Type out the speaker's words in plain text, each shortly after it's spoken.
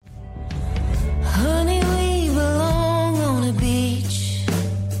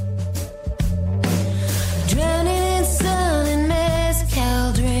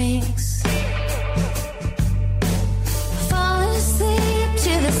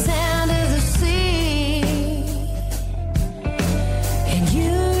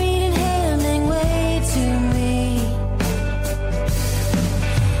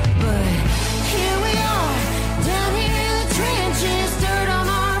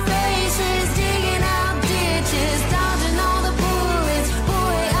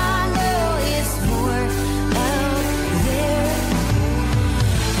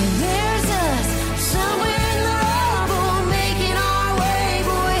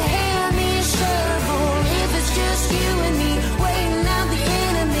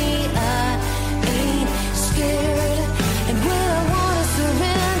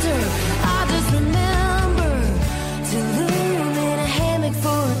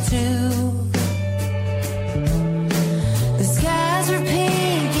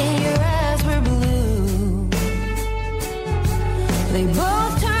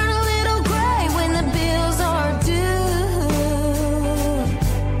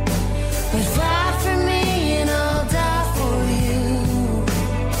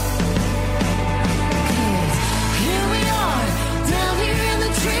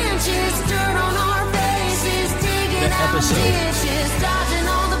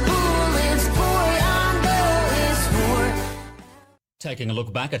Taking a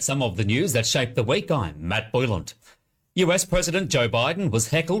look back at some of the news that shaped the week, I'm Matt Boyland. US President Joe Biden was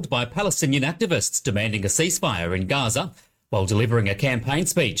heckled by Palestinian activists demanding a ceasefire in Gaza while delivering a campaign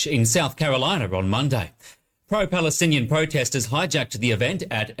speech in South Carolina on Monday. Pro-Palestinian protesters hijacked the event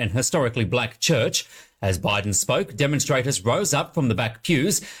at an historically black church. As Biden spoke, demonstrators rose up from the back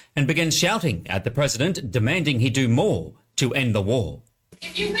pews and began shouting at the president, demanding he do more to end the war.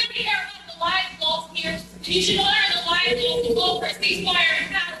 If you really care about the lives lost here, you should honor the lives lost to go for a ceasefire in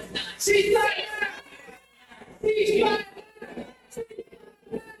Palestine. Ceasefire! Ceasefire!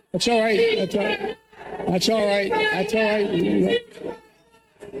 That's all right. That's all right. That's all right. That's all right.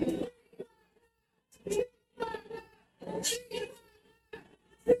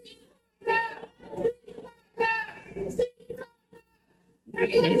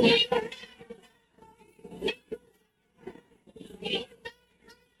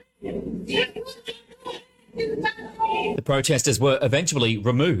 The protesters were eventually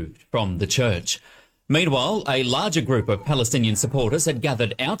removed from the church. Meanwhile, a larger group of Palestinian supporters had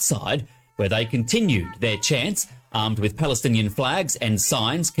gathered outside where they continued their chants, armed with Palestinian flags and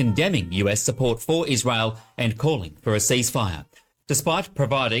signs condemning US support for Israel and calling for a ceasefire. Despite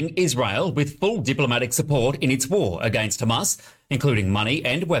providing Israel with full diplomatic support in its war against Hamas, including money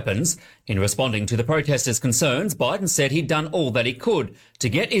and weapons, in responding to the protesters' concerns, Biden said he'd done all that he could to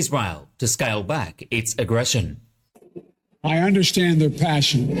get Israel to scale back its aggression. I understand their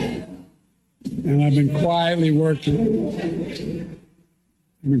passion, and I've been quietly working with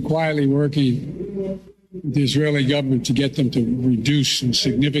the Israeli government to get them to reduce and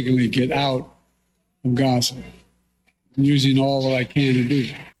significantly get out of Gaza. I'm using all that I can to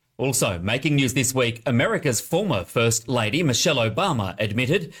do. Also making news this week, America's former First Lady Michelle Obama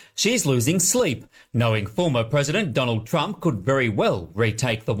admitted she's losing sleep, knowing former President Donald Trump could very well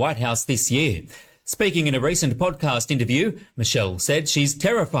retake the White House this year. Speaking in a recent podcast interview, Michelle said she's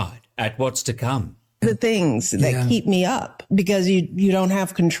terrified at what's to come. The things that keep me up because you don't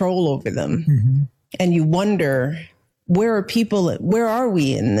have control over them. Mm-hmm. And you wonder, where are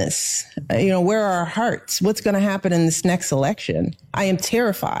we in this? Where are our hearts? What's going to happen in this next election? I am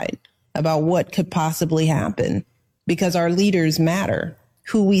terrified about what could possibly happen because our leaders matter.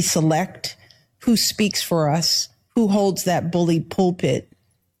 Who we select, who speaks for us, who holds that bullied pulpit.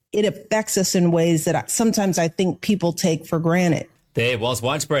 It affects us in ways that sometimes I think people take for granted. There was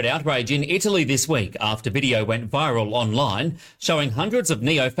widespread outrage in Italy this week after video went viral online showing hundreds of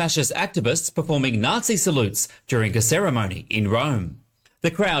neo-fascist activists performing Nazi salutes during a ceremony in Rome. The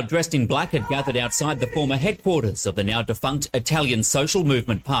crowd dressed in black had gathered outside the former headquarters of the now defunct Italian Social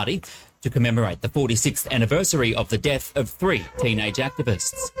Movement Party to commemorate the 46th anniversary of the death of 3 teenage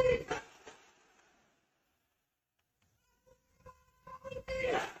activists.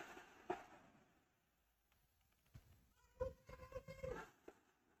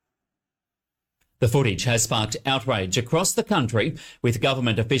 The footage has sparked outrage across the country, with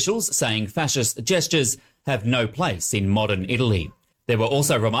government officials saying fascist gestures have no place in modern Italy. There were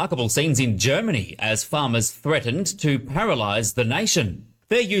also remarkable scenes in Germany as farmers threatened to paralyse the nation.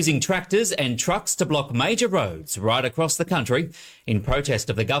 They're using tractors and trucks to block major roads right across the country in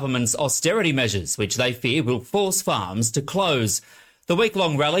protest of the government's austerity measures, which they fear will force farms to close. The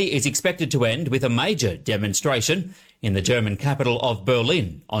week-long rally is expected to end with a major demonstration in the German capital of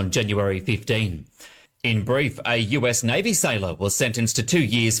Berlin on January 15. In brief, a US Navy sailor was sentenced to 2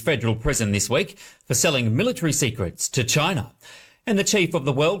 years federal prison this week for selling military secrets to China. And the chief of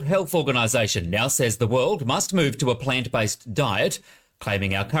the World Health Organization now says the world must move to a plant-based diet,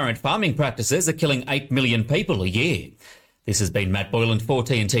 claiming our current farming practices are killing 8 million people a year. This has been Matt Boyland for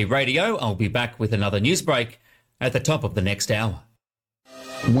TNT Radio. I'll be back with another news break at the top of the next hour.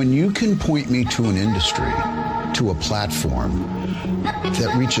 When you can point me to an industry, to a platform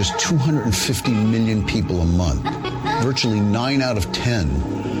that reaches 250 million people a month, virtually 9 out of 10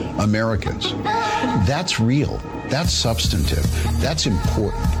 Americans, that's real, that's substantive, that's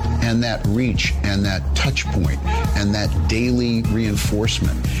important. And that reach and that touch point and that daily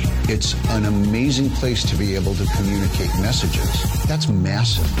reinforcement, it's an amazing place to be able to communicate messages. That's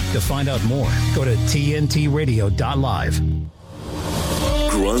massive. To find out more, go to tntradio.live.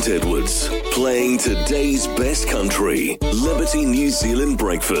 Grant Edwards, playing today's best country. Liberty New Zealand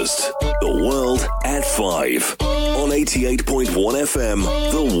Breakfast. The world at 5. On 88.1 FM,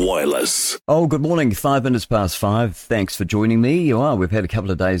 The Wireless. Oh, good morning. 5 minutes past 5. Thanks for joining me. We've had a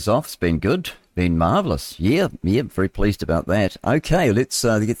couple of days off. It's been good. Been marvellous. Yeah, very pleased about that. Okay, let's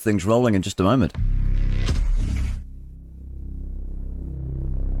get things rolling in just a moment.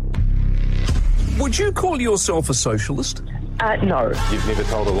 Would you call yourself a socialist? No. You've never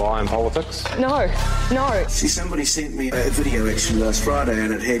told a lie in politics? No. See, somebody sent me a video actually last Friday,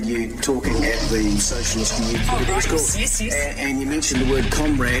 and it had you talking at the Socialist Youth. Yes. And you mentioned the word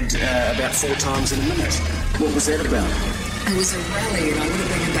comrade about 4 times in a minute. What was that about? It was a rally, and I would have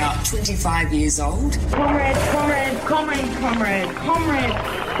been about 25 years old. Comrade. So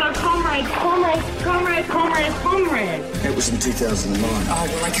comrade. That was in 2009. Oh,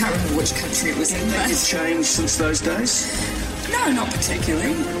 well, I can't remember which country it was in. Have you changed since those days? No, not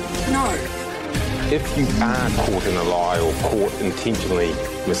particularly. No. If you are caught in a lie or caught intentionally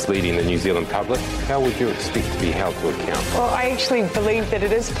misleading the New Zealand public, how would you expect to be held to account? Well, I actually believe that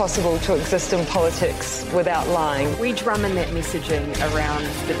it is possible to exist in politics without lying. We drum in that messaging around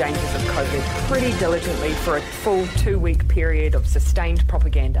the dangers of COVID pretty diligently for a full 2-week period of sustained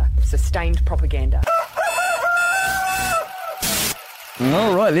propaganda.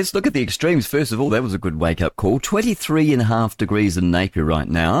 All right, let's look at the extremes. First of all, that was a good wake-up call. 23.5 degrees in Napier right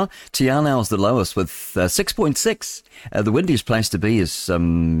now. Te Anau's the lowest with 6.6. The windiest place to be is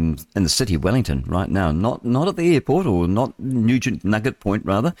in the city of Wellington right now. Not at the airport, or not Nugent Nugget Point,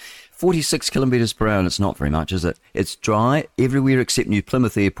 rather. 46 kilometres per hour, and it's not very much, is it? It's dry everywhere except New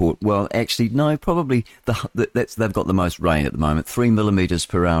Plymouth Airport. Well, actually, no, probably they've got the most rain at the moment, 3 millimetres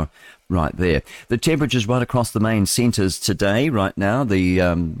per hour right there. The temperature's right across the main centres today, right now.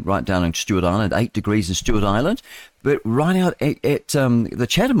 Right down in Stewart Island, 8 degrees in Stewart Island. But right out at the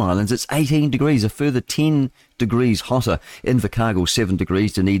Chatham Islands, it's 18 degrees, a further 10 degrees hotter. Invercargill, 7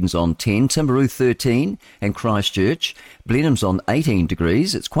 degrees, Dunedin's on 10, Timaru 13, and Christchurch. Blenheim's on 18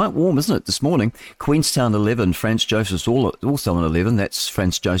 degrees. It's quite warm, isn't it, this morning? Queenstown 11, Franz Joseph's also on 11. That's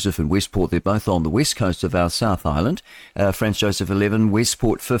Franz Joseph and Westport. They're both on the west coast of our South Island. Franz Joseph 11,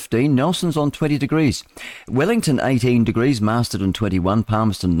 Westport 15, Nelson's on 20 degrees. Wellington 18 degrees, Masterton 21,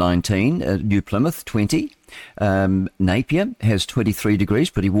 Palmerston 19, New Plymouth 20. Napier has 23 degrees,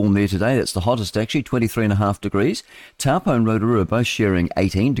 pretty warm there today. That's the hottest actually, 23.5 degrees. Taupo and Rotorua both sharing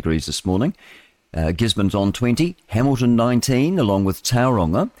 18 degrees this morning. Gisborne's on 20, Hamilton 19, along with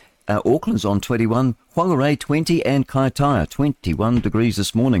Tauranga. Auckland's on 21, Whangarei 20, and Kaitaia 21 degrees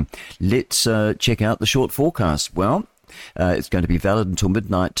this morning. Let's check out the short forecast. Well, it's going to be valid until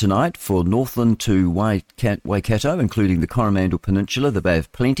midnight tonight for Northland to Waikato, including the Coromandel Peninsula, the Bay of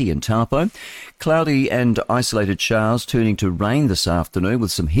Plenty and Taupo. Cloudy and isolated showers turning to rain this afternoon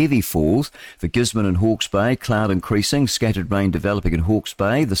with some heavy falls for Gisborne and Hawke's Bay. Cloud increasing, scattered rain developing in Hawke's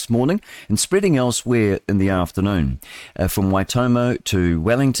Bay this morning and spreading elsewhere in the afternoon. From Waitomo to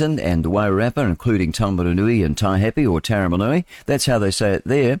Wellington and the Wairarapa, including Taumarunui and Taihape or Taramanui. That's how they say it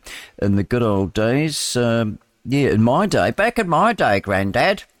there. In the good old days... in my day, back in my day,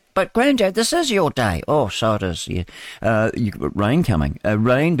 Grandad. But, Grandad, this is your day. Oh, so it is, yeah. You've got rain coming.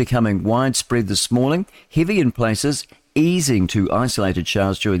 Rain becoming widespread this morning, heavy in places, easing to isolated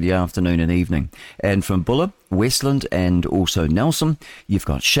showers during the afternoon and evening. And from Buller, Westland and also Nelson, you've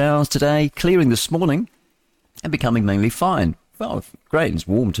got showers today, clearing this morning and becoming mainly fine. Well, great, it's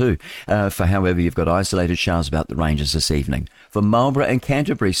warm too. However, you've got isolated showers about the ranges this evening. For Marlborough and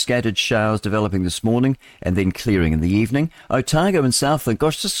Canterbury, scattered showers developing this morning and then clearing in the evening. Otago and Southland,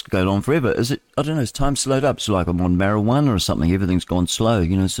 gosh, this is going on forever. Is it? I don't know, is time slowed up? It's like I'm on marijuana or something. Everything's gone slow,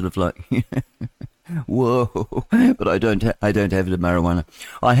 sort of like... Whoa, but I don't have it in marijuana.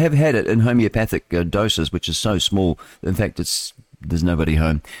 I have had it in homeopathic doses, which is so small. In fact, there's nobody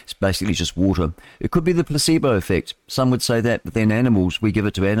home. It's basically just water. It could be the placebo effect. Some would say that, but then animals, we give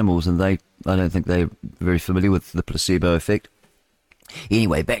it to animals, and I don't think they're very familiar with the placebo effect.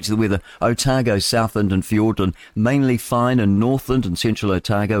 Anyway, back to the weather. Otago, Southland and Fiordland, mainly fine in Northland and Central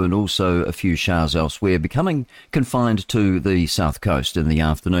Otago, and also a few showers elsewhere, becoming confined to the south coast in the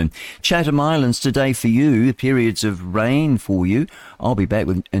afternoon. Chatham Islands today for you, periods of rain for you. I'll be back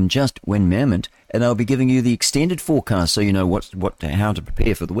in just 1 moment, and I'll be giving you the extended forecast so you know how to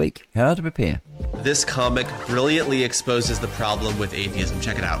prepare for the week. How to prepare. This comic brilliantly exposes the problem with atheism.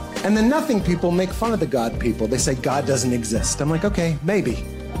 Check it out. And the nothing people make fun of the God people. They say God doesn't exist. I'm like, okay, maybe.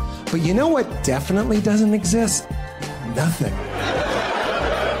 But you know what definitely doesn't exist? Nothing.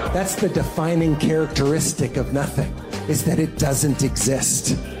 That's the defining characteristic of nothing, is that it doesn't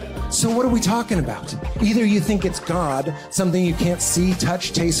exist. So what are we talking about? Either you think it's God, something you can't see,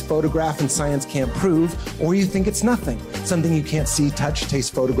 touch, taste, photograph, and science can't prove, or you think it's nothing, something you can't see, touch,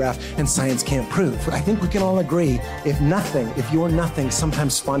 taste, photograph, and science can't prove. But I think we can all agree, if your nothing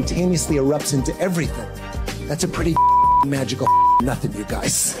sometimes spontaneously erupts into everything, that's a pretty magical nothing, you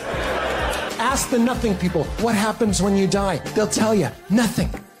guys. Ask the nothing people, what happens when you die? They'll tell you, nothing.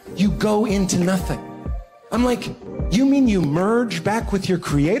 You go into nothing. I'm like, you mean you merge back with your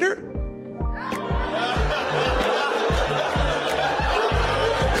creator?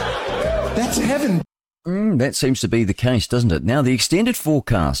 That's heaven. That seems to be the case, doesn't it? Now, the extended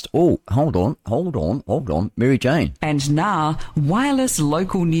forecast. Oh, hold on. Mary Jane. And now, wireless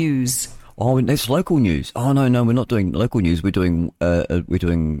local news. Oh, that's local news. Oh, no, we're not doing local news. We're doing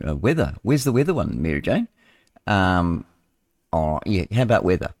weather. Where's the weather one, Mary Jane? How about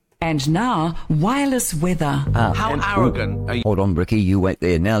weather? And now, wireless weather. How arrogant are you? Hold on, Ricky, you wait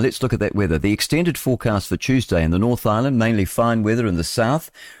there. Now, let's look at that weather. The extended forecast for Tuesday in the North Island, mainly fine weather in the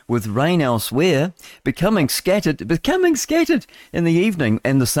south, with rain elsewhere, becoming scattered in the evening.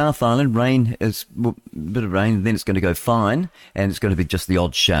 And the South Island, rain is a bit of rain, then it's going to go fine, and it's going to be just the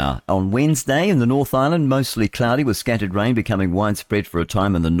odd shower. On Wednesday in the North Island, mostly cloudy with scattered rain becoming widespread for a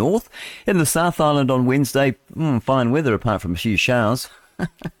time in the north. In the South Island on Wednesday, fine weather apart from a few showers.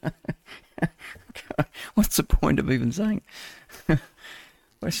 What's the point of even saying?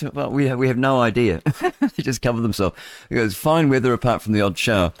 Well, we have no idea. They just cover themselves. It goes fine weather apart from the odd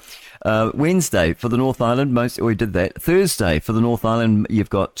shower. Wednesday for the North Island, we did that. Thursday for the North Island,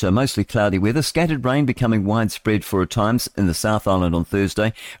 you've got mostly cloudy weather, scattered rain becoming widespread for a time in the South Island on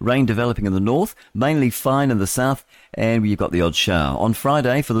Thursday, rain developing in the north, mainly fine in the south, and you've got the odd shower. On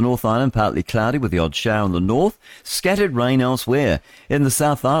Friday for the North Island, partly cloudy with the odd shower in the north, scattered rain elsewhere. In the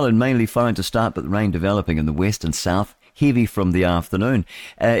South Island, mainly fine to start, but rain developing in the west and south, heavy from the afternoon.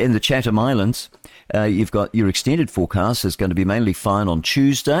 In the Chatham Islands, you've got your extended forecast is going to be mainly fine on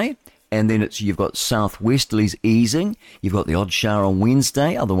Tuesday. And then you've got southwesterlies easing. You've got the odd shower on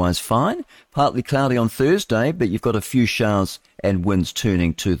Wednesday, otherwise fine. Partly cloudy on Thursday, but you've got a few showers and winds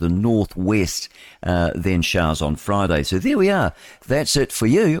turning to the northwest, then showers on Friday. So there we are. That's it for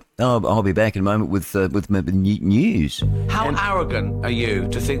you. I'll be back in a moment with news. How arrogant are you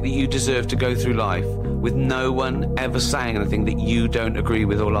to think that you deserve to go through life with no one ever saying anything that you don't agree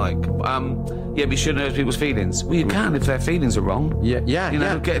with or like? But you shouldn't hurt people's feelings. Well, you can if their feelings are wrong. Yeah.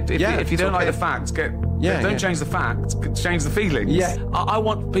 If you don't like the facts, don't change the facts, change the feelings. Yeah. I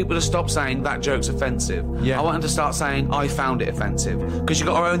want people to stop saying that joke's offensive. Yeah. I want them to start saying I found it offensive, because you've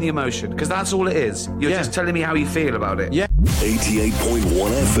got to own the emotion, because that's all it is. You're just telling me how you feel about it. Yeah. 88.1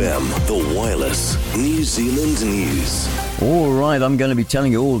 FM, the Wireless New Zealand News. All right, I'm going to be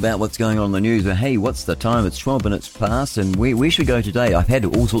telling you all about what's going on in the news. But hey, what's the time? It's 12 minutes past, and where should we go today? I've had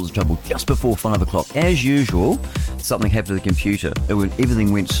all sorts of trouble just before 5 o'clock. As usual, something happened to the computer.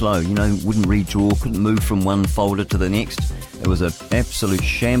 Everything went slow. Wouldn't redraw, couldn't move from one folder to the next. It was an absolute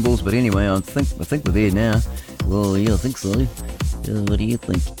shambles. But anyway, I think we're there now. Well, yeah, I think so. What do you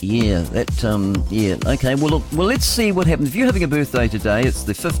think? Yeah, okay. Well, let's see what happens. If you're having a birthday today, it's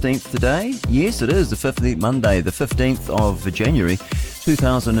the 15th today. Yes, it is the 15th, Monday, the 15th of January,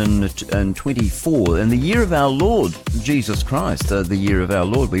 2024, and the year of our Lord Jesus Christ. The year of our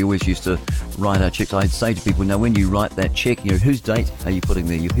Lord. We always used to write our checks. I'd say to people, now when you write that check, whose date are you putting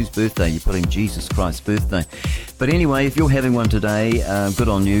there? Whose birthday are you putting? Jesus Christ's birthday. But anyway, if you're having one today, good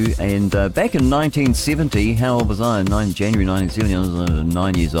on you. And back in 1970, how old was I? January 1970, I was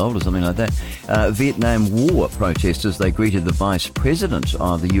 9 years old or something like that. Vietnam War protesters, they greeted the Vice President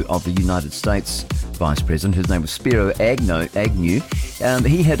of the United States, Vice President. His name was Spiro Agnew.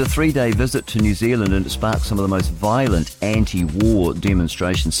 He had a 3-day visit to New Zealand, and it sparked some of the most violent anti-war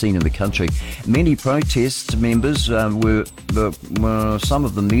demonstrations seen in the country. Many protest members some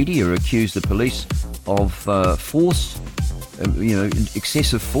of the media accused the police of force,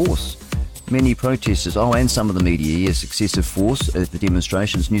 excessive force. Many protesters, and some of the media, yes, excessive force at the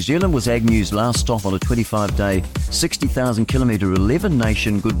demonstrations. New Zealand was Agnew's last stop on a 25-day, 60,000-kilometre,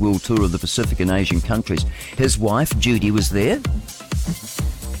 11-nation goodwill tour of the Pacific and Asian countries. His wife, Judy, was there.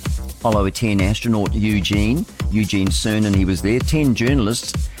 Apollo 10 astronaut Eugene Cernan, he was there. 10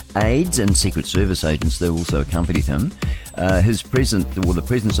 journalists, aides and Secret Service agents, they also accompanied him. The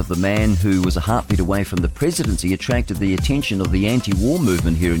presence of the man who was a heartbeat away from the presidency attracted the attention of the anti-war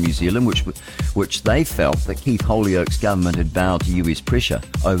movement here in New Zealand, which they felt that Keith Holyoake's government had bowed to US pressure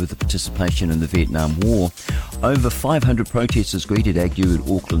over the participation in the Vietnam War. Over 500 protesters greeted Agnew at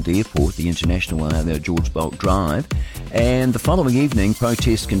Auckland Airport, the international one out there at George Bolt Drive. And the following evening,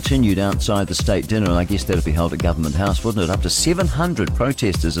 protests continued outside the state dinner, and I guess that'll be held at Government House, wouldn't it? Up to 700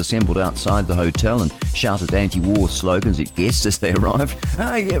 protesters assembled outside the hotel and shouted anti-war slogans at guests as they arrived.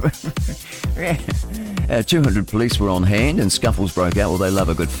 200 police were on hand and scuffles broke out. Well, they love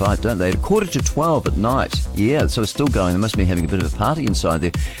a good fight, don't they? At 11:45 at night. Yeah, so it's still going. They must be having a bit of a party inside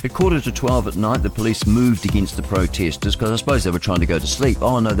there. At 11:45 at night, the police moved against the protesters because I suppose they were trying to go to sleep.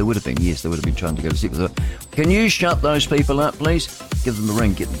 Oh, no, they would have been. Yes, they would have been trying to go to sleep. Can you shut those people up, please? Give them a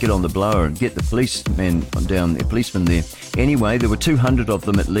ring. Get on the blower and get the policemen down there, policemen there. Anyway, there were 200 of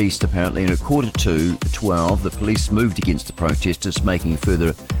them at least, apparently, and at 11:45, the police moved against the protesters, making a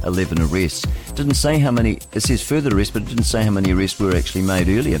further 11 arrests. Didn't say how many, it says further arrests, but it didn't say how many arrests were actually made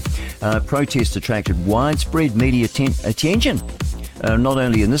earlier. Protests attracted widespread media attention, not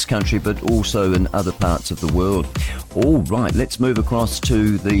only in this country, but also in other parts of the world. All right, let's move across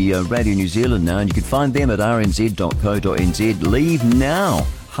to the Radio New Zealand now, and you can find them at rnz.co.nz. Leave now.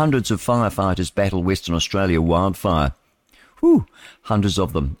 Hundreds of firefighters battle Western Australia wildfire. Whew, hundreds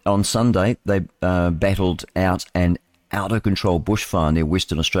of them. On Sunday, they battled out an out-of-control bushfire near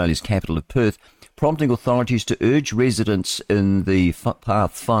Western Australia's capital of Perth, prompting authorities to urge residents in the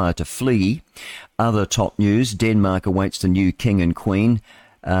path fire to flee. Other top news, Denmark awaits the new king and queen,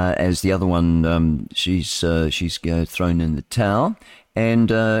 as the other one, she's thrown in the towel.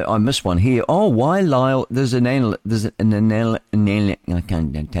 And I missed one here. Oh, why Lyle? There's an I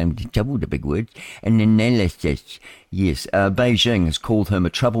can't trouble the big word. An analysis. Yes, Beijing has called him a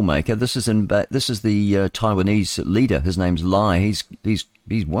troublemaker. This is the Taiwanese leader. His name's Lai. He's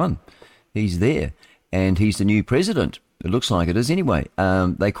won. He's there, and he's the new president. It looks like it is anyway.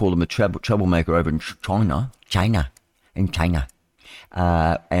 They call him a troublemaker over in China.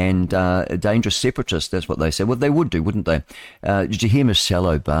 And a dangerous separatist, that's what they said. Well, they would do, wouldn't they? Did you hear Michelle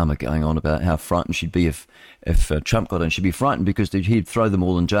Obama going on about how frightened she'd be if Trump got in? She'd be frightened because he'd throw them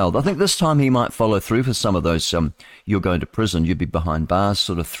all in jail. I think this time he might follow through for some of those, you're going to prison, you'd be behind bars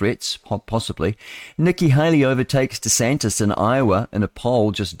sort of threats, possibly. Nikki Haley overtakes DeSantis in Iowa in a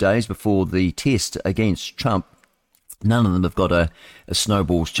poll just days before the test against Trump. None of them have got a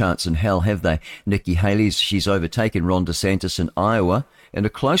snowball's chance in hell, have they? Nikki Haley, she's overtaken Ron DeSantis in Iowa in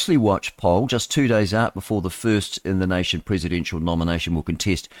a closely watched poll just 2 days out before the first in the nation presidential nomination will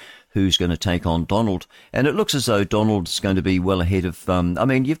contest who's going to take on Donald. And it looks as though Donald's going to be well ahead of,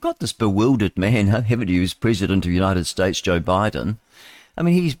 you've got this bewildered man, haven't you, who's President of the United States, Joe Biden.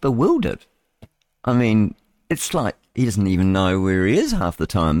 He's bewildered. It's like he doesn't even know where he is half the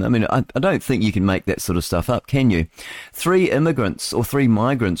time. I don't think you can make that sort of stuff up, can you? 3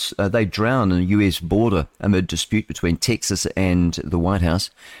 migrants, they drowned in the U.S. border amid dispute between Texas and the White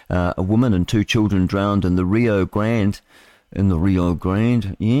House. A woman and 2 children drowned in the Rio Grande,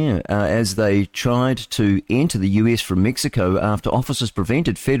 as they tried to enter the U.S. from Mexico after officers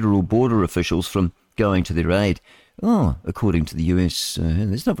prevented federal border officials from going to their aid. Oh, according to the US,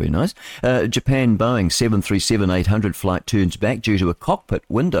 that's not very nice. Japan Boeing 737-800 flight turns back due to a cockpit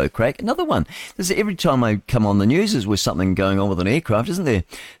window crack. Another one. Every time I come on the news is with something going on with an aircraft, isn't there?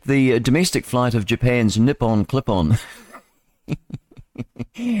 The domestic flight of Japan's Nippon Clip-On.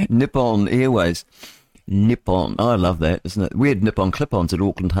 Nippon Airways. Nippon. Oh, I love that, isn't it? We had Nippon Clip-Ons at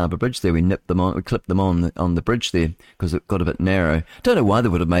Auckland Harbour Bridge there. We clipped them on the bridge there because it got a bit narrow. Don't know why they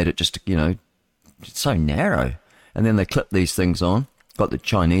would have made it just, it's so narrow. And then they clipped these things on, got the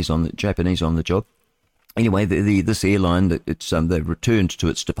Japanese on the job. Anyway, this airline, they returned to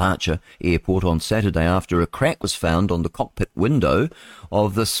its departure airport on Saturday after a crack was found on the cockpit window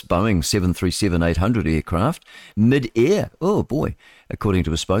of this Boeing 737-800 aircraft mid-air. Oh, boy, according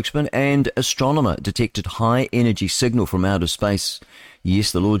to a spokesman. And astronomer detected high-energy signal from outer space.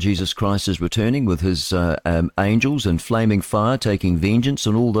 Yes, the Lord Jesus Christ is returning with his angels and flaming fire, taking vengeance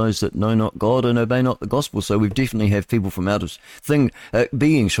on all those that know not God and obey not the gospel. So we definitely have people from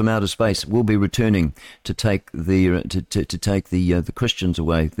beings from outer space will be returning to take the Christians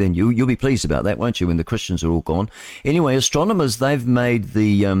away. Then you'll be pleased about that, won't you? When the Christians are all gone. Anyway, astronomers, they've made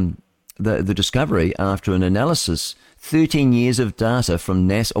the discovery after an analysis, 13 years of data from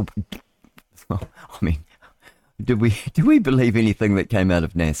NASA. Do we believe anything that came out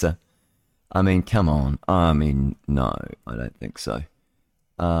of NASA? Come on. No, I don't think so.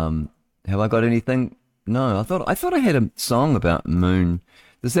 Have I got anything? No, I thought I had a song about moon.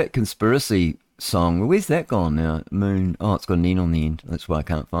 There's that conspiracy song. Where's that gone now? Moon. Oh, it's got an N on the end. That's why I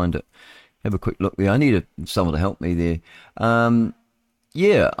can't find it. Have a quick look there. I need someone to help me there.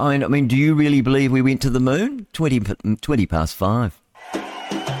 Yeah, do you really believe we went to the moon? 20 past 5.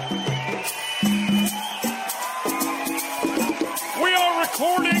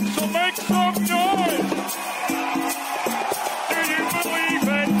 Recording, so make some noise. Do you believe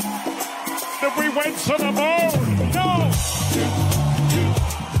it? That we went to the moon? No.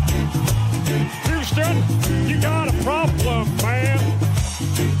 Houston, you got a problem, man.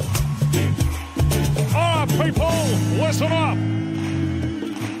 All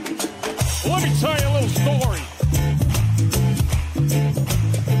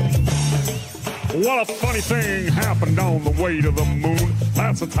Well, a funny thing happened on the way to the moon.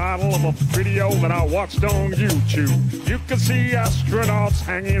 That's the title of a video that I watched on YouTube. You can see astronauts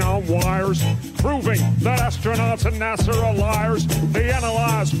hanging on wires, proving that astronauts and NASA are liars. They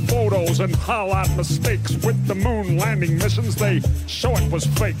analyze photos and highlight mistakes. With the moon landing missions, they show it was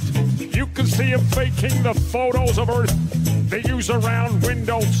faked. You can see them faking the photos of Earth. They use a round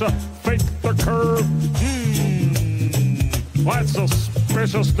window to fake the curve. That's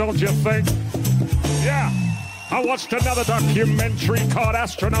suspicious, don't you think? Yeah. I watched another documentary called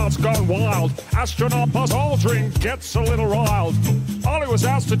Astronauts Gone Wild. Astronaut Buzz Aldrin gets a little riled. All he was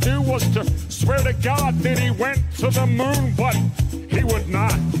asked to do was to swear to God that he went to the moon, but he would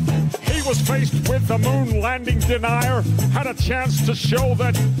not. He was faced with a moon landing denier, had a chance to show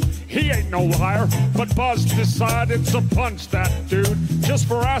that he ain't no liar, but Buzz decided to punch that dude just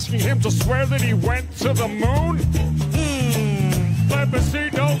for asking him to swear that he went to the moon. Let me see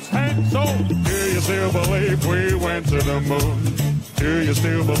those hands. So, do you still believe we went to the moon? Do you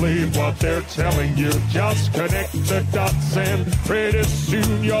still believe what they're telling you? Just connect the dots and pretty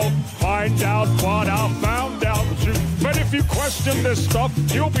soon you'll find out what I found out too. But if you question this stuff,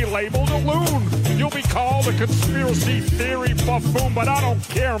 you'll be labeled a loon. You'll be called a conspiracy theory buffoon, but I don't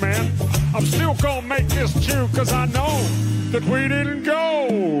care, man. I'm still gonna make this tune, cause I know that we didn't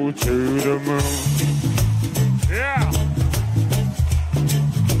go to the moon. Yeah.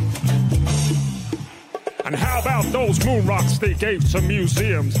 And how about those moon rocks they gave to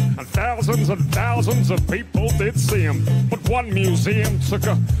museums? And thousands of people did see them. But one museum took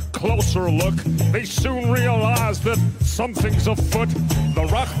a closer look. They soon realized that something's afoot. The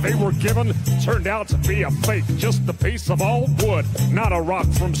rock they were given turned out to be a fake, just a piece of old wood, not a rock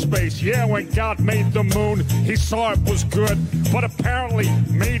from space. Yeah, when God made the moon, he saw it was good, but apparently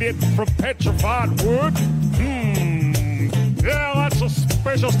made it from petrified wood. Yeah, that's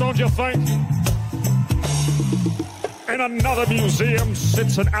suspicious, don't you think? In another museum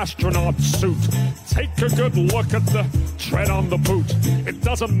sits an astronaut suit. Take a good look at the tread on the boot. It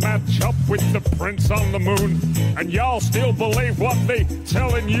doesn't match up with the prints on the moon. And y'all still believe what they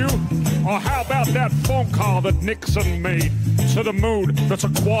telling you? Or how about that phone call that Nixon made to the moon that's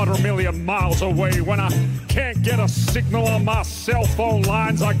 250,000 miles away? When I can't get a signal on my cell phone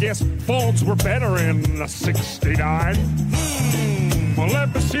lines, I guess phones were better in '69. Well,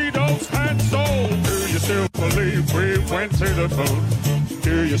 let me see those hands. So, do you still believe we went to the moon?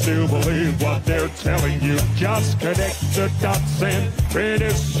 Do you still believe what they're telling you? Just connect the dots and pretty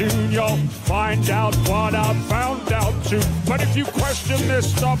soon you'll find out what I found out too. But if you question this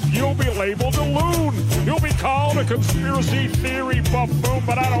stuff, you'll be labeled a loon. You'll be called a conspiracy theory buffoon,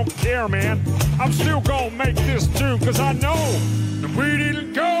 but I don't care, man. I'm still gonna make this tune, cause I know that we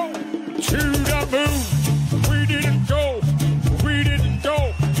didn't go to the moon. We didn't go. We didn't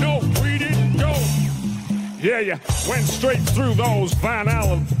go. No, we didn't go. Yeah, you went straight through those Van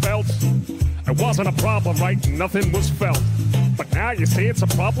Allen belts. It wasn't a problem, right? Nothing was felt. But now you see it's a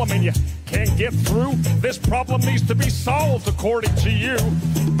problem and you can't get through. This problem needs to be solved according to you.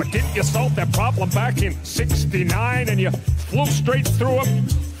 But didn't you solve that problem back in '69 and you flew straight through them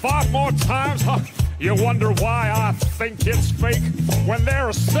 5 more times? Huh? You wonder why I think it's fake when there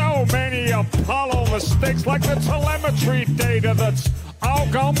are so many Apollo mistakes, like the telemetry data that's all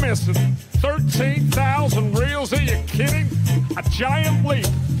gone missing. 13,000 reels, are you kidding? A giant leap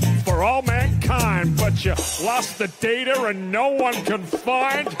for all mankind, but you lost the data and no one can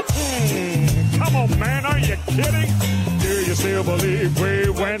find. Come on, man, are you kidding? Do you still believe we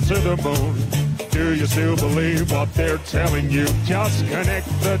went to the moon? Do you still believe what they're telling you? Just connect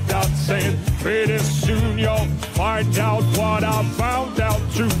the dots and pretty soon you'll find out what I found out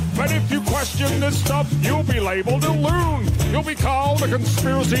too. But if you question this stuff, you'll be labeled a loon. You'll be called a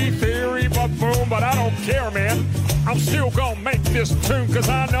conspiracy theory buffoon, but I don't care, man. I'm still gonna make this tune, cause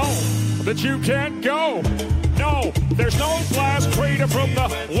I know that you can't go. No, there's no glass crater from the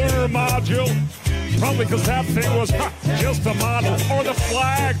lunar module. Probably because that thing was just a model. Or the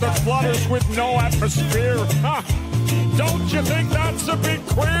flag that flutters with no atmosphere. Don't you think that's a bit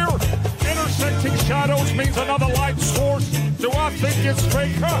queer? Intersecting shadows means another light source. Do I think it's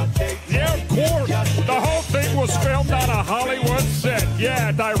fake? Yeah, of course. The whole thing was filmed on a Hollywood set.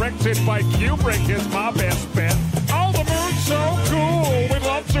 Yeah, directed by Kubrick is my best bet. Oh, the moon's so cool. We'd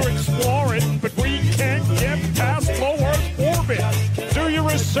love to explore it, but we can't get past low Earth orbit. Do your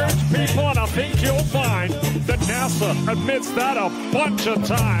research, people, and I think you'll find that NASA admits that a bunch of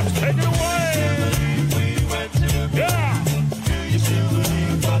times. Take it away. Yeah.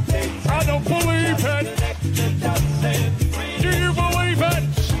 I don't believe it. Do you believe it?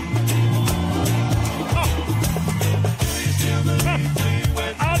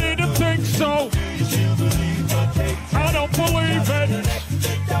 I didn't think so.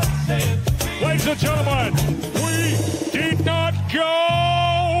 and gentlemen, we did not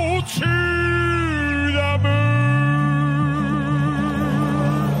go to the moon.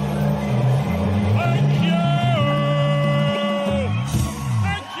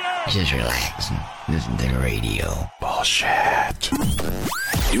 Thank you. Just relax and listen to the radio. Bullshit.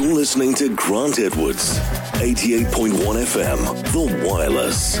 You're listening to Grant Edwards, 88.1 FM, The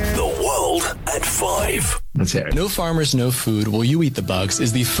Wireless, the world at 5. Let's hear it. No Farmers, No Food, Will You Eat the Bugs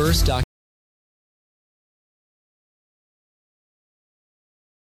is the first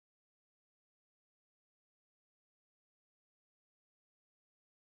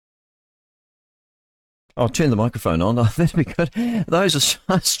I'll turn the microphone on. That'd be good. Those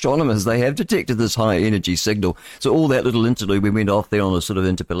astronomers, they have detected this high energy signal. So all that little interlude, we went off there on a sort of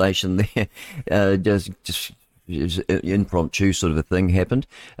interpolation there, just impromptu sort of a thing happened,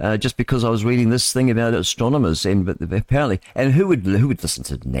 just because I was reading this thing about astronomers, and but apparently, and who would listen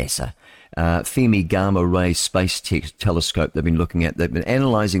to NASA? Femi Gamma Ray Space Telescope they've been looking at. They've been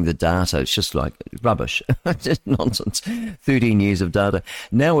analysing the data. It's just like rubbish. Just nonsense. 13 years of data.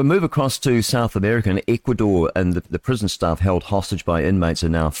 Now we move across to South America and Ecuador, and the prison staff held hostage by inmates are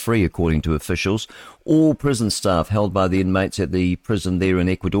now free, according to officials. All prison staff held by the inmates at the prison there in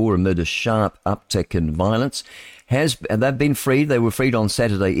Ecuador amid a sharp uptick in violence. They've been freed. They were freed on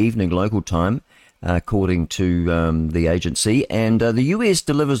Saturday evening local time, according to the agency. And the US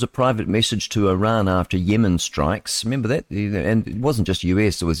delivers a private message to Iran after Yemen strikes. Remember that? And it wasn't just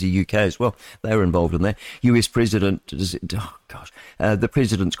US, it was the UK as well. They were involved in that. US President, the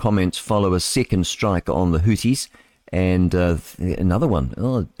President's comments follow a second strike on the Houthis. And another one.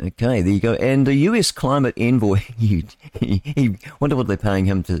 Oh, okay, there you go. And the US climate envoy, he wonder what they're paying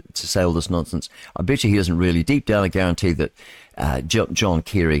him to say all this nonsense. I bet you he doesn't really deep down guarantee that John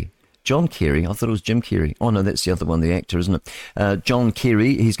Kerry, I thought it was Jim Carrey. Oh, no, that's the other one, the actor, isn't it? John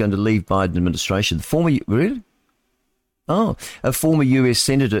Kerry, he's going to leave Biden administration. A former US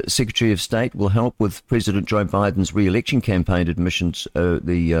Senator, Secretary of State, will help with President Joe Biden's re-election campaign admissions,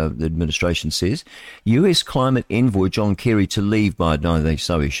 the administration says. US climate envoy John Kerry to leave Biden. Oh,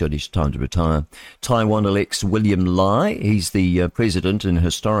 so he should. It's time to retire. Taiwan elects William Lai. He's the president in a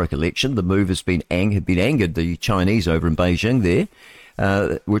historic election. The move had been angered the Chinese over in Beijing there.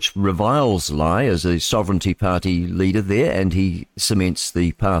 Which reviles Lai as a sovereignty party leader there, and he cements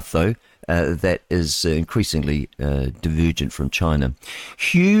the path, though, that is increasingly divergent from China.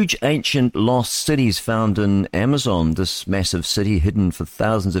 Huge ancient lost cities found in Amazon. This massive city hidden for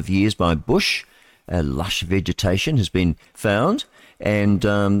thousands of years by bush, lush vegetation has been found, and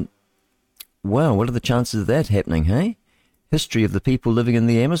wow, what are the chances of that happening, hey? History of the people living in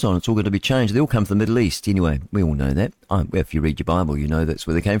the Amazon. It's all going to be changed. They all come from the Middle East. Anyway, we all know that. If you read your Bible, you know that's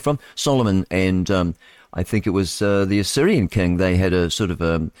where they came from. Solomon and I think it was the Assyrian king. They had a sort of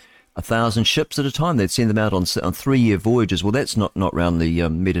 1,000 ships at a time. They'd send them out on 3-year voyages. Well, that's not round the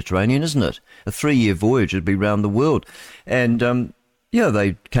Mediterranean, isn't it? A 3-year voyage would be round the world. And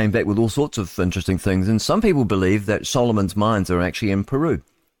they came back with all sorts of interesting things. And some people believe that Solomon's mines are actually in Peru.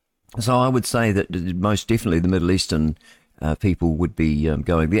 So I would say that most definitely the Middle Eastern people would be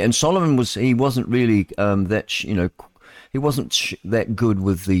going there. And Solomon wasn't really he wasn't that good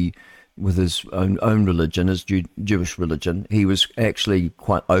with his own religion, his Jewish religion. He was actually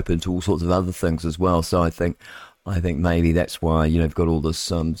quite open to all sorts of other things as well. So I think maybe that's why you've got all this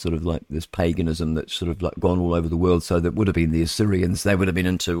sort of like this paganism that's sort of like gone all over the world. So that would have been the Assyrians. They would have been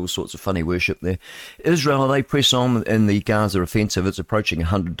into all sorts of funny worship there. Israel, they press on in the Gaza offensive. It's approaching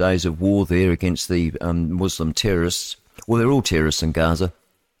 100 days of war there against the Muslim terrorists. Well, they're all terrorists in Gaza.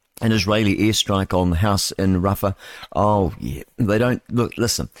 An Israeli airstrike on the house in Rafah. Oh, yeah. They don't... Look,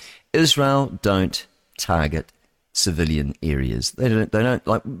 listen. Israel don't target civilian areas. They don't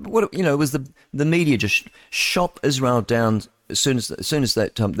like... What, was the media just shot Israel down as soon as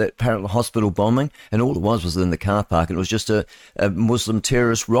that parallel hospital bombing, and all it was in the car park, and it was just a Muslim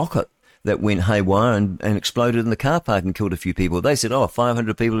terrorist rocket that went haywire and exploded in the car park and killed a few people. They said,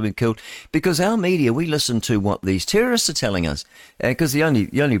 500 people have been killed. Because our media, we listen to what these terrorists are telling us. Because the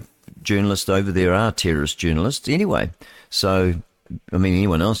only journalists over there are terrorist journalists anyway. So, I mean,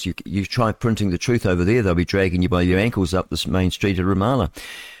 anyone else, you try printing the truth over there, they'll be dragging you by your ankles up this main street of Ramallah.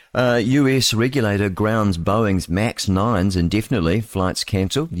 US regulator grounds Boeing's MAX 9s indefinitely. Flights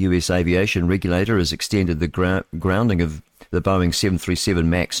cancelled. US aviation regulator has extended the grounding of the Boeing 737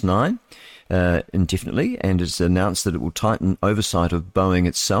 MAX 9 indefinitely, and has announced that it will tighten oversight of Boeing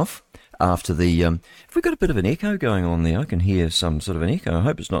itself after the... have we got a bit of an echo going on there? I can hear some sort of an echo. I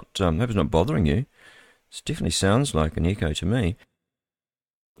hope it's not bothering you. It definitely sounds like an echo to me.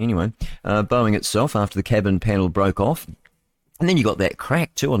 Anyway, Boeing itself, after the cabin panel broke off, And then you got that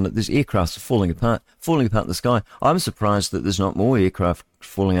crack too on it. There's aircraft falling apart in the sky. I'm surprised that there's not more aircraft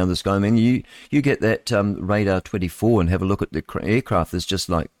falling out of the sky. I mean, you get that Radar 24 and have a look at the aircraft. There's just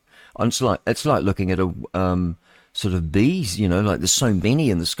like, it's like looking at a sort of bees, you know, like there's so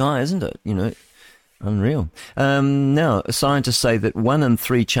many in the sky, isn't it? You know, unreal. Now, scientists say that 1 in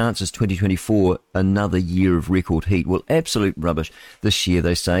 3 chances 2024, another year of record heat. Well, absolute rubbish. This year,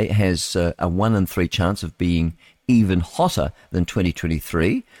 they say, has a 1 in 3 chance of being even hotter than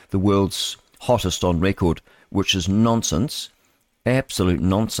 2023, the world's hottest on record, which is nonsense. Absolute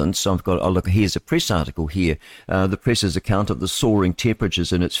nonsense. So here's a press article here. The press's account of the soaring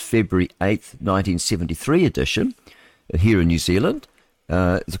temperatures in its February 8th, 1973 edition here in New Zealand.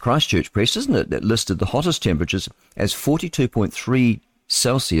 The Christchurch Press, isn't it, that listed the hottest temperatures as 42.3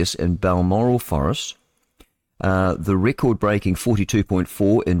 Celsius in Balmoral Forest. The record-breaking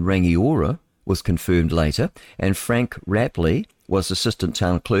 42.4 in Rangiora was confirmed later, and Frank Rapley was assistant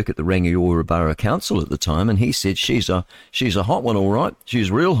town clerk at the Rangiora Borough Council at the time, and he said she's a hot one, all right.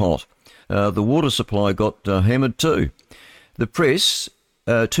 She's real hot. The water supply got hammered too. The press,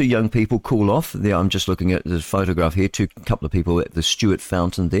 2 young people cool off. There, I'm just looking at the photograph here. A couple of people at the Stewart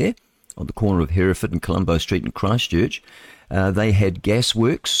Fountain there on the corner of Hereford and Colombo Street in Christchurch. They had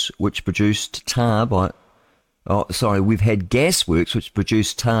gasworks which produced tar by. We've had gasworks which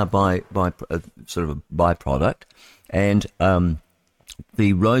produce tar by sort of a byproduct, and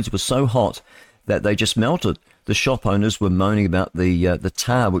the roads were so hot that they just melted. The shop owners were moaning about the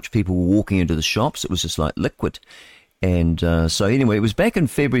tar which people were walking into the shops. It was just like liquid. And so anyway, it was back in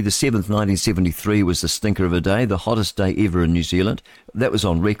February the 7th, 1973, was the stinker of a day, the hottest day ever in New Zealand. That was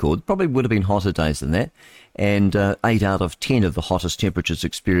on record. Probably would have been hotter days than that. And 8 out of 10 of the hottest temperatures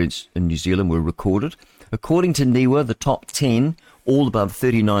experienced in New Zealand were recorded. According to NIWA, the top 10, all above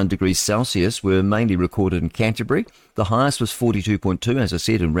 39 degrees Celsius, were mainly recorded in Canterbury. The highest was 42.2, as I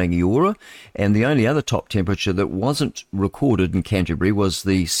said, in Rangiora. And the only other top temperature that wasn't recorded in Canterbury was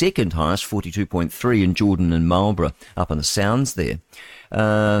the second highest, 42.3, in Jordan and Marlborough, up in the Sounds there.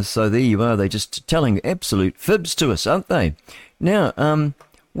 So there you are. They're just telling absolute fibs to us, aren't they? Now,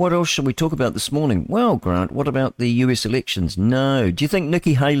 what else shall we talk about this morning? Well, Grant, what about the US elections? No. Do you think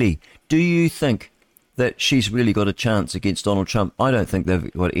Nikki Haley, do you think that she's really got a chance against Donald Trump? I don't think they've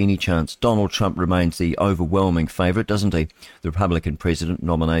got any chance. Donald Trump remains the overwhelming favourite, doesn't he? The Republican president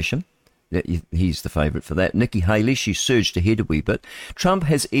nomination. He's the favourite for that. Nikki Haley, she surged ahead a wee bit. Trump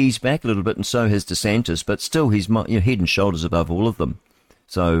has eased back a little bit, and so has DeSantis, but still he's head and shoulders above all of them.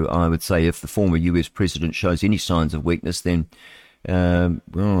 So I would say if the former US president shows any signs of weakness, then,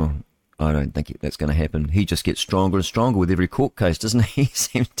 I don't think that's going to happen. He just gets stronger and stronger with every court case, doesn't he?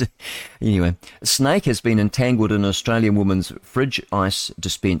 Seems to. Anyway, a snake has been entangled in an Australian woman's fridge ice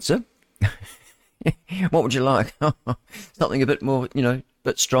dispenser. What would you like? Something a bit more, a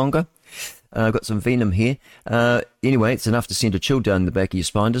bit stronger. I've got some venom here. Anyway, it's enough to send a chill down the back of your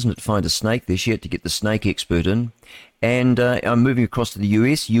spine, doesn't it, to find a snake there? She had to get the snake expert in. And I'm moving across to the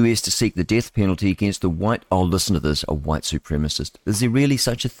US to seek the death penalty against listen to this, a white supremacist. Is there really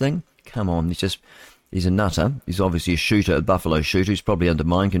such a thing? Come on, he's a nutter. He's obviously a shooter, a Buffalo shooter. He's probably under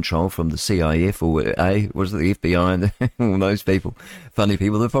mind control from the CIF or the FBI and all those people, funny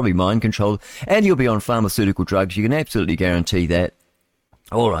people. They're probably mind controlled. And you'll be on pharmaceutical drugs. You can absolutely guarantee that.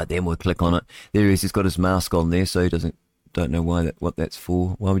 All right, then we'll click on it. There he is. He's got his mask on there, so he don't know what that's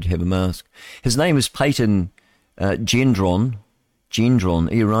for. Why would you have a mask? His name is Peyton Gendron.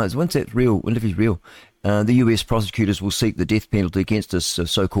 He writes, when's that real? Wonder if he's real. The US prosecutors will seek the death penalty against this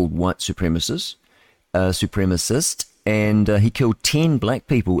so-called white supremacist, and he killed 10 black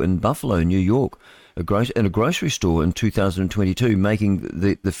people in Buffalo, New York, in a grocery store in 2022, making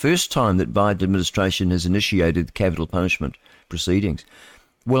the first time that Biden administration has initiated capital punishment proceedings.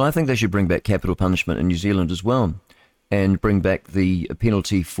 Well, I think they should bring back capital punishment in New Zealand as well, and bring back the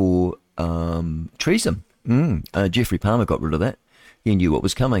penalty for treason. Jeffrey Palmer got rid of that. He knew what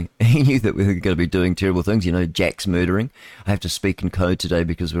was coming. He knew that we were going to be doing terrible things. Jack's murdering. I have to speak in code today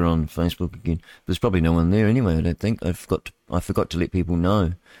because we're on Facebook again. There's probably no one there anyway, I don't think. I forgot to let people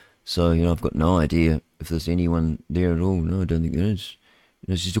know. So, I've got no idea if there's anyone there at all. No, I don't think there is.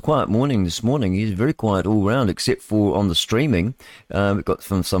 It's just a quiet morning this morning. It's very quiet all round, except for on the streaming. We've got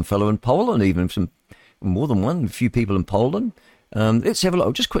from some fellow in Poland, even more than one, a few people in Poland. Let's have a look.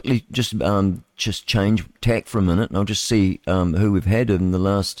 I'll just quickly just change tack for a minute, and I'll just see who we've had in the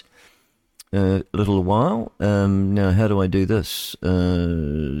last little while. Now, how do I do this?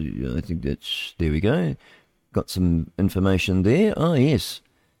 I think there we go. Got some information there. Oh, yes.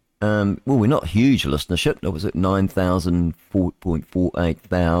 Well, we're not huge listenership. That was at 9,000, 4.48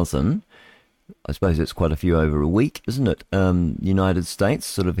 thousand. I suppose it's quite a few over a week, isn't it? United States,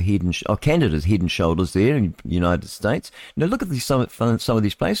 sort of Canada's head and shoulders there in United States. Now look at some of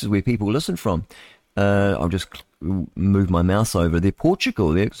these places where people listen from. I'll just move my mouse over there.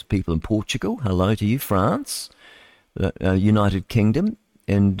 Portugal, there's people in Portugal. Hello to you. France, United Kingdom,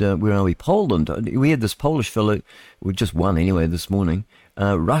 and where are we? Poland. We had this Polish fellow, we just won anyway this morning.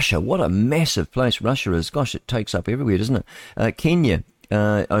 Russia, what a massive place Russia is. Gosh, it takes up everywhere, doesn't it? Kenya.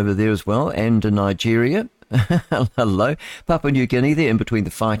 Over there as well, and Nigeria. Hello. Papua New Guinea there in between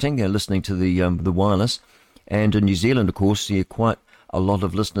the fighting, listening to the wireless. And in New Zealand, of course, quite a lot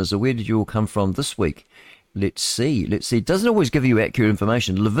of listeners. Where did you all come from this week? Let's see. It doesn't always give you accurate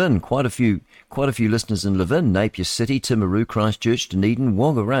information. Levin, quite a few listeners in Levin, Napier City, Timaru, Christchurch, Dunedin,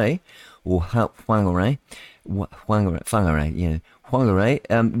 Whangarei, or Whangarei,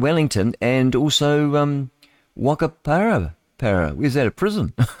 Wellington, and also Wakapara. Where's that, a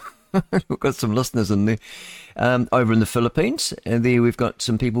prison? We've got some listeners in there. Over in the Philippines, and there we've got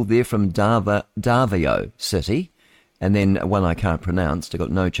some people there from Davao City, and then one I can't pronounce. I've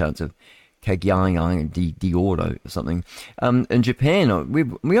got no chance of Kagyangang Dioro or something. In Japan, we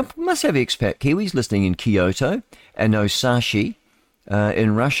must have expat Kiwis listening in Kyoto and Osashi.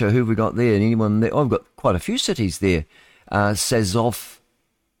 In Russia, who have we got there? Anyone there? Oh, I've got quite a few cities there. Sazov,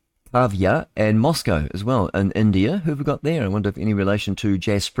 Pavia and Moscow as well. In India, who have we got there? I wonder if any relation to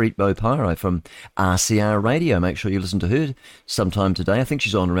Jaspreet Bopara from RCR Radio. Make sure you listen to her sometime today. I think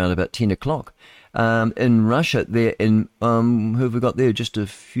she's on around about 10 o'clock. In Russia, there in who have we got there? Just a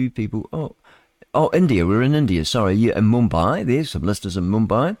few people. Oh, India. We're in India. Sorry, yeah, in Mumbai. There's some listeners in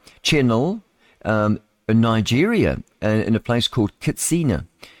Mumbai. Chennai, in Nigeria, in a place called Kitsina.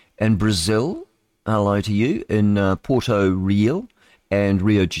 In Brazil, hello to you. In Porto Real and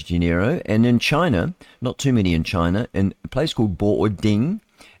Rio de Janeiro, and in China, not too many in China, in a place called Booding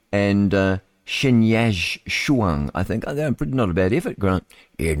and Shinyazhuang, I think. Not a bad effort, Grant.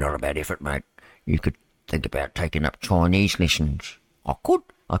 Yeah, not a bad effort, mate. You could think about taking up Chinese lessons. I could.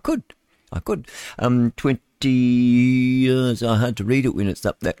 20 years, I had to read it when it's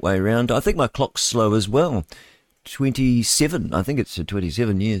up that way around. I think my clock's slow as well. 27, I think it's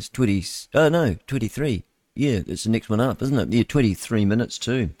 27 years. 23. Yeah, it's the next one up, isn't it? Yeah, 23 minutes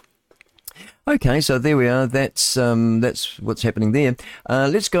too. Okay, so there we are. That's what's happening there.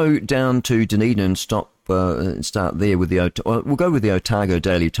 Let's go down to Dunedin and start there with the. We'll go with the Otago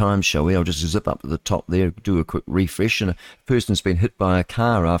Daily Times, shall we? I'll just zip up to the top there, do a quick refresh. And a person's been hit by a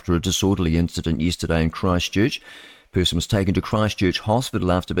car after a disorderly incident yesterday in Christchurch. Person was taken to Christchurch Hospital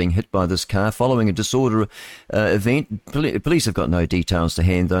after being hit by this car following a disorder event. Police have got no details to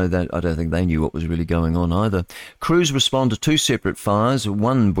hand, though. I don't think they knew what was really going on either. Crews responded to two separate fires,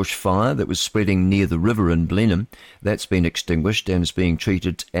 one bushfire that was spreading near the river in Blenheim. That's been extinguished and is being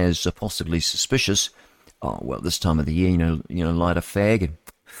treated as possibly suspicious. Oh, well, this time of the year, light a fag.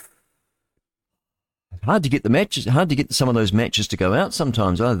 Hard to get the matches. Hard to get some of those matches to go out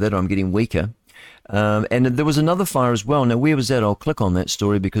sometimes. Either that or I'm getting weaker. And there was another fire as well. Now, where was that? I'll click on that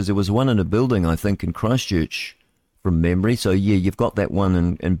story because there was one in a building, I think, in Christchurch from memory. So, yeah, you've got that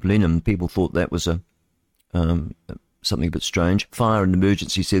one in Blenheim. People thought that was something a bit strange. Fire and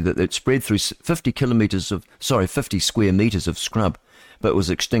Emergency said that it spread through 50 square metres of scrub, but was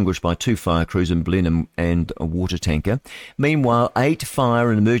extinguished by two fire crews in Blenheim and a water tanker. Meanwhile, 8 fire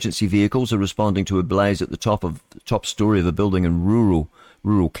and emergency vehicles are responding to a blaze at the top story of a building in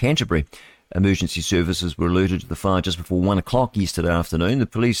rural Canterbury. Emergency services were alerted to the fire just before 1 o'clock yesterday afternoon. The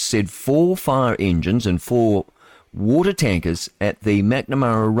police said 4 fire engines and 4 water tankers at the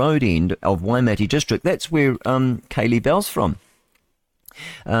McNamara Road end of Waimate District. That's where Kaylee Bell's from.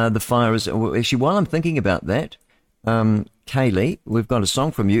 The fire is... Actually, while I'm thinking about that, Kaylee, we've got a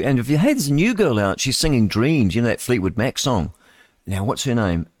song from you. And if you hey, there's a new girl out. She's singing Dreams, that Fleetwood Mac song. Now, what's her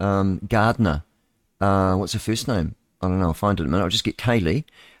name? Gardner. What's her first name? I don't know. I'll find it in a minute. I'll just get Kaylee.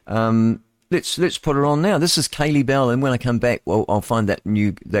 Let's put her on now. This is Kaylee Bell, and when I come back, well, I'll find that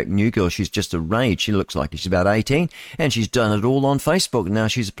new girl. She's just a rage. She looks like she's about 18, and she's done it all on Facebook. Now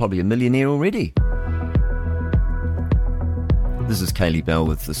she's probably a millionaire already. This is Kaylee Bell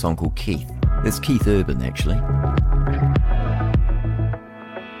with the song called Keith. It's Keith Urban, actually.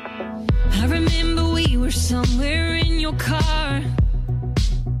 I remember we were somewhere in your car.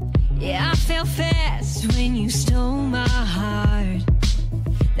 Yeah, I fell fast when you stole my heart.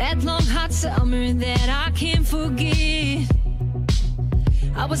 That long hot summer that I can't forget.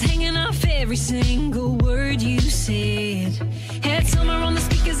 I was hanging off every single word you said. Had summer on the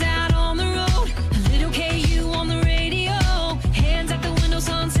speakers out on the road. A little KU on the radio. Hands out the window,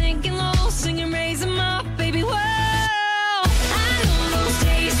 sun sinking low. Singing, raise 'em up, baby, whoa. I know those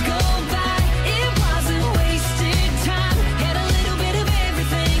days go by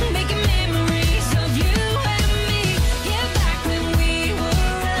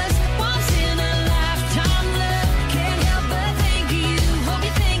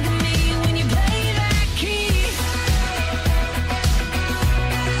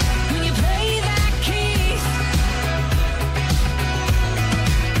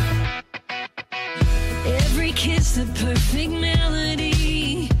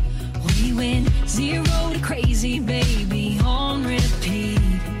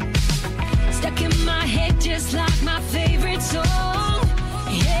just like my favorite song.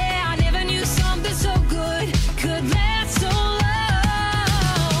 Yeah, I never knew something so good could last so long.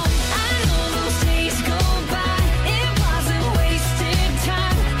 I know those days go by, it wasn't wasted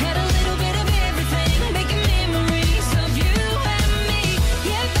time. Had a little bit of everything, making memories of you and me.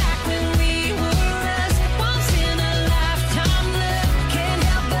 Yeah, back when we were us, once in a lifetime love. Can't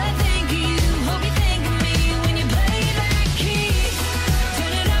help but think of you, hope you think of me when you play that key.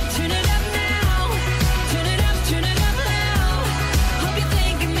 Turn it up now. Turn it up loud. Hope you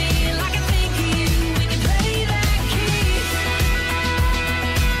think of me like I think of you when you play that key.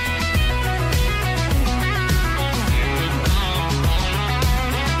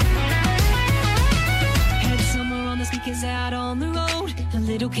 Had summer on the speakers out on the road, a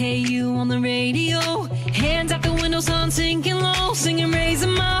little KU on the radio. Hands out the window, sun sinking low, singing raise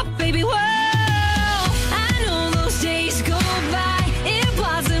 'em up, baby, whoa. I know those days go by, it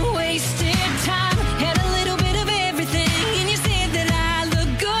wasn't wasted time. Had a little bit of everything, and you said that I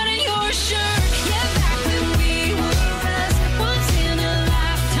look good in your shirt. Yeah, back when we were us, once in a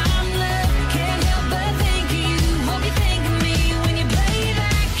lifetime love. Can't help but think of you, hope you think of me when you play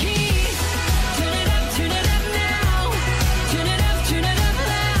that key. Turn it up now. Turn it up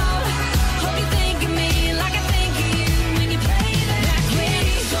loud. Hope you think of me like I think of you when you play that key.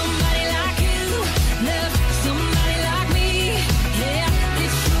 Somebody like you, love somebody like me. Yeah,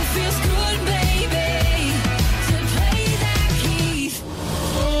 it sure feels good, baby, to play that key.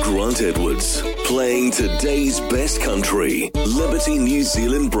 Grant Edwards, playing today's best country. Liberty New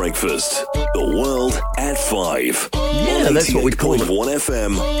Zealand Breakfast. The world at 5. Yeah, that's what we call it. 1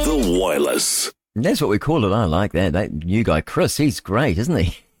 FM, The Wireless. That's what we call it. I like that. That new guy, Chris, he's great, isn't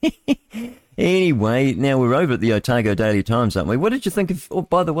he? Anyway, now we're over at the Otago Daily Times, aren't we? What did you think of, oh,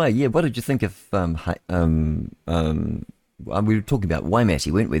 by the way, yeah, what did you think of, we were talking about Waimate,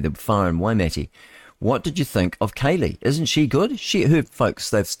 weren't we? The fire in Waimate. What did you think of Kaylee? Isn't she good? Her folks,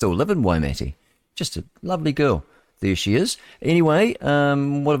 they still live in Waimate. Just a lovely girl. There she is. Anyway,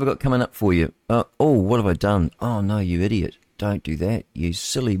 what have I got coming up for you? Oh, what have I done? Oh, no, you idiot. Don't do that, you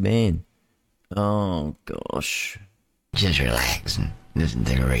silly man. Oh, gosh. Just relax and listen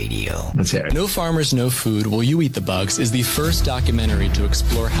to the radio. No Farmers, No Food, Will You Eat the Bugs is the first documentary to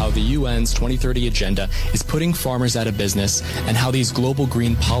explore how the UN's 2030 agenda is putting farmers out of business and how these global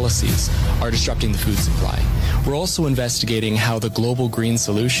green policies are disrupting the food supply. We're also investigating how the global green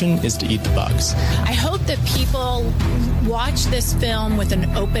solution is to eat the bugs. I hope that people watch this film with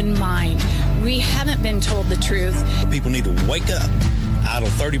an open mind. We haven't been told the truth. People need to wake up. Idle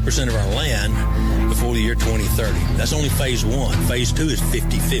 30% of our land before the year 2030. That's only phase 1. Phase 2 is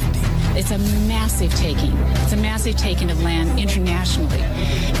 50-50. It's a massive taking. It's a massive taking of land internationally.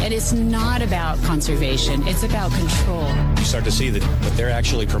 And it's not about conservation. It's about control. You start to see that what they're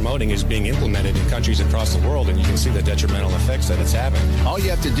actually promoting is being implemented in countries across the world, and you can see the detrimental effects that it's having. All you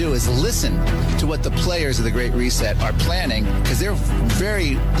have to do is listen to what the players of the Great Reset are planning, because they'll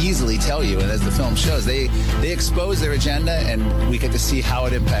very easily tell you, and as the film shows, they expose their agenda, and we get to see how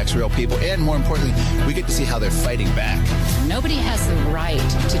it impacts real people, and more importantly, we get to see how they're fighting back. Nobody has the right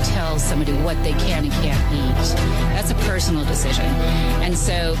to tell somebody what they can and can't eat. That's a personal decision. And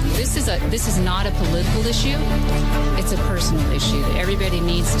so this is not a political issue. It's a personal issue that everybody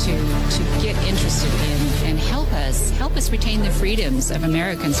needs to get interested in and help us retain the freedoms of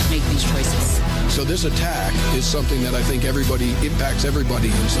Americans to make these choices. So this attack is something that I think impacts everybody,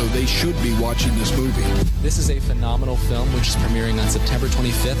 and so they should be watching this movie. This is a phenomenal film which is premiering on September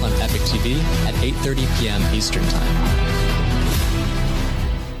 25th on Epic TV at 8:30 p.m. Eastern Time.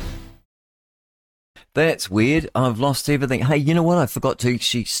 That's weird. I've lost everything. Hey, you know what? I forgot to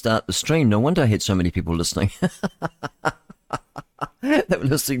actually start the stream. No wonder I had so many people listening. They were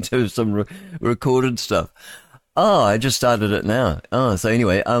listening to some recorded stuff. Oh, I just started it now. Oh, so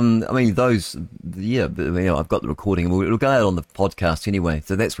anyway, I mean, those, yeah, I've got the recording. It'll go out on the podcast anyway.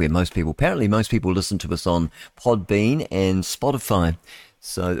 So that's where apparently most people listen to us on Podbean and Spotify.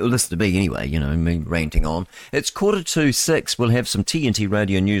 So listen to me anyway, me ranting on. It's 6:45. We'll have some TNT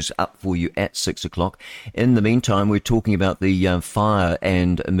radio news up for you at 6 o'clock. In the meantime, we're talking about the fire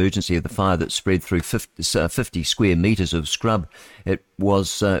and emergency of the fire that spread through 50 square metres of scrub. It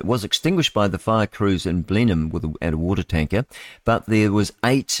was extinguished by the fire crews in Blenheim at a water tanker, but there was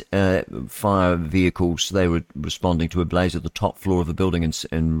 8 fire vehicles. They were responding to a blaze at the top floor of a building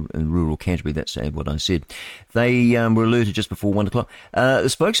in rural Canterbury. That's what I said. They were alerted just before 1 o'clock. The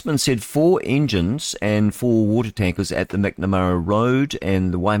spokesman said 4 engines and 4 water tankers at the McNamara Road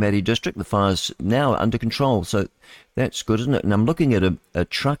and the Waimate district. The fire's now under control. So That's good, isn't it? And I'm looking at a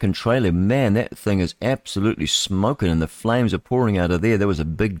truck and trailer. Man, that thing is absolutely smoking, and the flames are pouring out of there. There was a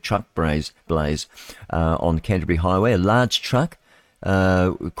big truck blaze on Canterbury Highway. A large truck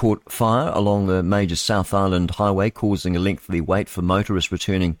caught fire along the major South Island Highway, causing a lengthy wait for motorists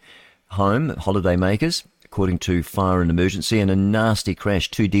returning home, holiday makers, according to Fire and Emergency. And a nasty crash,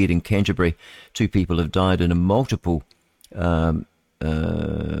 2 dead in Canterbury. 2 people have died and multiple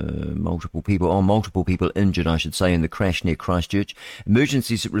people injured, I should say, in the crash near Christchurch.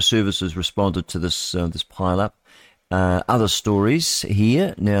 Emergency services responded to this pile-up. Other stories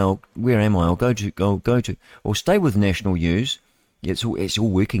here. Now, where am I? I'll stay with national news. It's all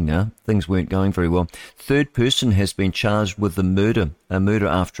working now. Things weren't going very well. 3rd person has been charged with a murder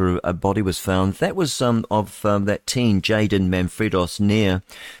after a body was found. That was of that teen, Jaden Manfredos Nair.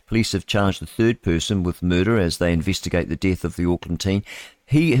 Police have charged the 3rd person with murder as they investigate the death of the Auckland teen.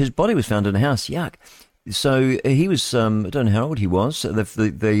 His body was found in a house. Yuck. So he was, I don't know how old he was.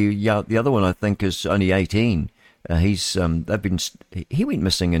 The other one, I think, is only 18. He went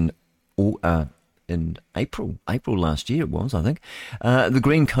missing in April last year, it was, I think. The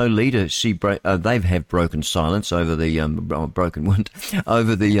Green co-leader, they have broken silence over the broken wind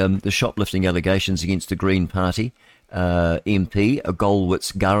over the shoplifting allegations against the Green Party MP,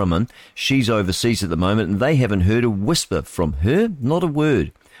 Golwitz Garraman. She's overseas at the moment, and they haven't heard a whisper from her, not a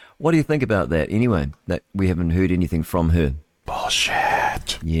word. What do you think about that? Anyway, that we haven't heard anything from her.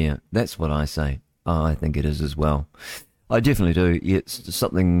 Bullshit. Yeah, that's what I say. I think it is as well. I definitely do. Yeah, it's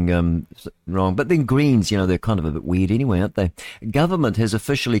something wrong. But then Greens, they're kind of a bit weird anyway, aren't they? Government has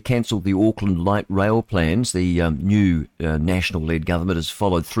officially cancelled the Auckland Light Rail plans. The new national-led government has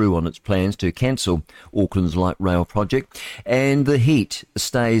followed through on its plans to cancel Auckland's Light Rail project. And the heat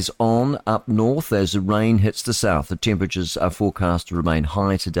stays on up north as the rain hits the south. The temperatures are forecast to remain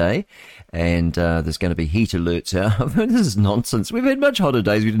high today. And there's going to be heat alerts out. This is nonsense. We've had much hotter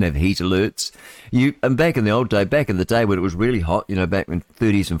days. We didn't have heat alerts. And back in the day when it was really hot, back when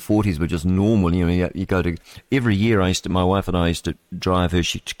 30s and 40s were just normal. You go to every year. My wife and I used to drive her.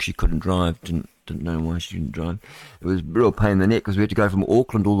 She couldn't drive. Didn't know why she didn't drive. It was a real pain in the neck because we had to go from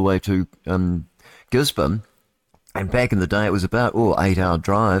Auckland all the way to Gisborne. And back in the day, it was about 8-hour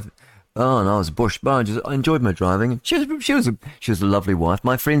drive. Oh, and I was a bush, but I enjoyed my driving. She was a lovely wife.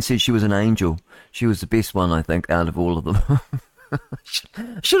 My friend said she was an angel. She was the best one, I think, out of all of them.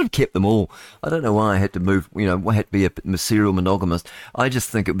 Should have kept them all. I don't know why I had to move, I had to be a serial monogamist. I just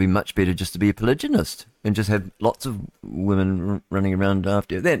think it would be much better just to be a polygynist and just have lots of women running around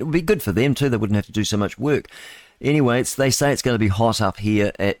after. That would be good for them too. They wouldn't have to do so much work. Anyway, they say it's going to be hot up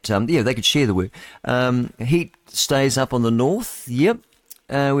here at, they could share the work. Heat stays up on the north. Yep.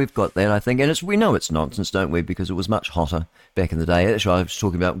 We've got that, I think. And we know it's nonsense, don't we? Because it was much hotter back in the day. Actually, I was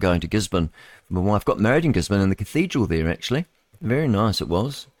talking about going to Gisborne. My wife got married in Gisborne in the cathedral there, actually. Very nice it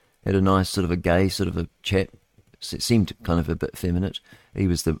was. Had a nice sort of a gay sort of a chat. It seemed kind of a bit feminine. He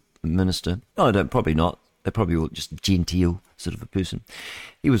was the minister. Oh, probably not. They're probably all just genteel sort of a person.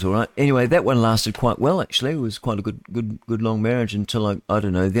 He was all right. Anyway, that one lasted quite well, actually. It was quite a good long marriage until, I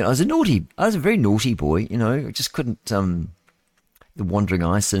don't know. Then I was a very naughty boy, I just couldn't, the wandering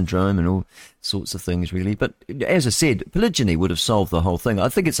eye syndrome and all sorts of things, really. But as I said, polygyny would have solved the whole thing. I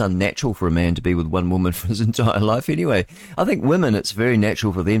think it's unnatural for a man to be with one woman for his entire life anyway. I think women, it's very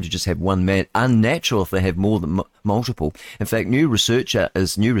natural for them to just have one man. Unnatural if they have more than multiple. In fact, new research out.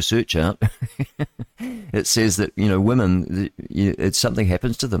 It says that, women, something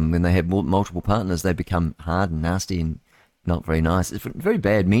happens to them when they have multiple partners. They become hard and nasty and not very nice. It's very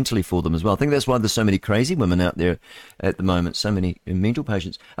bad mentally for them as well. I think that's why there's so many crazy women out there at the moment, so many mental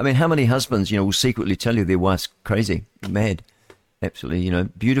patients. I mean, how many husbands, will secretly tell you their wife's crazy, mad, absolutely,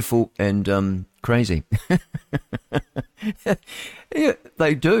 beautiful and crazy. Yeah,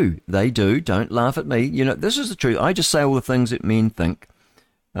 they do. Don't laugh at me. This is the truth. I just say all the things that men think.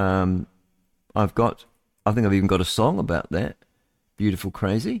 I think I've even got a song about that. Beautiful,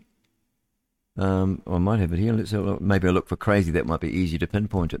 crazy. I might have it here. Let's have a look. Maybe I'll look for crazy. That might be easy to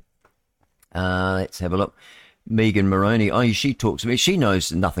pinpoint it. Let's have a look. Megan Moroney. Oh, she talks to me. She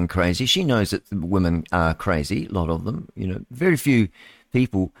knows nothing crazy. She knows that women are crazy. A lot of them. Very few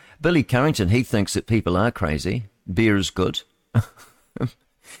people. Billy Currington, he thinks that people are crazy. Beer is good.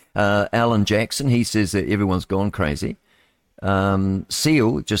 Alan Jackson, he says that everyone's gone crazy.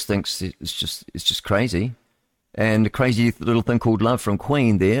 Seal just thinks it's just crazy. And a crazy little thing called Love from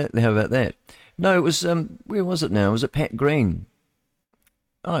Queen there. How about that? No, it was, where was it now? Was it Pat Green?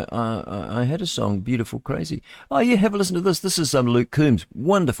 I had a song, Beautiful Crazy. Oh, yeah, have a listen to this. This is Luke Coombs.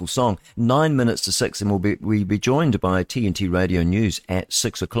 Wonderful song. 9 minutes to 6, and we'll be joined by TNT Radio News at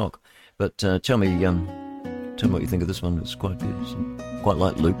 6 o'clock. But tell me,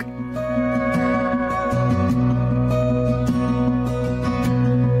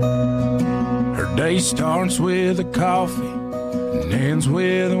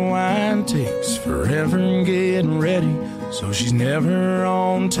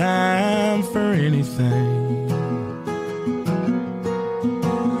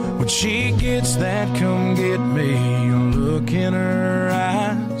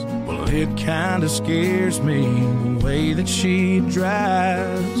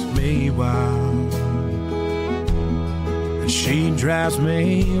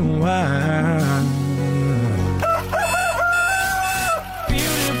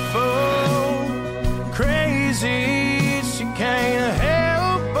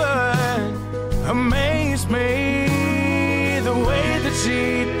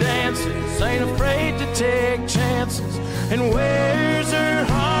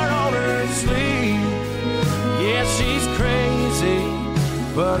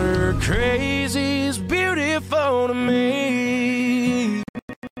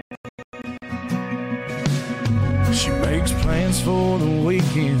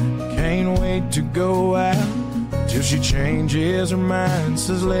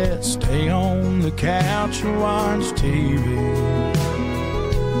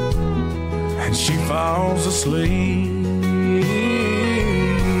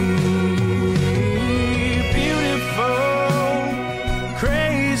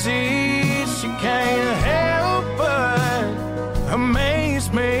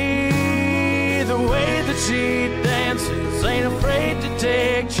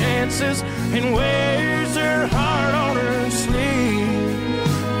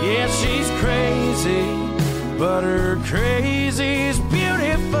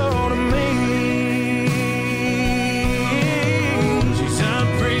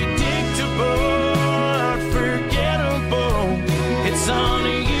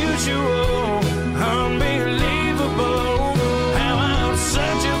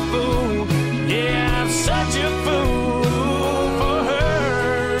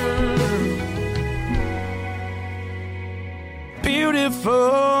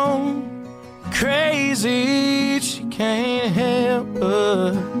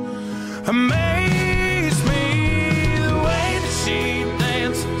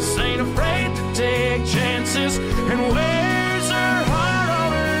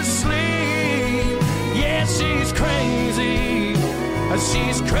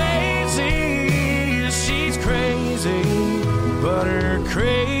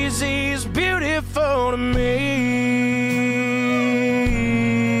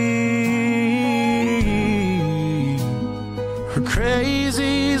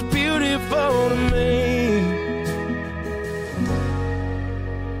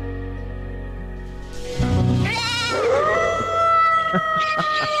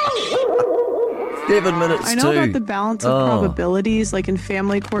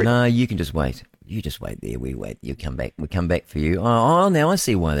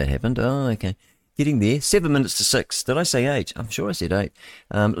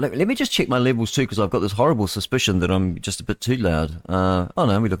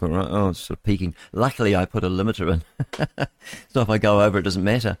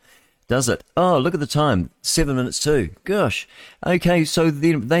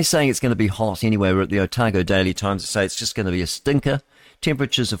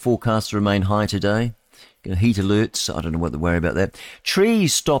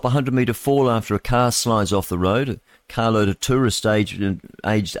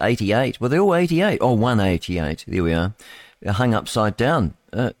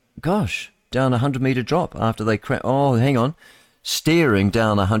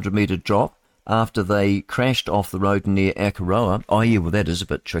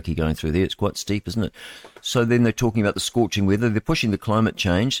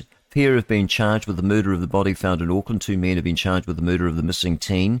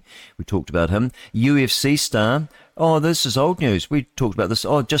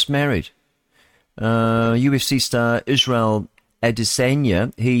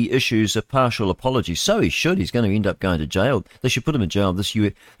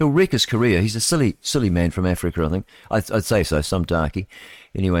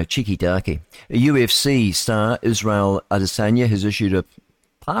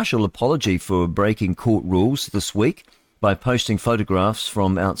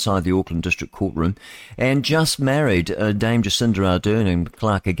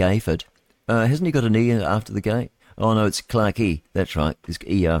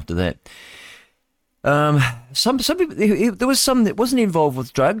 Some people, there was some that wasn't involved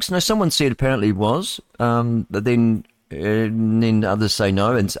with drugs. No, someone said apparently he was, but then others say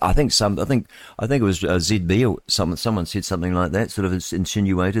no. And I think it was ZB or someone said something like that, sort of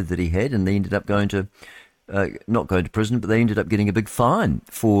insinuated that he had, and they ended up not going to prison, but they ended up getting a big fine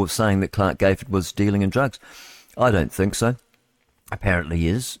for saying that Clark Gayford was dealing in drugs. I don't think so. Apparently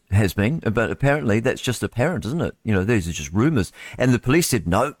has been, but apparently that's just apparent, isn't it? You know, these are just rumours. And the police said,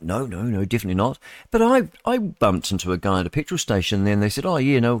 no, definitely not. But I bumped into a guy at a petrol station, and then they said, oh,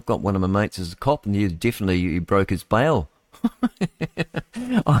 yeah, no, I've got one of my mates as a cop, and he broke his bail.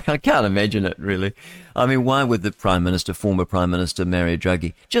 I can't imagine it, really. I mean, why would the former Prime Minister, marry a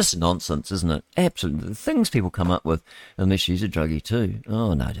druggie? Just nonsense, isn't it? Absolutely. The things people come up with, unless she's a druggie too.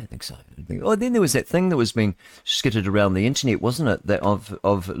 Oh, no, I don't think so. Oh, then there was that thing that was being skittered around the internet, wasn't it? That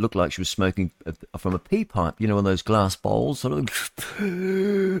of it looked like she was smoking from a pea pipe, you know, one of those glass bowls. Sort of.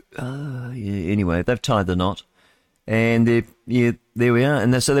 Yeah. Anyway, they've tied the knot. And there we are.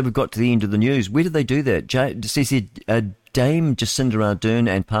 And so they've got to the end of the news. Where did they do that? Dame Jacinda Ardern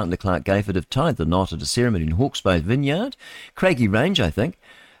and partner Clark Gayford have tied the knot at a ceremony in Hawke's Bay Vineyard, Craigie Range, I think.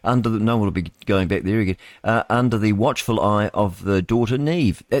 No one will be going back there again. Under the watchful eye of the daughter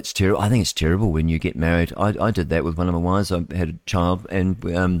Neve. That's terrible. I think it's terrible when you get married. I did that with one of my wives. I had a child, and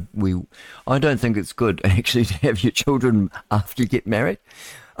I don't think it's good actually to have your children after you get married.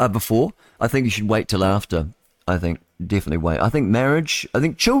 Before, I think you should wait till after. I think definitely wait. I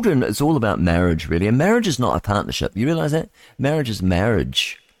think children, it's all about marriage, really. And marriage is not a partnership. You realise that? Marriage is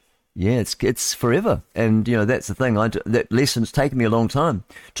marriage. Yeah, it's forever. And, you know, that's the thing. That lesson's taken me a long time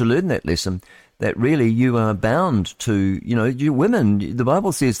to learn that lesson, that really you are bound to, you know, you women, the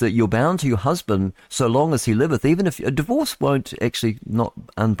Bible says that you're bound to your husband so long as he liveth. Even if a divorce won't actually not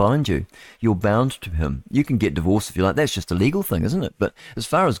unbind you, you're bound to him. You can get divorced if you like. That's just a legal thing, isn't it? But as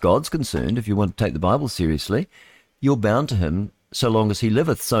far as God's concerned, if you want to take the Bible seriously, you're bound to him so long as he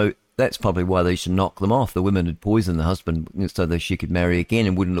liveth. So that's probably why they should knock them off. The women had poisoned the husband so that she could marry again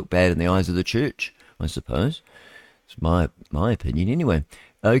and wouldn't look bad in the eyes of the church, I suppose. It's my opinion anyway.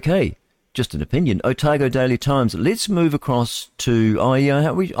 Okay. Just an opinion. Otago Daily Times. Let's move across to...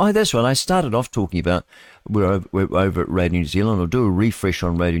 that's right. I started off talking about... We're over at Radio New Zealand. I'll do a refresh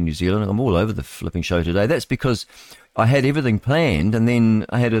on Radio New Zealand. I'm all over the flipping show today. That's because I had everything planned, and then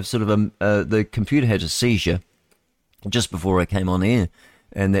I had a sort of the computer had a seizure just before I came on air,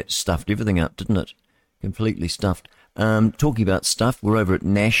 and that stuffed everything up, didn't it? Completely stuffed. Talking about stuff, we're over at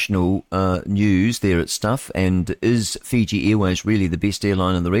National News there at Stuff, and is Fiji Airways really the best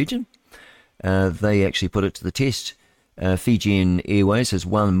airline in the region? They actually put it to the test. Fijian Airways has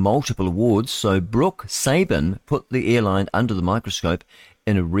won multiple awards, so Brooke Sabin put the airline under the microscope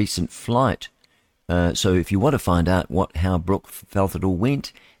in a recent flight. So if you want to find out how Brooke felt it all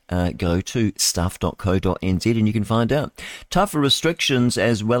went, go to stuff.co.nz and you can find out. Tougher restrictions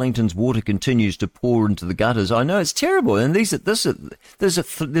as Wellington's water continues to pour into the gutters. I know, it's terrible. And there's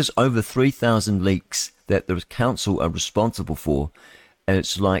over 3,000 leaks that the council are responsible for. And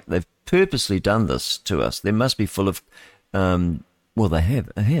it's like they've purposely done this to us. They must be full of, they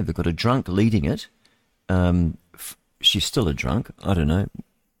have. They've got a drunk leading it. She's still a drunk. I don't know.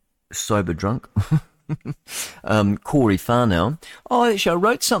 Sober drunk. Corey Farnell. Oh, actually, I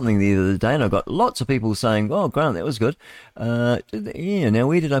wrote something the other day and I got lots of people saying, oh, Grant, that was good. Now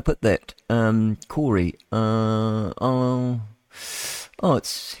where did I put that? Corey.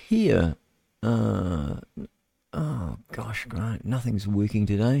 It's here. Oh, gosh, Grant, nothing's working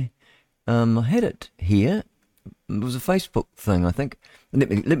today. I had it here. It was a Facebook thing, I think. Let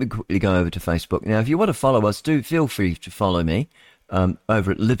me quickly go over to Facebook. Now, if you want to follow us, do feel free to follow me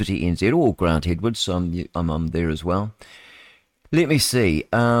over at Liberty NZ or Grant Edwards. I'm there as well. Let me see.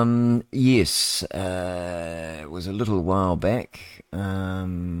 Yes, it was a little while back.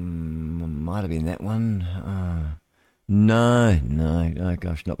 Might have been that one. No. Oh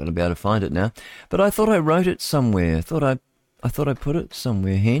gosh, not going to be able to find it now. But I thought I wrote it somewhere. I thought I put it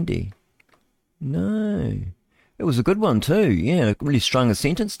somewhere handy. No, it was a good one too. Yeah, I really strung a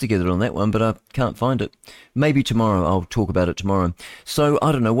sentence together on that one, but I can't find it. Maybe tomorrow. I'll talk about it tomorrow. So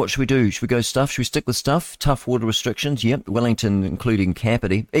I don't know. What should we do? Should we go stuff? Should we stick with stuff? Tough water restrictions. Yep. Wellington, excluding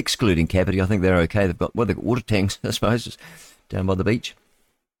Kapiti. I think they're okay. They've got water tanks, I suppose, just down by the beach.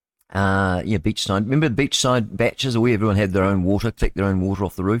 Beachside. Remember the beachside batches where everyone had their own water, collect their own water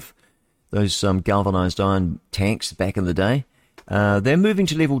off the roof? Those galvanised iron tanks back in the day. They're moving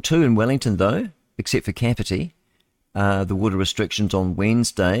to level 2 in Wellington, though, except for Kapiti. The water restrictions on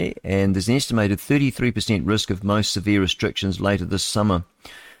Wednesday, and there's an estimated 33% risk of most severe restrictions later this summer.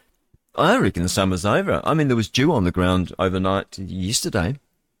 I reckon the summer's over. I mean, there was dew on the ground overnight yesterday.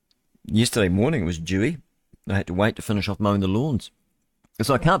 Yesterday morning it was dewy. I had to wait to finish off mowing the lawns.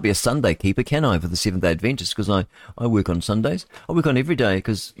 So I can't be a Sunday keeper, can I, for the Seventh-day Adventists, because I work on Sundays. I work on every day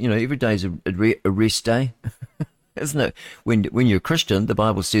because, every day is a rest day. Isn't it? When you're a Christian, the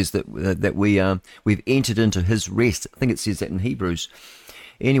Bible says that we've entered into his rest. I think it says that in Hebrews.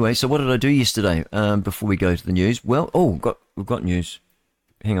 Anyway, so what did I do yesterday before we go to the news? Well, we've got news.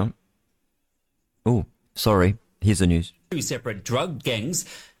 Hang on. Oh, sorry. Here's the news. 2 separate drug gangs,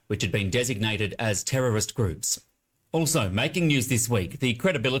 which had been designated as terrorist groups. Also making news this week, the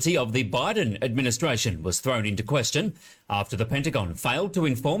credibility of the Biden administration was thrown into question after the Pentagon failed to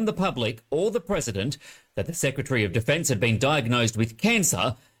inform the public or the president that the Secretary of Defense had been diagnosed with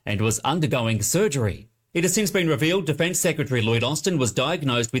cancer and was undergoing surgery. It has since been revealed Defense Secretary Lloyd Austin was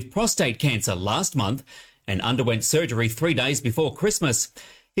diagnosed with prostate cancer last month and underwent surgery 3 days before Christmas.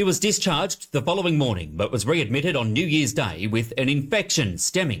 He was discharged the following morning but was readmitted on New Year's Day with an infection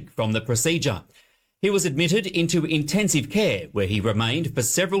stemming from the procedure. He was admitted into intensive care where he remained for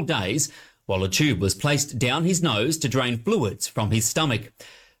several days while a tube was placed down his nose to drain fluids from his stomach.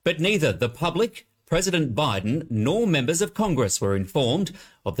 But neither the public, President Biden, nor members of Congress were informed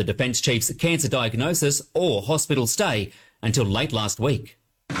of the defence chief's cancer diagnosis or hospital stay until late last week.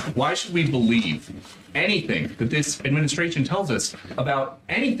 Why should we believe anything that this administration tells us about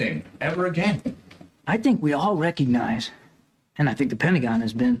anything ever again? I think we all recognize, and I think the Pentagon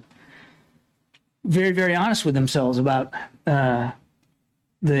has been very, very honest with themselves about the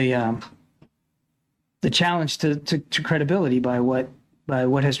challenge to credibility by what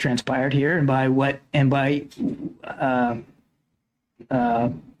has transpired here and by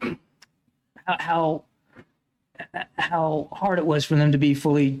how hard it was for them to be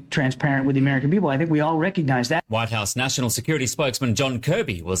fully transparent with the American people. I think we all recognize that. White House National Security spokesman John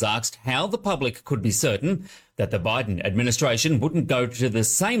Kirby was asked how the public could be certain that the Biden administration wouldn't go to the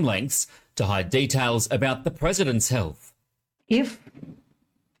same lengths to hide details about the president's health. If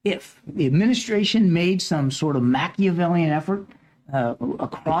the administration made some sort of Machiavellian effort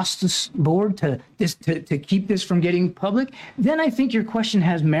across the board to keep this from getting public, then I think your question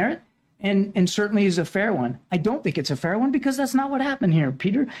has merit. And certainly is a fair one. I don't think it's a fair one because that's not what happened here,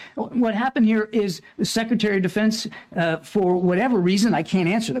 Peter. What happened here is the Secretary of Defense, for whatever reason, I can't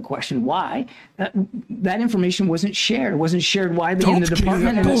answer the question why, that information wasn't shared. It wasn't shared widely in the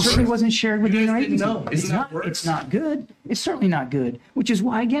department, and it certainly wasn't shared with the United States. No, it's not good. It's certainly not good, which is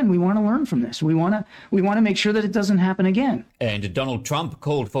why, again, we want to learn from this. We want to make sure that it doesn't happen again. And Donald Trump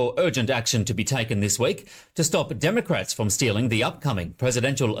called for urgent action to be taken this week to stop Democrats from stealing the upcoming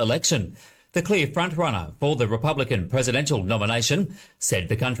presidential election. The clear frontrunner for the Republican presidential nomination said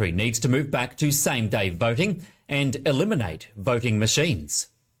the country needs to move back to same-day voting and eliminate voting machines.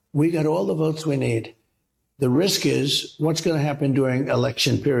 We got all the votes we need. The risk is what's going to happen during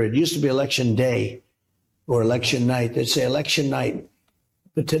election period. It used to be election day or election night. They'd say election night.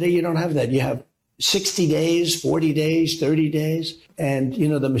 But today you don't have that. You have 60 days, 40 days, 30 days. And,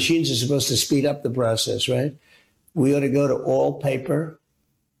 the machines are supposed to speed up the process, right? We ought to go to all paper.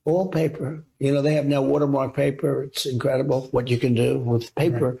 All paper. They have now watermark paper. It's incredible what you can do with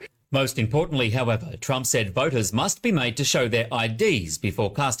paper. Most importantly, however, Trump said voters must be made to show their IDs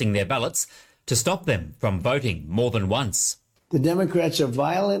before casting their ballots to stop them from voting more than once. The Democrats are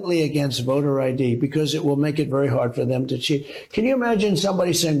violently against voter ID because it will make it very hard for them to cheat. Can you imagine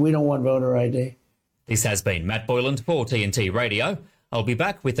somebody saying we don't want voter ID? This has been Matt Boyland for TNT Radio. I'll be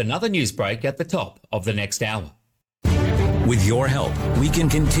back with another news break at the top of the next hour. With your help, we can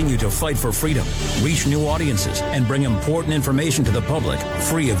continue to fight for freedom, reach new audiences, and bring important information to the public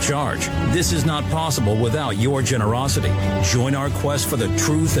free of charge. This is not possible without your generosity. Join our quest for the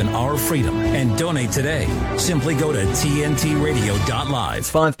truth and our freedom and donate today. Simply go to tntradio.live.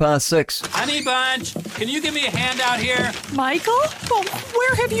 6:05. Honey Bunch, can you give me a hand out here? Michael? Well,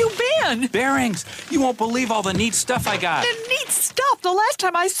 where have you been? Bearings. You won't believe all the neat stuff I got. The neat stuff? The last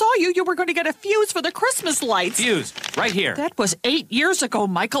time I saw you, you were going to get a fuse for the Christmas lights. Fuse, right here. That was 8 years ago,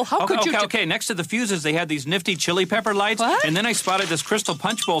 Michael. How could you... Okay. Next to the fuses, they had these nifty chili pepper lights. What? And then I spotted this crystal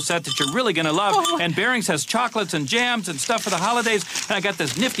punch bowl set that you're really going to love. Oh. And Bearings has chocolates and jams and stuff for the holidays. And I got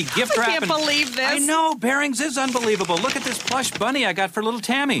this nifty gift wrap. I can't believe this. I know. Bearings is unbelievable. Look at this plush bunny I got for little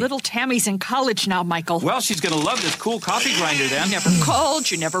Tammy. Little Tammy's in college now, Michael. Well, she's going to love this cool coffee grinder then. You never called.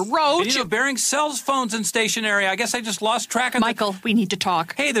 You never wrote. And Bearings sells phones and stationery. I guess I just lost track of Michael, we need to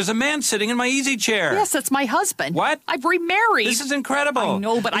talk. Hey, there's a man sitting in my easy chair. Yes, that's my husband. What? I've remarried. This is incredible. I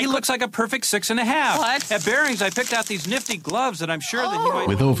know, but he looks like a perfect 6.5. What? At Bearings, I picked out these nifty gloves that I'm sure that he might...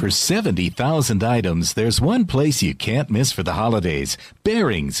 With over 70,000 items, there's one place you can't miss for the holidays.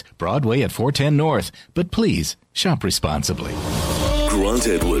 Bearings, Broadway at 410 North. But please, shop responsibly. Grant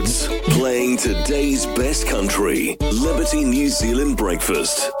Edwards, playing today's best country. Liberty New Zealand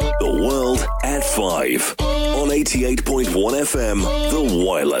Breakfast. The world at 5. On 88.1 FM, The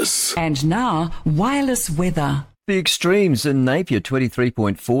Wireless. And now, wireless weather. The extremes in Napier,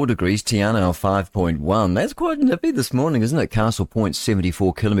 23.4 degrees, Tianao 5.1. That's quite nippy this morning, isn't it? Castle Point,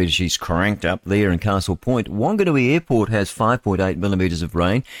 74 kilometres. She's cranked up there in Castle Point. Wanganui Airport has 5.8 millimetres of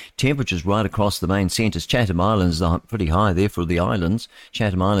rain. Temperatures right across the main centres. Chatham Islands are pretty high there for the islands.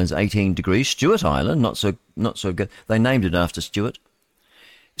 Chatham Islands, 18 degrees. Stewart Island, not so good. They named it after Stewart.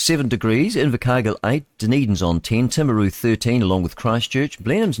 7 degrees, Invercargill 8, Dunedin's on 10, Timaru 13 along with Christchurch,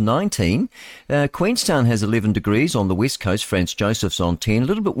 Blenheim's 19, Queenstown has 11 degrees on the west coast, Franz Joseph's on 10, a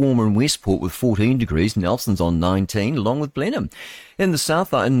little bit warmer in Westport with 14 degrees, Nelson's on 19 along with Blenheim. In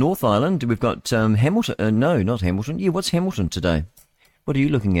the North Island we've got Hamilton, no not Hamilton, what's Hamilton today? What are you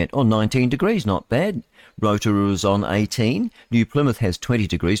looking at? 19 degrees, not bad. Rotorua's on 18. New Plymouth has 20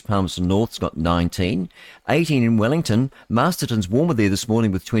 degrees. Palmerston North's got 19. 18 in Wellington. Masterton's warmer there this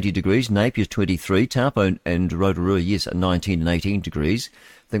morning with 20 degrees. Napier's 23. Taupo and Rotorua, yes, at 19 and 18 degrees. I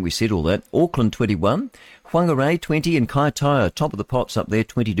think we said all that. Auckland, 21. Whangarei, 20. And Kaitaia, top of the pops up there,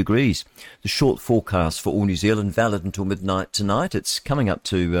 20 degrees. The short forecast for all New Zealand, valid until midnight tonight. It's coming up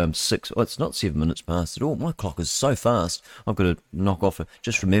to 6. Oh, it's not 7 minutes past at all. My clock is so fast. I've got to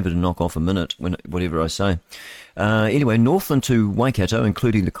just remember to knock off a minute, whatever I say. Anyway, Northland to Waikato,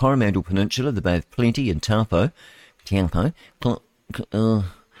 including the Coromandel Peninsula, the Bay of Plenty and Taupo.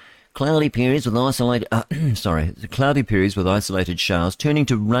 Cloudy periods with isolated showers, turning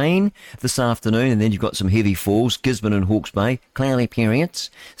to rain this afternoon, and then you've got some heavy falls. Gisborne and Hawke's Bay, cloudy periods,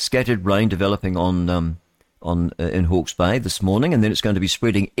 scattered rain developing in Hawke's Bay this morning, and then it's going to be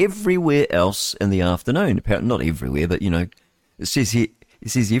spreading everywhere else in the afternoon. Apparently not everywhere, but it says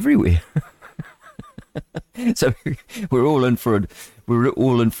everywhere. So we're all in for a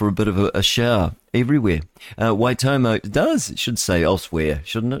bit of a shower everywhere. Waitomo should say elsewhere,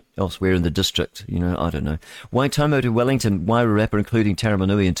 shouldn't it? Elsewhere in the district, I don't know. Waitomo to Wellington, Wairarapa, including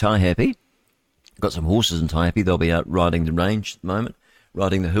Taramanui and Taihape. Got some horses in Taihape. They'll be out riding the range at the moment,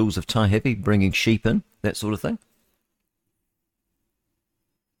 riding the hills of Taihape, bringing sheep in, that sort of thing.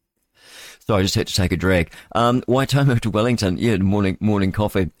 So I just had to take a drag. Waitomo to Wellington, morning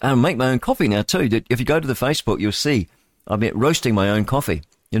coffee. I make my own coffee now too. If you go to the Facebook, you'll see I'm roasting my own coffee.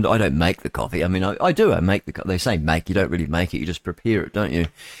 I don't make the coffee. I mean, I do. I make the. They say make. You don't really make it. You just prepare it, don't you?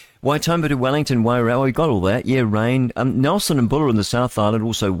 Waitomo to Wellington, Wairau. We got all that. Yeah, rain. Nelson and Buller in the South Island.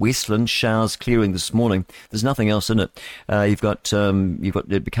 Also Westland, showers clearing this morning. There's nothing else in it. You've got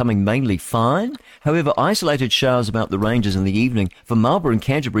it becoming mainly fine. However, isolated showers about the ranges in the evening. For Marlborough and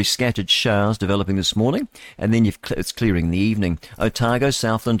Canterbury, scattered showers developing this morning, and then it's clearing in the evening. Otago,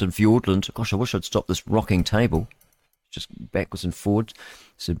 Southland, and Fiordland. Gosh, I wish I'd stopped this rocking table. Just backwards and forwards.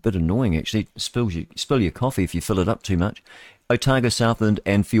 It's a bit annoying, actually. Spill your coffee if you fill it up too much. Otago, Southland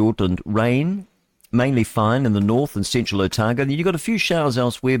and Fiordland, rain, mainly fine in the north and central Otago. You've got a few showers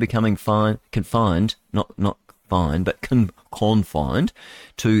elsewhere becoming confined to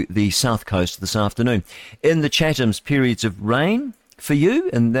the south coast this afternoon. In the Chathams, periods of rain for you,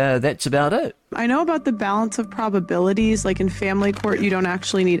 and that's about it. I know about the balance of probabilities. Like in family court, you don't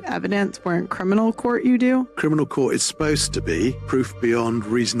actually need evidence, where in criminal court you do. Criminal court is supposed to be proof beyond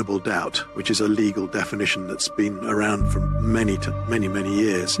reasonable doubt, which is a legal definition that's been around for many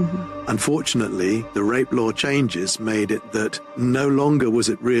years. Mm-hmm. Unfortunately, the rape law changes made it that no longer was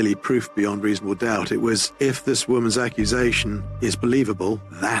it really proof beyond reasonable doubt. It was, if this woman's accusation is believable,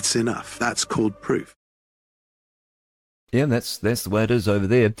 that's enough. That's called proof. Yeah, that's the way it is over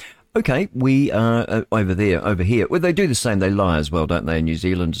there. Okay, we are over here. Well, they do the same. They lie as well, don't they, in New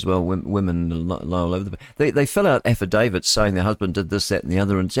Zealand as well? Women lie all over They fill out affidavits saying their husband did this, that, and the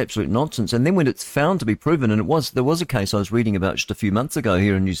other, and it's absolute nonsense. And then when it's found to be proven, and there was a case I was reading about just a few months ago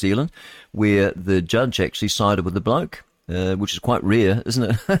here in New Zealand, where the judge actually sided with the bloke. Which is quite rare,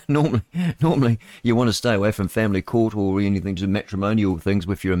 isn't it? Normally you want to stay away from family court or anything to do matrimonial things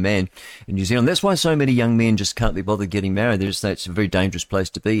if you're a man in New Zealand. That's why so many young men just can't be bothered getting married. They just say it's a very dangerous place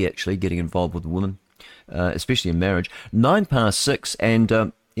to be, actually, getting involved with a woman, especially in marriage. 6:09,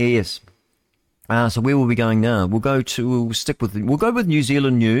 and yes. So where will we going now? We'll go with New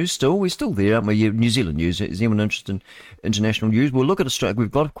Zealand news still. We're still there, aren't we? New Zealand news. Is anyone interested in international news? We'll look at Australia.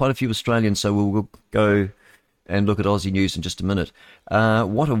 We've got quite a few Australians, so we'll go and look at Aussie news in just a minute.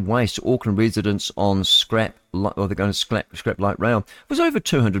 What a waste. Auckland residents on they're going to scrap light rail. It was over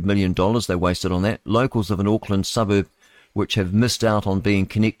 $200 million they wasted on that. Locals of an Auckland suburb which have missed out on being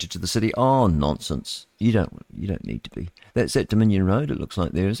connected to the city. Oh, nonsense. You don't need to be. That's at Dominion Road, it looks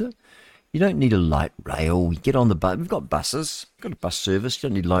like there, is it? You don't need a light rail. You get on the bus. We've got buses. We've got a bus service. You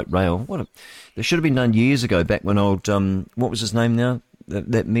don't need light rail. There should have been done years ago, back when old, what was his name now?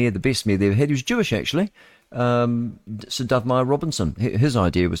 That mayor, the best mayor they ever had. He was Jewish, actually. Sir Dovemeyer Robinson. His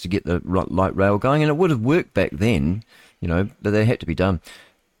idea was to get the light rail going, and it would have worked back then, but they had to be done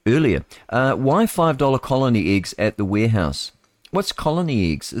earlier. Why $5 colony eggs at the warehouse? What's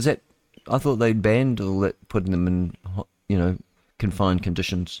colony eggs? Is that, I thought they'd banned all that, putting them in, confined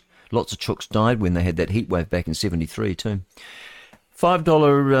conditions. Lots of chooks died when they had that heat wave back in 73 too.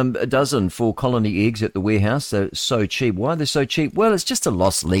 $5 a dozen for colony eggs at the warehouse. They're so cheap. Why are they so cheap? Well, it's just a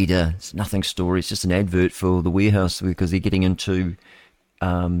loss leader. It's nothing story. It's just an advert for the warehouse because they're getting into,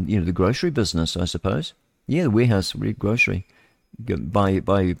 the grocery business, I suppose. Yeah, the warehouse, grocery.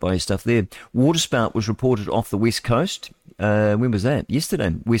 Buy stuff there. Waterspout was reported off the West Coast. When was that?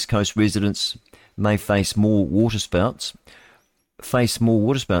 Yesterday. West Coast residents may face more waterspouts. Are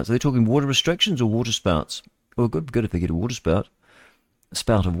they talking water restrictions or waterspouts? Well, good if they get a waterspout. A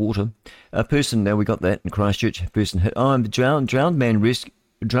spout of water. A person, now we got that in Christchurch. A person hit. Drowned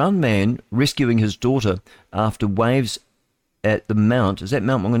man rescuing his daughter after waves at the Mount. Is that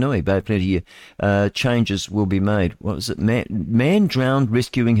Mount Maunganui? Bay of Plenty here. Changes will be made. What is it? Man drowned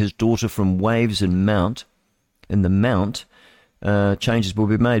rescuing his daughter from waves in the Mount. Changes will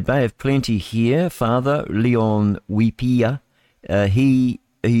be made. Bay of Plenty here. Father Leon Wipia. He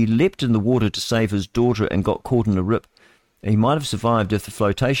leapt in the water to save his daughter and got caught in a rip. He might have survived if the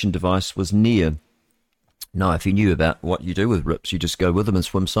flotation device was near. No, if you knew about what you do with rips, you just go with them and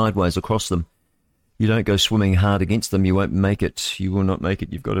swim sideways across them. You don't go swimming hard against them. You won't make it. You will not make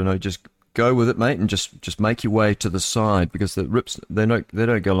it. You've got to know. Just go with it, mate, and just make your way to the side, because the rips, they don't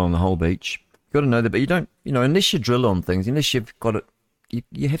go along the whole beach. You've got to know that, but you don't. Unless you drill on things, unless you've got it.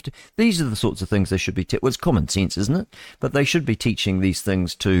 You have to. These are the sorts of things they should be. Well, it's common sense, isn't it? But they should be teaching these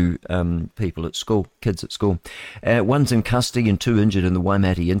things to people at school, kids at school. One's in custody and 2 injured in the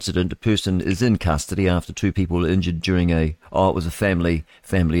Waimate incident. A person is in custody after 2 people were injured during it was a family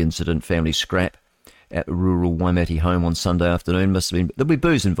incident, family scrap at a rural Waimate home on Sunday afternoon. There'll be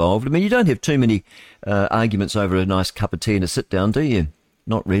booze involved. I mean, you don't have too many arguments over a nice cup of tea and a sit down, do you?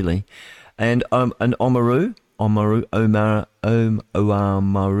 Not really. And an Oamaru. Oh,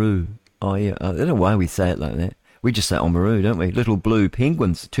 yeah. I don't know why we say it like that. We just say Oamaru, don't we? Little blue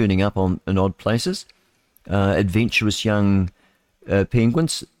penguins turning up in odd places. Adventurous young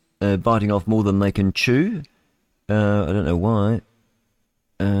penguins biting off more than they can chew. I don't know why.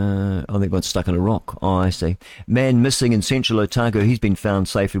 I think one's stuck in a rock. Oh, I see. Man missing in Central Otago. He's been found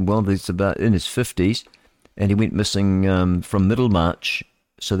safe and well. He's about in his 50s. And he went missing from Middlemarch.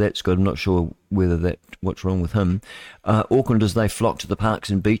 So that's good. I'm not sure what's wrong with him. Aucklanders, they flock to the parks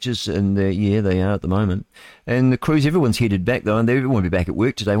and beaches, and they are at the moment. And the cruise, everyone's headed back though, and everyone will be back at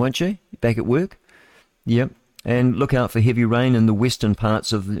work today, won't you? Back at work? Yep. And look out for heavy rain in the western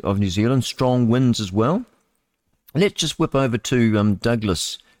parts of New Zealand. Strong winds as well. Let's just whip over to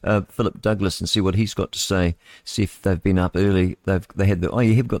Philip Douglas, and see what he's got to say. See if they've been up early. You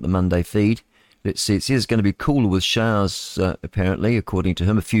have got the Monday feed. Let's see. It says it's going to be cooler with showers, apparently, according to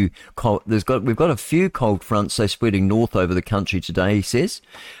him. We've got a few cold fronts, spreading north over the country today, he says.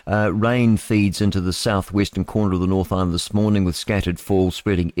 Rain feeds into the southwestern corner of the North Island this morning, with scattered falls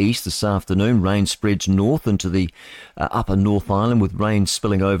spreading east this afternoon. Rain spreads north into the upper North Island, with rain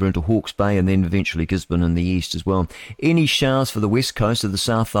spilling over into Hawke's Bay and then eventually Gisborne in the east as well. Any showers for the west coast of the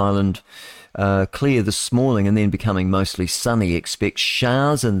South Island clear this morning and then becoming mostly sunny. Expect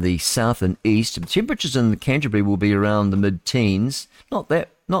showers in the south and east. Temperatures in Canterbury will be around the mid-teens. Not that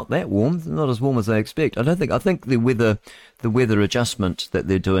warm. Not as warm as they expect. I think the weather adjustment that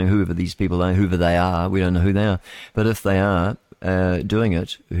they're doing, whoever these people are, whoever they are, we don't know who they are, but if they are doing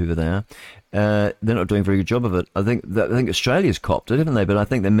it, whoever they are, they're not doing a very good job of it. I think Australia's copped it, haven't they? But I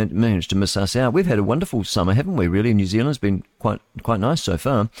think they managed to miss us out. We've had a wonderful summer, haven't we, really? New Zealand's been quite nice so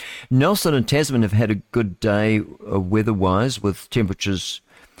far. Nelson and Tasman have had a good day weather-wise, with temperatures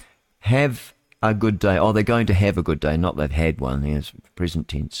have a good day. Oh, they're going to have a good day, not they've had one. Yes, present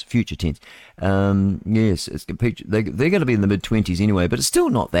tense, future tense. Yes, they're going to be in the mid-20s anyway, but it's still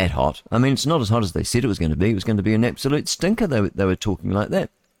not that hot. I mean, it's not as hot as they said it was going to be. It was going to be an absolute stinker. They were talking like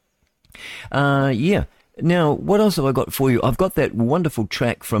that. Yeah. Now, what else have I got for you? I've got that wonderful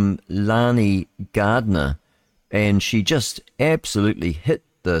track from Lani Gardner, and she just absolutely hit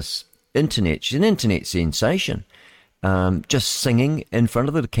this internet. She's an internet sensation. Just singing in front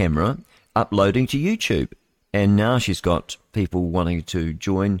of the camera, uploading to YouTube. And now she's got people wanting to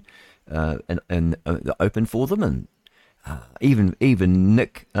join and open for them, and even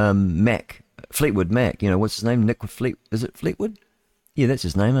Nick Mac, Fleetwood Mac. You know, what's his name? Is it Fleetwood? Yeah, that's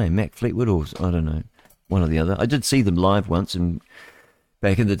his name, eh? Mac Fleetwood, or I don't know, one or the other. I did see them live once, and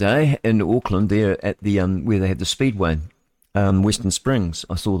back in the day in Auckland, there at the where they had the Speedway, Western Springs.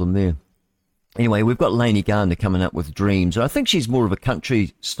 I saw them there. Anyway, we've got Lainey Gardner coming up with Dreams. I think she's more of a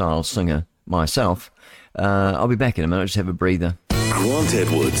country-style singer myself. I'll be back in a minute. Just have a breather. Grant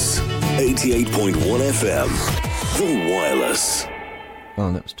Edwards, 88.1 FM, The Wireless.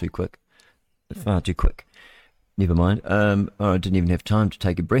 Oh, that was too quick. Far too quick. Never mind. I didn't even have time to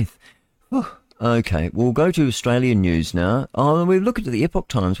take a breath. Okay, we'll go to Australian news now. Oh, we look at the Epoch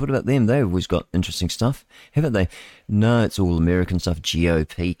Times. What about them? They've always got interesting stuff, haven't they? No, it's all American stuff.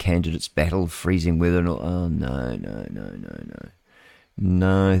 GOP candidates battle, freezing weather and all. Oh, no.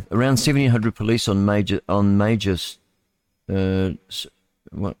 No, around 1,700 police on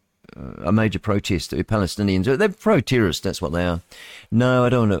a major protest. The Palestinians, they're pro-terrorists. That's what they are. No, I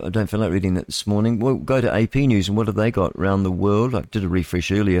don't feel like reading that this morning. We'll go to AP News, and what have they got around the world? I did a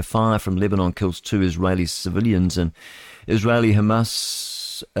refresh earlier. Fire from Lebanon kills 2 Israeli civilians, and Israeli Hamas.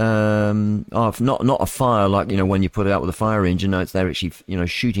 Not a fire like when you put it out with a fire engine. No, they're actually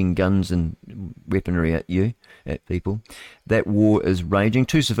shooting guns and weaponry at people. That war is raging.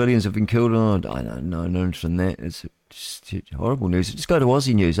 2 civilians have been killed. Oh, I don't know, no interest in that. It's just horrible news. Just go to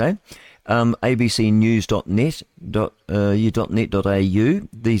Aussie News, eh? abcnews.net.au.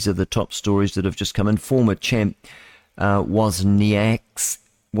 These are the top stories that have just come in. Former champ Wozniacki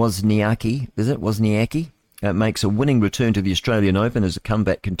makes a winning return to the Australian Open as the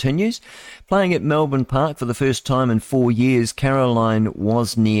comeback continues. Playing at Melbourne Park for the first time in 4 years, Caroline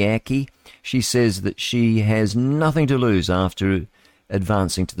Wozniacki, she says that she has nothing to lose after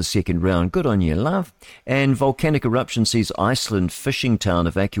advancing to the second round. Good on you, love. And volcanic eruption sees Iceland fishing town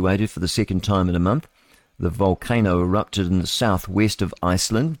evacuated for the second time in a month. The volcano erupted in the southwest of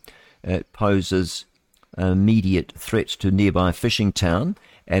Iceland. It poses an immediate threat to nearby fishing town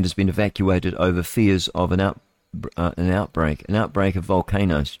and has been evacuated over fears of an outbreak of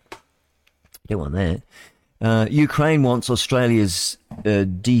volcanoes. You don't want that. Ukraine wants Australia's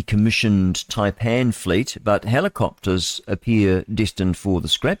decommissioned Taipan fleet, but helicopters appear destined for the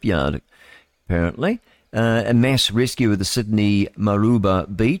scrapyard, apparently. A mass rescue of the Sydney Maruba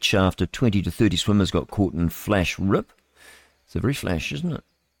beach after 20 to 30 swimmers got caught in flash rip. It's a very flash, isn't it?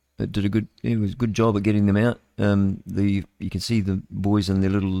 It was a good job at getting them out. You can see the boys in their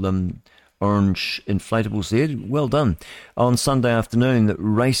little orange inflatables there. Well done. On Sunday afternoon, the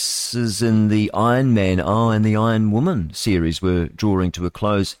races in the Iron Man and the Iron Woman series were drawing to a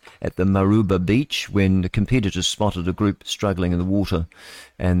close at the Maruba beach when the competitors spotted a group struggling in the water,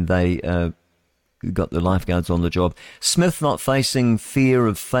 and they got the lifeguards on the job. Smith not facing fear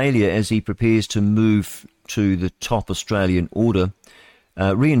of failure as he prepares to move to the top Australian order.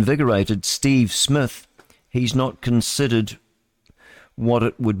 Reinvigorated Steve Smith, he's not considered what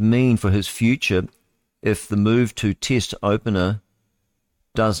it would mean for his future if the move to Test opener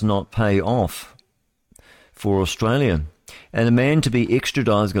does not pay off for Australia. And a man to be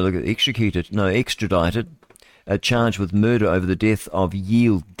extradited, charged with murder over the death of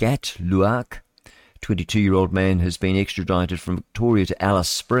Yeel Gat Luak. 22-year-old man has been extradited from Victoria to Alice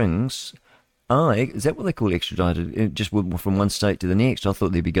Springs. Is that what they call extradited? Just from one state to the next? I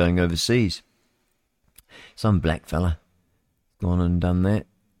thought they'd be going overseas. Some black fella gone and done that.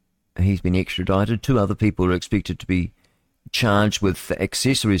 He's been extradited. 2 other people are expected to be charged with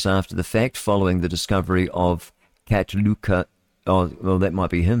accessories after the fact following the discovery of Kat Luka. Oh, well, that might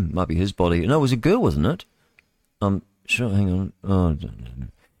be him. Might be his body. No, it was a girl, wasn't it? Sure, hang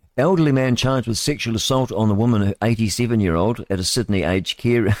on. Elderly man charged with sexual assault on the woman, 87-year-old, at a Sydney aged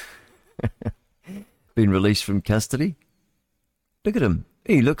care. Been released from custody. Look at him.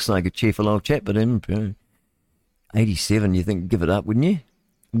 He looks like a cheerful old chap, but 87, you think, give it up, wouldn't you?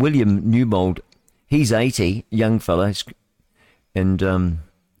 William Newbold, he's 80, young fella, and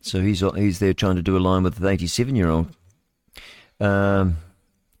so he's there trying to do a line with the 87-year-old. They're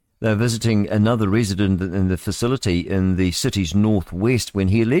visiting another resident in the facility in the city's northwest when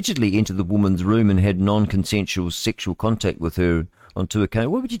he allegedly entered the woman's room and had non-consensual sexual contact with her on 2 occasions.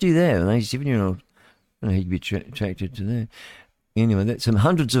 Why would you do that? An 87-year-old, I don't know, he'd be attracted to that. Anyway, that's some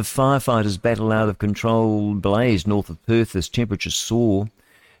hundreds of firefighters battle out of control blaze north of Perth as temperatures soar.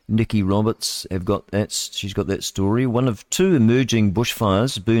 Nikki Roberts she's got that story. One of 2 emerging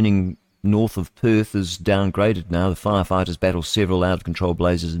bushfires burning north of Perth is downgraded now. The firefighters battle several out of control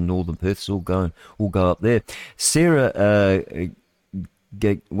blazes in northern Perth. It's all go up there. Sarah,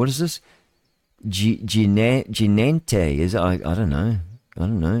 what is this? Ginente is I don't know.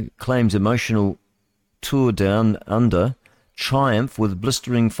 Claims emotional tour down under triumph with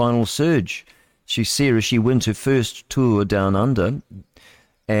blistering final surge. She wins her first tour down under.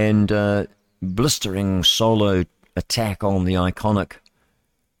 and blistering solo attack on the iconic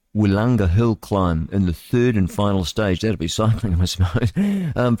Willunga Hill climb in the third and final stage. That'll be cycling, I suppose.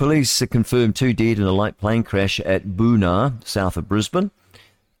 Police confirmed 2 dead in a light plane crash at Boonah, south of Brisbane.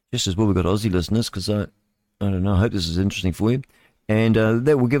 Just as well we've got Aussie listeners, because I don't know, I hope this is interesting for you. And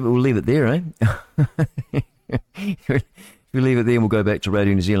we'll leave it there, eh? We'll leave it there and we'll go back to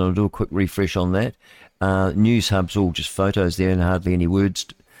Radio New Zealand. I'll do a quick refresh on that. News Hub's all just photos there and hardly any words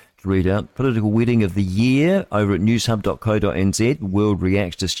to read out. Political wedding of the year over at newshub.co.nz. The world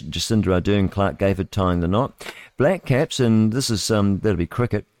reacts to Jacinda Ardern, Clark Gayford tying the knot. Black Caps, and this is that'll be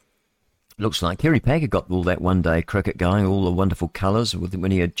cricket. Looks like Kerry Packer got all that one-day cricket going, all the wonderful colours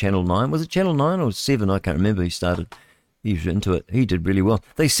when he had Channel 9. Was it Channel 9 or 7? I can't remember. He was into it. He did really well.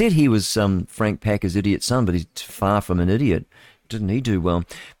 They said he was Frank Packer's idiot son, but he's far from an idiot. Didn't he do well?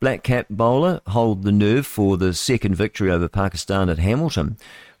 Black Cap bowler hold the nerve for the second victory over Pakistan at Hamilton.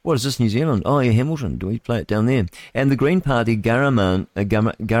 What is this, New Zealand? Oh, yeah, Hamilton. Do we play it down there? And the Green Party, Garaman's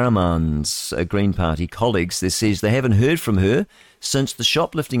Green Party colleagues, they says they haven't heard from her since the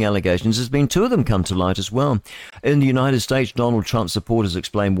shoplifting allegations. There's been 2 of them come to light as well. In the United States, Donald Trump supporters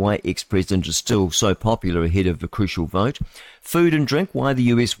explain why ex-president is still so popular ahead of the crucial vote. Food and drink, why the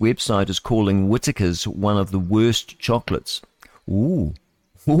US website is calling Whittaker's one of the worst chocolates. Ooh.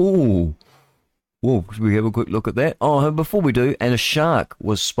 Well, should we have a quick look at that? Oh, before we do, and a shark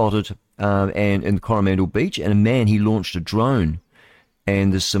was spotted and in Coromandel Beach, and a man, he launched a drone.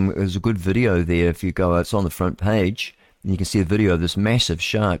 And there's a good video there if you go, it's on the front page, and you can see a video of this massive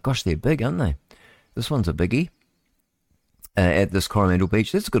shark. Gosh, they're big, aren't they? This one's a biggie. At this Coromandel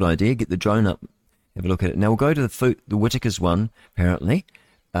Beach. That's a good idea. Get the drone up, have a look at it. Now we'll go to the Whittaker's one, apparently.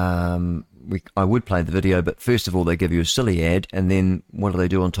 I would play the video, but first of all, they give you a silly ad, and then what do they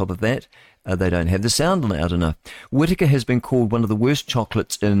do on top of that? They don't have the sound loud enough. Whittaker has been called one of the worst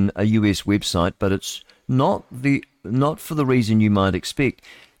chocolates in a US website, but it's not for the reason you might expect.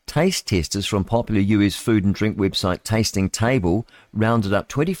 Taste testers from popular US food and drink website Tasting Table rounded up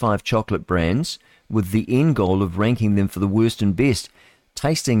 25 chocolate brands with the end goal of ranking them for the worst and best.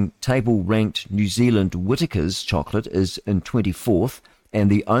 Tasting Table ranked New Zealand Whittaker's chocolate is in 24th,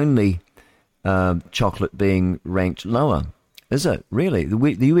 and the only chocolate being ranked lower. Is it? Really?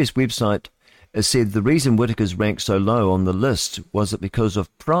 The US website said the reason Whittaker's ranked so low on the list was it because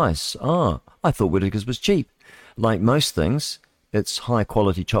of price. I thought Whittaker's was cheap. Like most things, its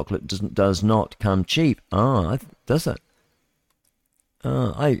high-quality chocolate does not come cheap. Does it?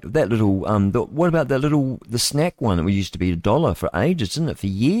 That little, what about that little, the snack one? It used to be $1 for ages, didn't it? For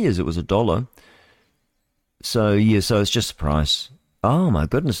years it was $1. So, yeah, so it's just the price. Oh, my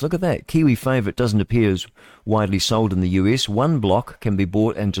goodness, look at that. Kiwi Favourite doesn't appear as widely sold in the US. One block can be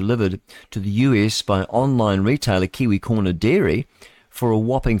bought and delivered to the US by online retailer Kiwi Corner Dairy for a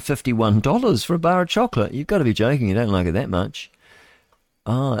whopping $51 for a bar of chocolate. You've got to be joking, you don't like it that much.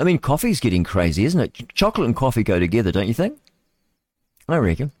 I mean, coffee's getting crazy, isn't it? Chocolate and coffee go together, don't you think? I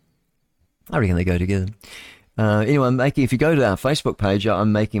reckon they go together. Anyway, if you go to our Facebook page,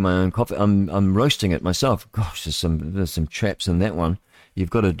 I'm making my own coffee. I'm roasting it myself. Gosh, there's some traps in that one. You've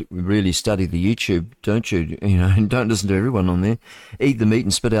got to really study the YouTube, don't you? And don't listen to everyone on there. Eat the meat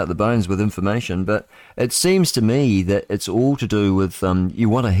and spit out the bones with information. But it seems to me that it's all to do with you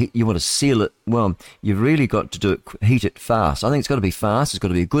want to seal it. Well, you've really got to heat it fast. I think it's got to be fast. It's got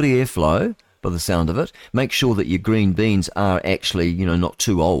to be a good airflow by the sound of it. Make sure that your green beans are actually not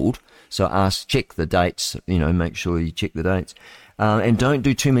too old. So check the dates, make sure you check the dates. And don't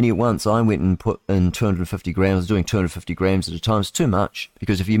do too many at once. I went and put in 250 grams. I was doing 250 grams at a time. It's too much,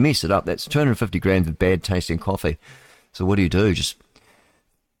 because if you mess it up, that's 250 grams of bad tasting coffee. So what do? Just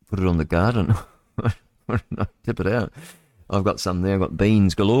put it on the garden. Tip it out. I've got some there. I've got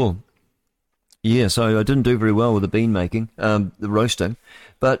beans galore. Yeah, so I didn't do very well with the bean making, the roasting.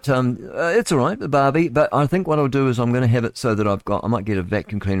 But it's all right, the Barbie. But I think what I'll do is I'm going to have it so that I might get a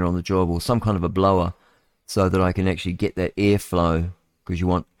vacuum cleaner on the job or some kind of a blower so that I can actually get that airflow, because you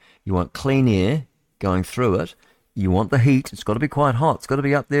want clean air going through it. You want the heat. It's got to be quite hot. It's got to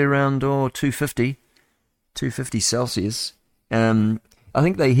be up there around 250 Celsius. I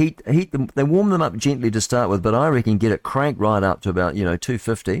think they heat them. They warm them up gently to start with, but I reckon get it cranked right up to about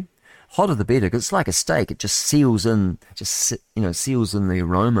 250. Hotter the better, because it's like a steak. It just seals in, seals in the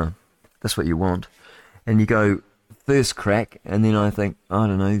aroma. That's what you want. And you go first crack, and then I think, I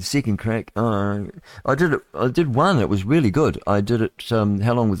don't know, the second crack. I did one. It was really good. I did it.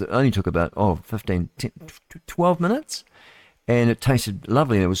 How long was it? It only took about 12 minutes, and it tasted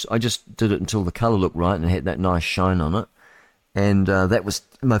lovely. And I just did it until the colour looked right and it had that nice shine on it. And that was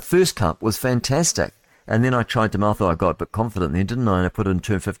my first cup. Was fantastic. And then I tried dimethyl. I got a bit confident then, didn't I? And I put it in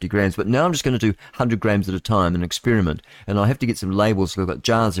 250 grams. But now I'm just going to do 100 grams at a time, an experiment. And I have to get some labels. So I've got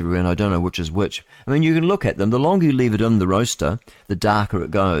jars everywhere, and I don't know which is which. I mean, you can look at them. The longer you leave it in the roaster, the darker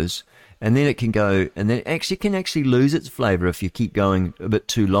it goes. And then it can go, and then it can actually lose its flavour if you keep going a bit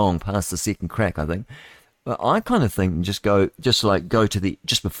too long past the second crack, I think. But I kind of think just go to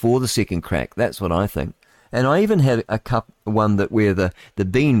just before the second crack. That's what I think. And I even had a cup, one that where the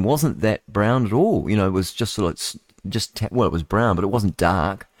bean wasn't that brown at all. You know, it was just sort of it was brown, but it wasn't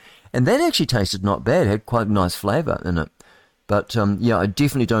dark. And that actually tasted not bad. It had quite a nice flavour in it. But, yeah, I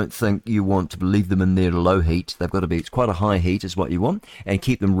definitely don't think you want to leave them in there at a low heat. They've got to be, it's quite a high heat is what you want. And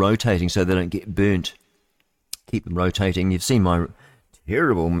keep them rotating so they don't get burnt. Keep them rotating. You've seen my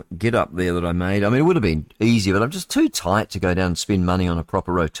terrible get-up there that I made. I mean, it would have been easier, but I'm just too tight to go down and spend money on a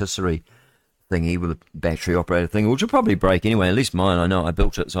proper rotisserie thingy with a battery-operated thing, which will probably break anyway. At least mine, I know. I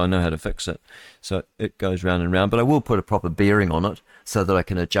built it, so I know how to fix it. So it goes round and round. But I will put a proper bearing on it so that I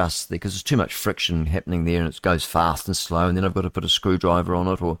can adjust because there's too much friction happening there and it goes fast and slow, and then I've got to put a screwdriver on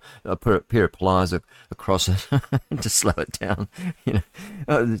it or a pair of pliers across it to slow it down. You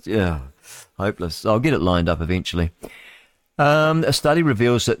know, yeah, hopeless. I'll get it lined up eventually. A study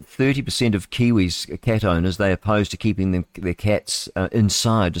reveals that 30% of Kiwis, cat owners, they oppose to keeping their cats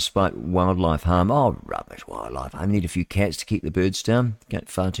inside despite wildlife harm. Oh, rubbish, wildlife harm. I need a few cats to keep the birds down. Get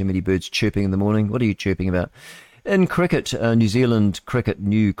far too many birds chirping in the morning. What are you chirping about? In cricket, New Zealand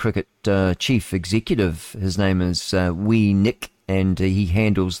new cricket chief executive, his name is Wee Nick, and he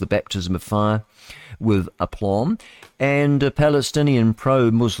handles the baptism of fire with aplomb. And Palestinian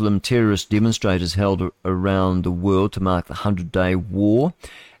pro-Muslim terrorist demonstrators held around the world to mark the 100-day war.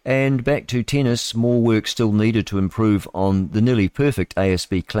 And back to tennis, more work still needed to improve on the nearly perfect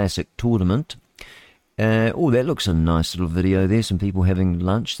ASB Classic tournament. That looks a nice little video there. Some people having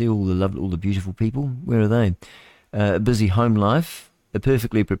lunch there, all the beautiful people. Where are they? Busy home life.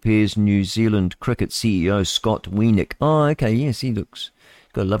 Perfectly prepares New Zealand cricket CEO Scott Weinick. Oh, okay, yes, he looks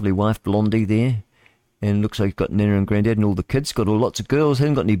got a lovely wife, Blondie, there. And looks like he's got Nana and Granddad and all the kids. Got lots of girls.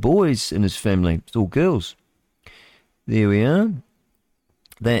 Hasn't got any boys in his family. It's all girls. There we are.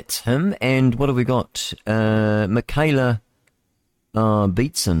 That's him. And what have we got? Michaela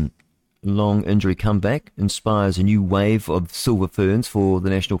Beatson. Long injury comeback. Inspires a new wave of silver ferns for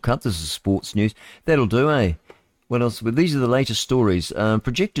the National Cup. This is sports news. That'll do, eh? What else? Well, these are the latest stories.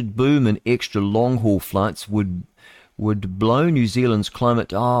 Projected boom in extra long-haul flights would blow New Zealand's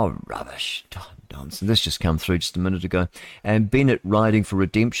climate... Oh, rubbish. Nonsense. This just come through just a minute ago. And Bennett riding for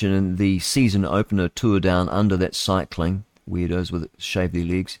redemption in the season opener tour down under. That cycling. Weirdos with it, shave their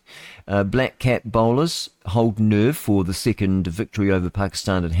legs. Black cap bowlers hold nerve for the second victory over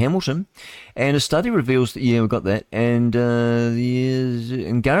Pakistan at Hamilton. And a study reveals that, yeah, we got that. And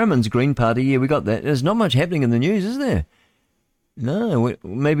in Garriman's Green Party, yeah, we got that. There's not much happening in the news, is there? No,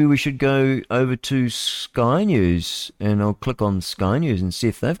 maybe we should go over to Sky News, and I'll click on Sky News and see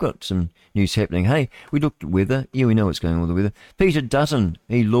if they've got some news happening. Hey, we looked at weather. Yeah, we know what's going on with the weather. Peter Dutton,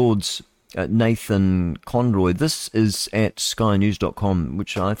 he lauds Nathan Conroy. This is at skynews.com,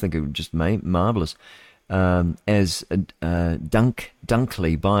 which I think are just marvellous, as a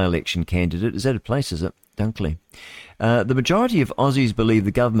Dunkley by-election candidate. Is that a place, is it? Dunkley. The majority of Aussies believe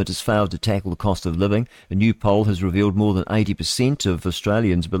the government has failed to tackle the cost of living. A new poll has revealed more than 80% of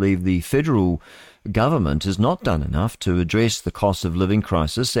Australians believe the federal government has not done enough to address the cost of living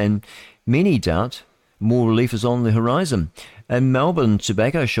crisis, and many doubt more relief is on the horizon. A Melbourne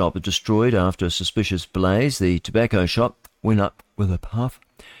tobacco shop was destroyed after a suspicious blaze. The tobacco shop went up with a puff.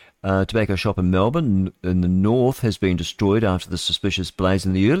 Tobacco shop in Melbourne in the north has been destroyed after the suspicious blaze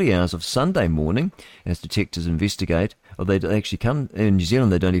in the early hours of Sunday morning as detectives investigate. Or they actually come in New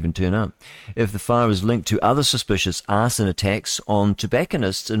Zealand, they don't even turn up. If the fire is linked to other suspicious arson attacks on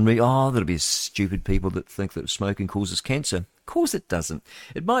tobacconists and there'll be stupid people that think that smoking causes cancer. Of course it doesn't.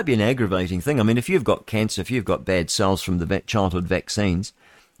 It might be an aggravating thing. I mean, if you've got cancer, if you've got bad cells from the childhood vaccines,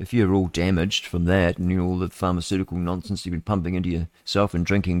 if you're all damaged from that and all the pharmaceutical nonsense you've been pumping into yourself and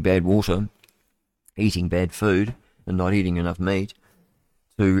drinking bad water, eating bad food and not eating enough meat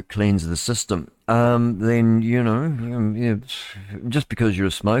to cleanse the system, then, just because you're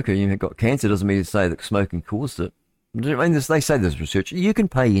a smoker, you've got cancer doesn't mean to say that smoking caused it. I mean, they say there's research. You can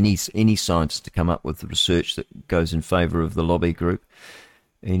pay any scientist to come up with the research that goes in favour of the lobby group.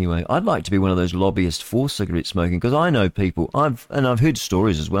 Anyway, I'd like to be one of those lobbyists for cigarette smoking because I know people. I've heard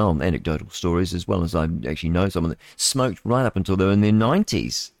stories as well, anecdotal stories, as well as I actually know someone that smoked right up until they were in their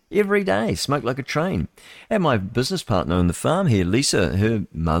 90s. Every day, smoked like a train. And my business partner on the farm here, Lisa, her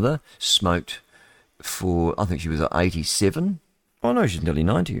mother smoked for, I think she was 87. Oh no, she's nearly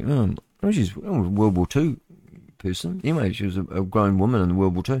 90. she's a World War II person. Anyway, she was a grown woman in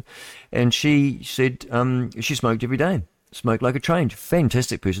World War II. And she said she smoked every day. Smoked like a train.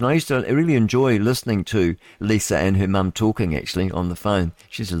 Fantastic person. I used to really enjoy listening to Lisa and her mum talking, actually, on the phone.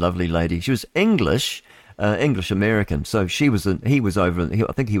 She's a lovely lady. She was English American. So he was over,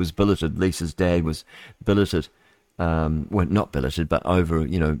 I think he was billeted. Lisa's dad was billeted. Well, not billeted, but over,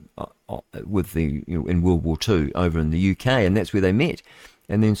 with in World War II over in the UK, and that's where they met.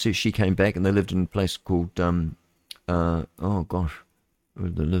 And then so she came back, and they lived in a place called, where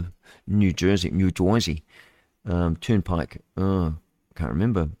did they live? New Jersey, Turnpike. Oh, can't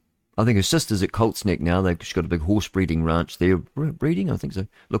remember. I think her sister's at Colts Neck now. She's got a big horse breeding ranch there. Breeding, I think so.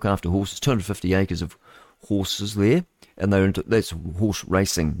 Look after horses. 250 acres of horses there, and that's horse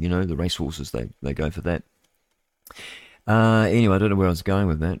racing. The race horses. They go for that. Anyway, I don't know where I was going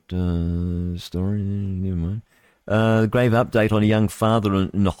with that story. Never mind. Grave update on a young father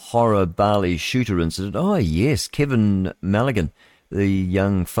in the horror Bali shooter incident. Oh, yes, Kevin Mulligan, the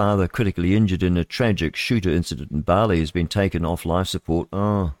young father critically injured in a tragic shooter incident in Bali, has been taken off life support.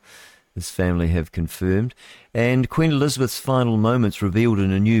 Oh, his family have confirmed. And Queen Elizabeth's final moments revealed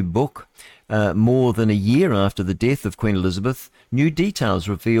in a new book. More than a year after the death of Queen Elizabeth, new details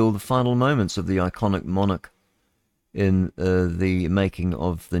reveal the final moments of the iconic monarch in the making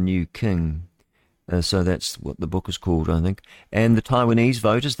of the new king. So that's what the book is called, I think. And the Taiwanese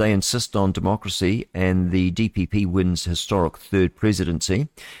voters, they insist on democracy, and the DPP wins historic third presidency.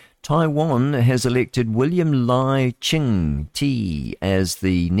 Taiwan has elected William Lai Ching-te as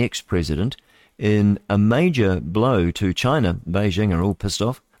the next president in a major blow to China. Beijing are all pissed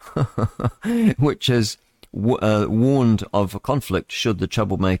off, which has warned of a conflict should the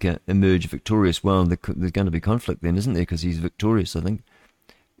troublemaker emerge victorious. Well, there's going to be conflict then, isn't there? Because he's victorious, I think.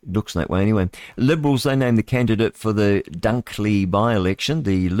 Looks that way anyway. Liberals, they named the candidate for the Dunkley by-election.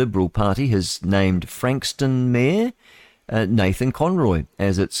 The Liberal Party has named Frankston Mayor Nathan Conroy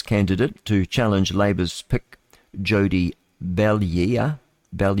as its candidate to challenge Labour's pick Jodie Ballier,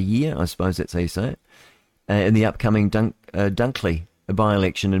 I suppose that's how you say it, in the upcoming Dunkley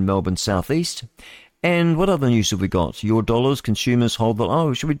by-election in Melbourne South East. And what other news have we got? Your dollars, consumers hold the...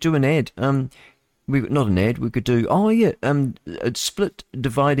 Oh, should we do an ad? Not an ad, we could do... Oh, yeah, a split,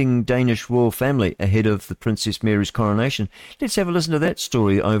 dividing Danish royal family ahead of the Princess Mary's coronation. Let's have a listen to that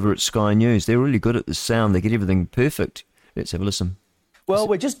story over at Sky News. They're really good at the sound. They get everything perfect. Let's have a listen. Well,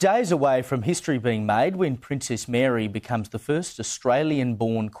 we're just days away from history being made when Princess Mary becomes the first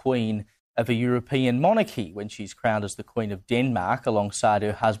Australian-born queen of a European monarchy when she's crowned as the Queen of Denmark alongside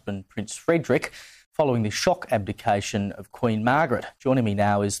her husband, Prince Frederick, following the shock abdication of Queen Margaret. Joining me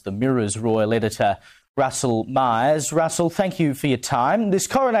now is the Mirror's royal editor, Russell Myers. Russell, thank you for your time. This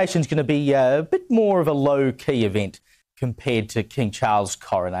coronation is going to be a bit more of a low-key event compared to King Charles'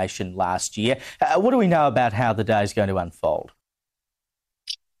 coronation last year. What do we know about how the day is going to unfold?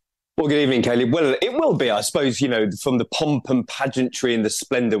 Well, good evening, Caleb. Well, it will be, I suppose, from the pomp and pageantry and the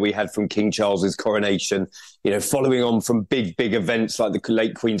splendour we had from King Charles's coronation, following on from big events like the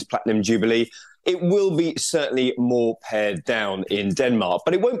late Queen's Platinum Jubilee. It will be certainly more pared down in Denmark,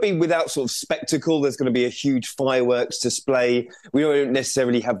 but it won't be without sort of spectacle. There's going to be a huge fireworks display. We don't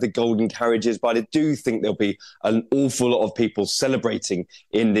necessarily have the golden carriages, but I do think there'll be an awful lot of people celebrating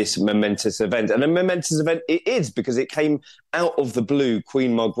in this momentous event. And a momentous event it is because it came out of the blue.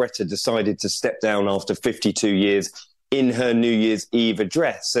 Queen Margrethe decided to step down after 52 years in her New Year's Eve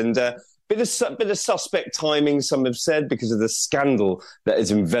address. And bit of suspect timing, some have said, because of the scandal that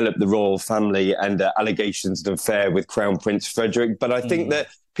has enveloped the royal family and allegations of an affair with Crown Prince Frederick. But I think that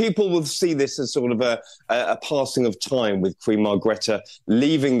people will see this as sort of a passing of time with Queen Margrethe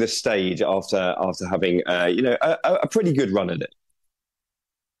leaving the stage after having a pretty good run at it.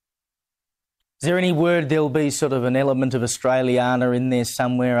 Is there any word there'll be sort of an element of Australiana in there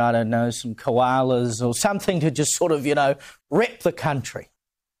somewhere? I don't know, some koalas or something to just sort of, rep the country?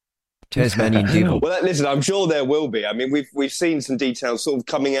 Tasmanian devil. Well, listen, I'm sure there will be. I mean, we've seen some details sort of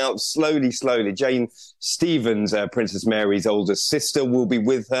coming out slowly. Jane Stevens, Princess Mary's older sister, will be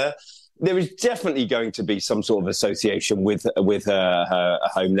with her. There is definitely going to be some sort of association with her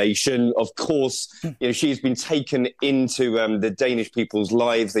home nation. Of course, she's been taken into the Danish people's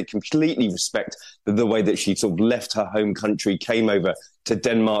lives. They completely respect the way that she sort of left her home country, came over to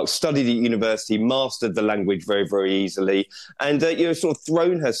Denmark, studied at university, mastered the language very, very easily, and sort of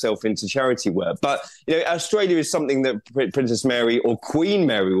thrown herself into charity work. But Australia is something that Princess Mary, or Queen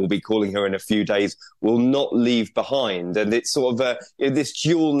Mary, will be calling her in a few days, will not leave behind. And it's sort of this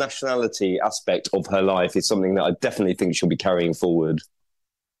dual nationality aspect of her life is something that I definitely think she'll be carrying forward.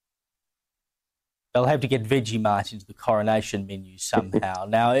 They'll have to get Vegemite into the coronation menu somehow.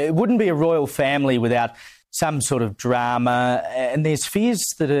 Now, it wouldn't be a royal family without some sort of drama, and there's fears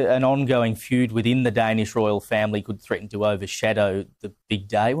that an ongoing feud within the Danish royal family could threaten to overshadow the big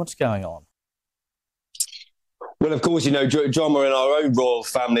day. What's going on? Well, of course, drama in our own royal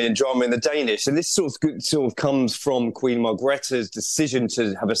family and drama in the Danish. And this sort of comes from Queen Margrethe's decision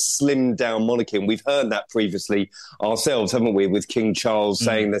to have a slimmed-down monarchy. And we've heard that previously ourselves, haven't we, with King Charles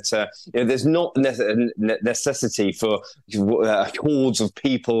saying that there's not necessity for hordes of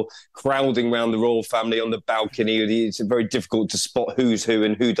people crowding around the royal family on the balcony. It's very difficult to spot who's who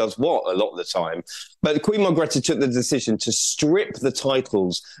and who does what a lot of the time. But Queen Margrethe took the decision to strip the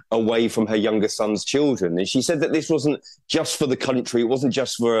titles away from her younger son's children. And she said that this wasn't just for the country, it wasn't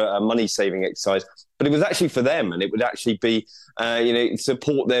just for a money-saving exercise, but it was actually for them, and it would actually be,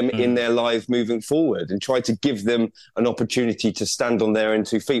 support them in their lives moving forward and try to give them an opportunity to stand on their own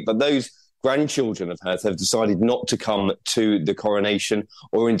 2 feet. But those grandchildren of hers have decided not to come to the coronation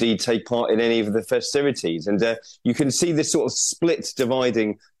or indeed take part in any of the festivities. And you can see this sort of split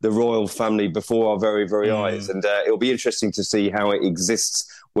dividing the royal family before our very, very eyes. And it'll be interesting to see how it exists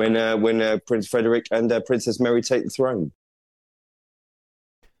when Prince Frederick and Princess Mary take the throne.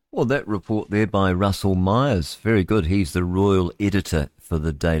 Well, that report there by Russell Myers, very good. He's the royal editor for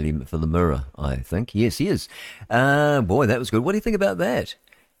the Mirror, I think. Yes, he is. Boy, that was good. What do you think about that?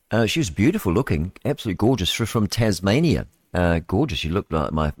 She was beautiful looking, absolutely gorgeous. She's from Tasmania. Gorgeous. She looked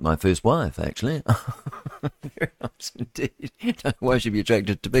like my first wife, actually. Very nice indeed. Don't know why she'd be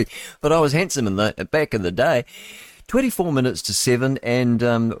attracted to me. But I was handsome back in the day. 24 minutes to 7, and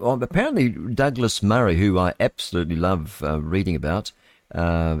apparently Douglas Murray, who I absolutely love reading about,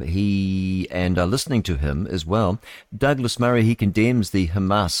 listening to him as well. Douglas Murray, he condemns the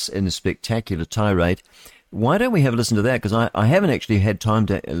Hamas in a spectacular tirade. Why don't we have a listen to that? Because I haven't actually had time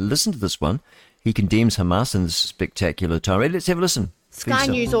to listen to this one. He condemns Hamas in this spectacular tirade. Let's have a listen. Sky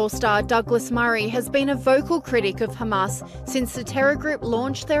News All-Star Douglas Murray has been a vocal critic of Hamas since the terror group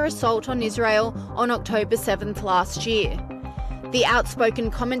launched their assault on Israel on October 7th last year. The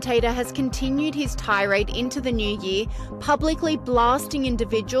outspoken commentator has continued his tirade into the new year, publicly blasting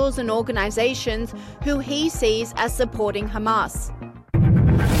individuals and organisations who he sees as supporting Hamas.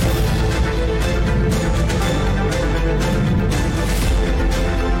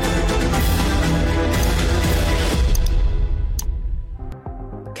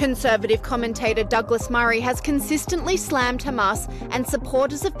 Conservative commentator Douglas Murray has consistently slammed Hamas and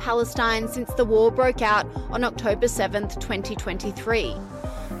supporters of Palestine since the war broke out on October 7th, 2023.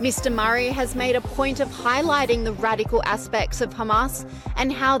 Mr. Murray has made a point of highlighting the radical aspects of Hamas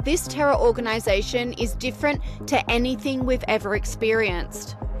and how this terror organisation is different to anything we've ever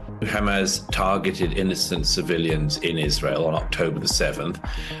experienced. Hamas targeted innocent civilians in Israel on October the 7th.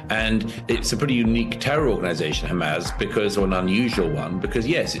 And it's a pretty unique terror organization, Hamas, or an unusual one, because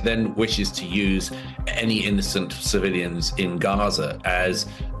yes, it then wishes to use any innocent civilians in Gaza as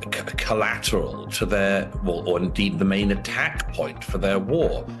collateral to their, or indeed the main attack point for their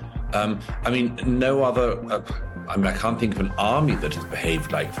war. No other... I can't think of an army that has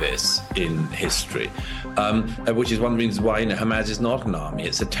behaved like this in history, which is one of the reasons why Hamas is not an army.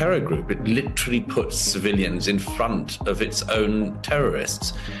 It's a terror group. It literally puts civilians in front of its own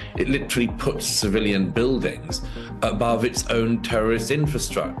terrorists. It literally puts civilian buildings above its own terrorist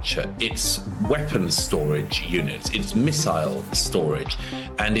infrastructure, its weapons storage units, its missile storage,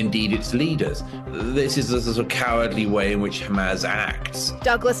 and indeed its leaders. This is the sort of cowardly way in which Hamas acts.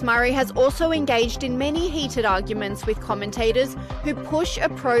 Douglas Murray has also engaged in many heated arguments with commentators who push a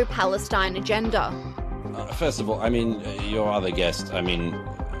pro-Palestine agenda. First of all, your other guest, I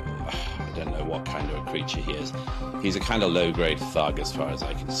don't know what kind of a creature he is. He's a kind of low-grade thug as far as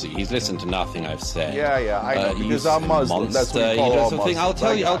I can see. He's listened to nothing I've said. Yeah, I know, because I'm Muslim. That's what you call all Muslims. I'll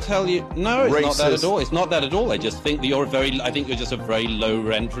tell you. No, it's not that at all. It's not that at all. I just think that you're just a very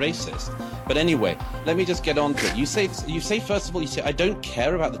low-rent racist. But anyway, let me just get on to it. You say first of all, I don't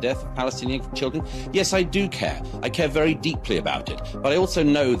care about the death of Palestinian children. Yes, I do care. I care very deeply about it. But I also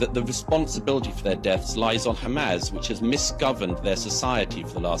know that the responsibility for their deaths lies on Hamas, which has misgoverned their society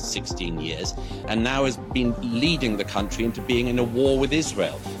for the last 16 years and now has been leading the country into being in a war with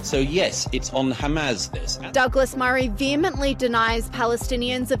Israel. So yes, it's on Hamas this. Douglas Murray vehemently denies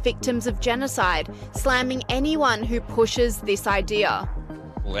Palestinians are victims of genocide, slamming anyone who pushes this idea.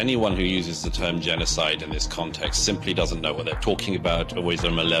 Well, anyone who uses the term genocide in this context simply doesn't know what they're talking about, or is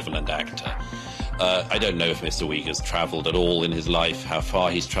a malevolent actor. I don't know if Mr. Week has travelled at all in his life, how far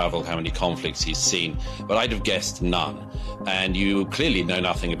he's travelled, how many conflicts he's seen, but I'd have guessed none. And you clearly know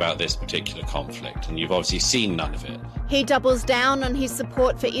nothing about this particular conflict, and you've obviously seen none of it. He doubles down on his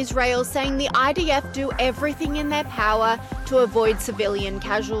support for Israel, saying the IDF do everything in their power to avoid civilian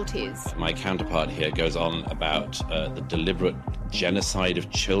casualties. My counterpart here goes on about the deliberate genocide of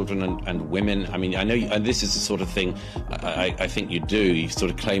children and women. I mean, I know, and this is the sort of thing I think you do. You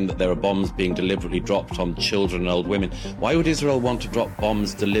sort of claim that there are bombs being deliberately dropped on children and old women. Why would Israel want to drop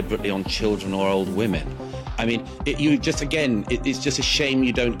bombs deliberately on children or old women? I mean, it's just a shame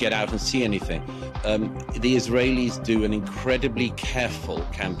you don't get out and see anything. The Israelis do an incredibly careful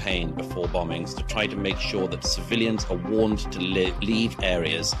campaign before bombings to try to make sure that civilians are warned to leave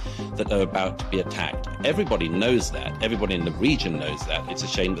areas that are about to be attacked. Everybody knows that. Everybody in the region knows that. It's a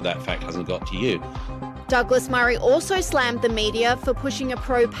shame that that fact hasn't got to you. Douglas Murray also slammed the media for pushing a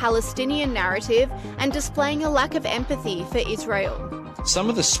pro-Palestinian narrative and displaying a lack of empathy for Israel. Some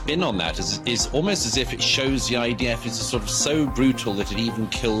of the spin on that is almost as if it shows the IDF is sort of so brutal that it even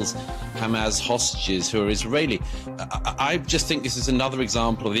kills Hamas hostages who are Israeli. I just think this is another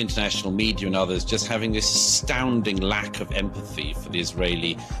example of the international media and others just having this astounding lack of empathy for the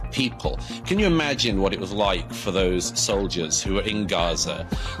Israeli people. Can you imagine what it was like for those soldiers who were in Gaza,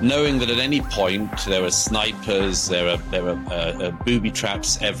 knowing that at any point there are snipers, there are booby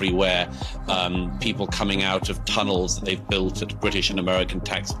traps everywhere, people coming out of tunnels that they've built at British and American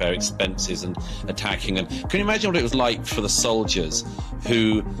taxpayer expenses and attacking them. Can you imagine what it was like for the soldiers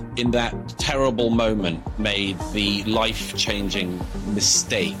who, in that terrible moment, made the life-changing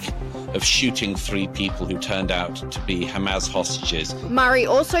mistake of shooting 3 people who turned out to be Hamas hostages? Murray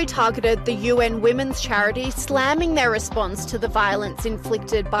also targeted the UN Women's Charity, slamming their response to the violence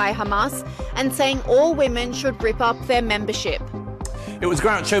inflicted by Hamas and saying all women should rip up their membership. It was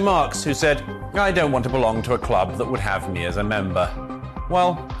Groucho Marx who said, "I don't want to belong to a club that would have me as a member."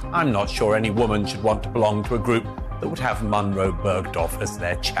 Well, I'm not sure any woman should want to belong to a group that would have Munro Bergdorf as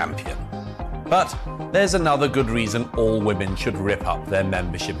their champion. But there's another good reason all women should rip up their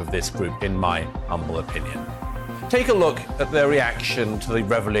membership of this group, in my humble opinion. Take a look at their reaction to the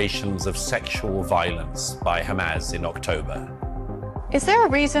revelations of sexual violence by Hamas in October. Is there a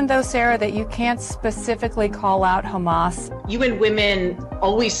reason, though, Sarah, that you can't specifically call out Hamas? UN Women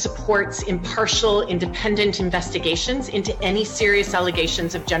always supports impartial, independent investigations into any serious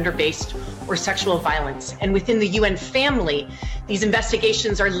allegations of gender-based or sexual violence. And within the UN family, these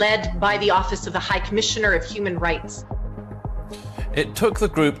investigations are led by the Office of the High Commissioner of Human Rights. It took the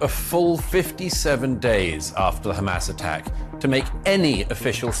group a full 57 days after the Hamas attack to make any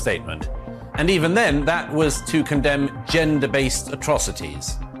official statement. And even then, that was to condemn gender-based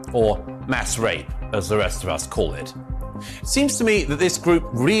atrocities, or mass rape, as the rest of us call it. It seems to me that this group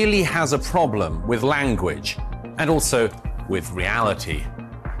really has a problem with language, and also with reality.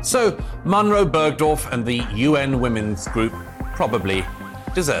 So, Munro Bergdorf and the UN Women's Group probably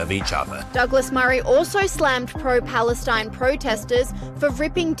deserve each other. Douglas Murray also slammed pro-Palestine protesters for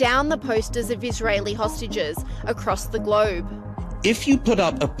ripping down the posters of Israeli hostages across the globe. If you put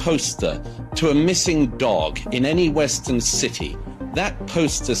up a poster to a missing dog in any Western city, that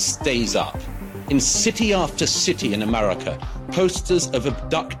poster stays up. In city after city in America, posters of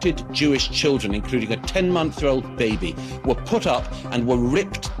abducted Jewish children, including a 10-month-old baby, were put up and were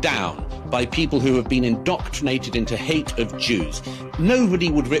ripped down by people who have been indoctrinated into hate of Jews.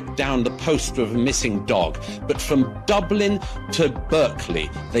 Nobody would rip down the poster of a missing dog, but from Dublin to Berkeley,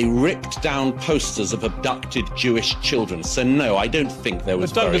 they ripped down posters of abducted Jewish children. So no, I don't think there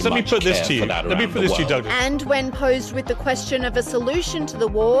was Douglas, very much care for that around the world. Douglas. And when posed with the question of a solution to the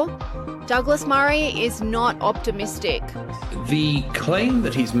war, Douglas Murray is not optimistic. The claim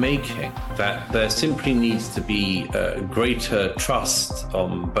that he's making, that there simply needs to be greater trust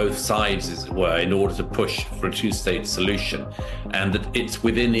on both sides, as it were, in order to push for a two-state solution, and that it's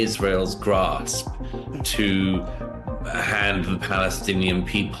within Israel's grasp to hand the Palestinian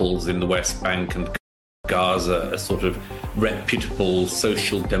peoples in the West Bank and Gaza a sort of reputable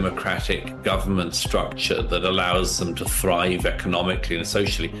social democratic government structure that allows them to thrive economically and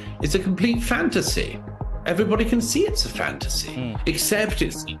socially, is a complete fantasy. Everybody can see it's a fantasy, except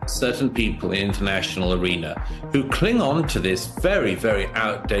it's certain people in the international arena who cling on to this very, very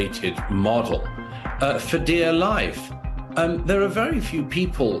outdated model for dear life. There are very few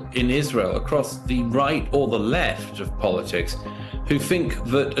people in Israel across the right or the left of politics who think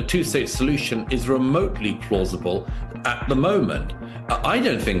that a two-state solution is remotely plausible at the moment. I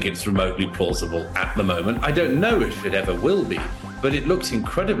don't think it's remotely plausible at the moment. I don't know if it ever will be. but it looks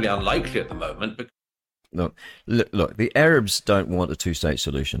incredibly unlikely at the moment. Look, the Arabs don't want a two-state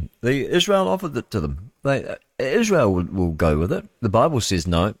solution. Israel offered it to them. Israel will go with it. The Bible says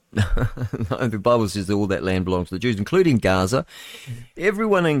no. The Bible says that all that land belongs to the Jews, including Gaza.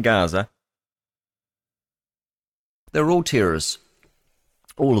 Everyone in Gaza, they're all terrorists.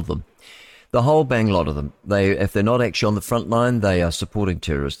 All of them. The whole bang lot of them. If they're not actually on the front line, they are supporting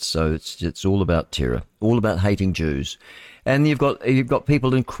terrorists. So it's all about terror, all about hating Jews. And you've got people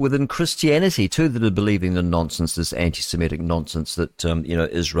within Christianity too that are believing the nonsense, this anti-Semitic nonsense that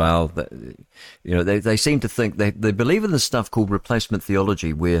Israel. They seem to think they believe in this stuff called replacement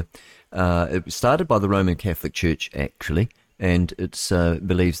theology, where it started by the Roman Catholic Church actually, and it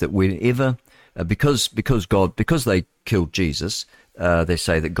believes that whenever because they killed Jesus, they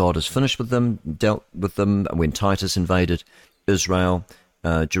say that God is finished with them, dealt with them. When Titus invaded Israel,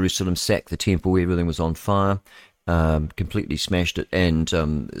 Jerusalem, sacked the temple, everything was on fire. Completely smashed it and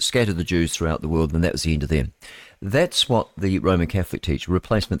scattered the Jews throughout the world, and that was the end of them. That's what the Roman Catholic teach,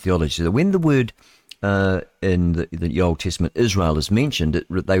 replacement theology. So when the word in the Old Testament Israel is mentioned,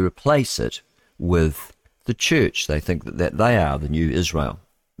 they replace it with the church. They think that they are the new Israel.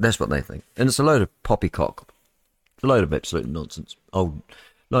 That's what they think. And it's a load of poppycock. It's a load of absolute nonsense.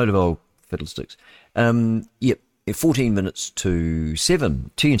 Load of old fiddlesticks. Yep. 14 minutes to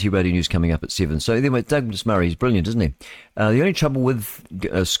 7. TNT Radio News coming up at 7. So anyway, Douglas Murray is brilliant, isn't he? The only trouble with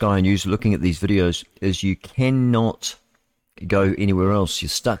Sky News looking at these videos is you cannot go anywhere else. You're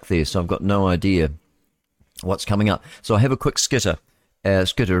stuck there, so I've got no idea what's coming up. So I have a quick skitter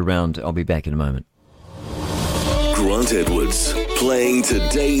around. I'll be back in a moment. Grant Edwards, playing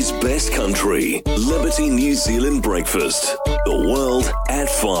today's best country. Liberty New Zealand Breakfast. The World at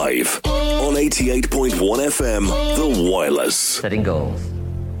 5. On 88.1 FM, The Wireless. Setting goals.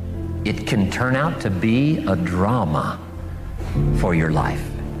 It can turn out to be a drama for your life.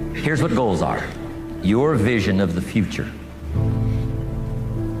 Here's what goals are. Your vision of the future.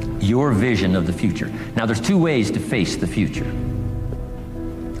 Your vision of the future. Now, there's two ways to face the future.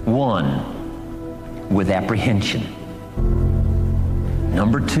 One, with apprehension.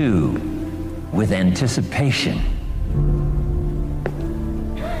 Number two, with anticipation.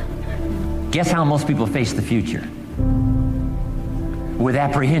 Guess how most people face the future? With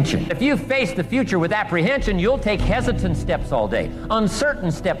apprehension. If you face the future with apprehension, you'll take hesitant steps all day,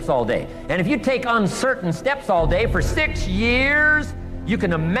 uncertain steps all day. And if you take uncertain steps all day for 6 years, you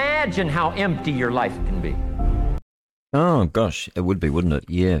can imagine how empty your life can be. Oh, gosh, it would be, wouldn't it?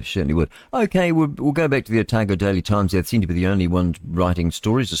 Yeah, it certainly would. Okay, we'll go back to the Otago Daily Times. They seem to be the only ones writing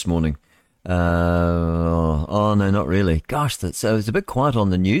stories this morning. Oh, no, not really. Gosh, it's a bit quiet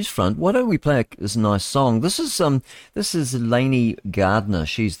on the news front. Why don't we play this nice song? This is Lainey Gardner.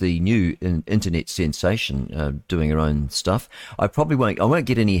 She's the new internet sensation, doing her own stuff. I won't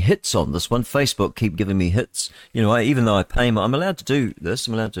get any hits on this one. Facebook keep giving me hits. Even though I pay them, I'm allowed to do this.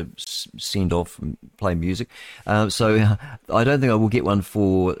 I'm allowed to send off and play music. So I don't think I will get one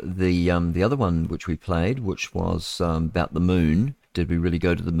for the other one which we played, which was about the moon. Did we really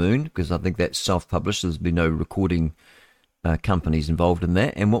go to the moon? Because I think that's self-published. There's been no recording companies involved in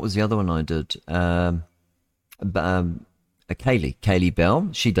that. And what was the other one I did? Kaylee Bell.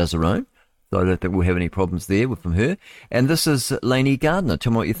 She does her own. So I don't think we'll have any problems there from her. And this is Lainey Gardner.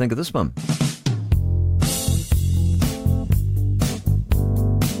 Tell me what you think of this one.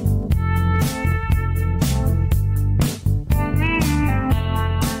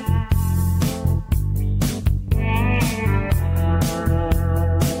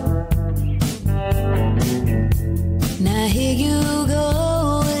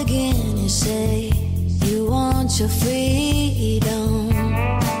 Your freedom.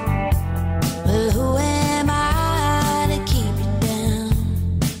 Well, who am I to keep you down?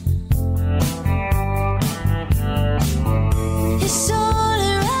 It's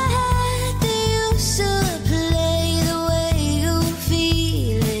only right that you should play the way you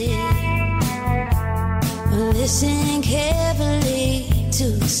feel it. Listen carefully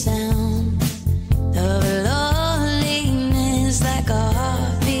to the sound of loneliness, like a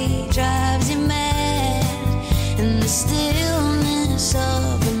heartbeat drives you mad. And the stillness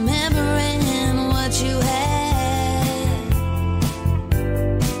of remembering what you had,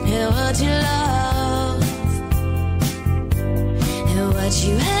 and what you lost, and what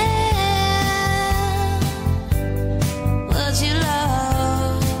you had, what you lost.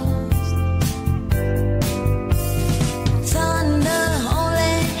 Thunder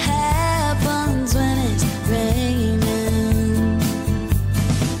only happens when it's raining.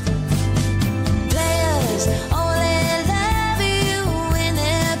 Players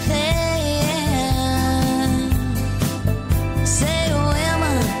say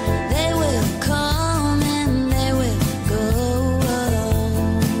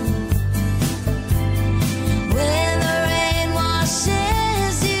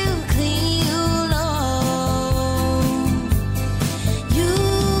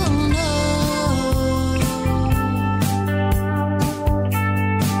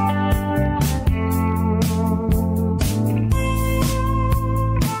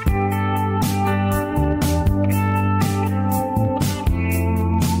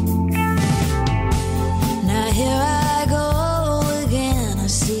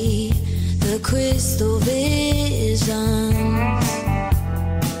crystal visions.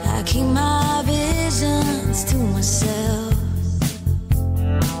 I keep my visions to myself.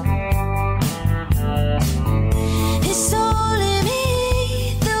 It's only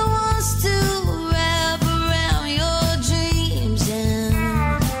me that wants to wrap around your dreams.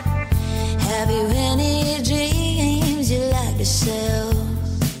 And have you any dreams you like yourself?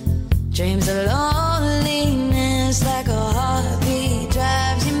 Dreams of loneliness, like a heartbeat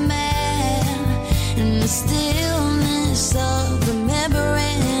drives you mad. And the stillness of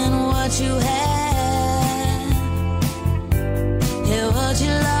remembering what you had, and what you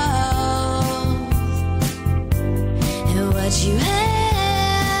lost, and what you had,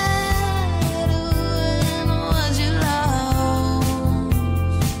 and what you lost.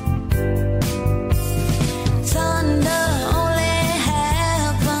 Thunder only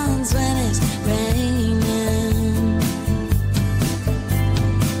happens when it's raining.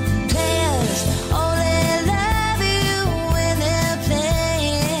 Players only love you when they're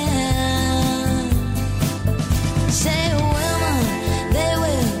playing. Say women, they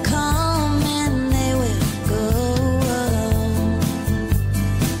will come and they will go.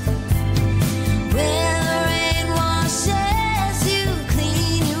 When the rain washes you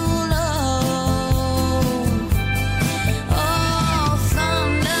clean, you know. Oh,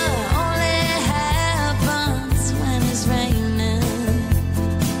 thunder only happens when it's raining.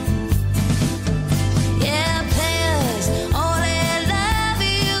 Yeah, players only love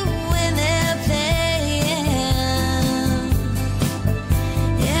you when they're playing.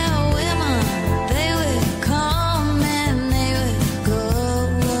 Yeah, women, they will come and they will go.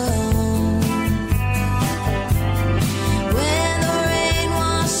 When the rain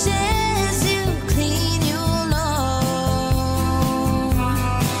washes you clean, you know.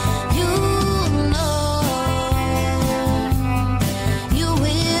 You know. You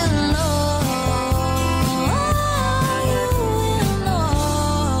will know. You will know.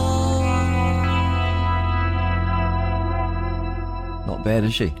 Not bad,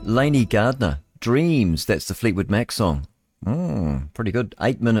 is she? Lainey Gardner, Dreams. That's the Fleetwood Mac song. Pretty good.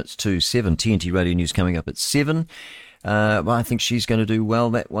 8 minutes to 7. TNT Radio News coming up at 7. Well, I think she's going to do well,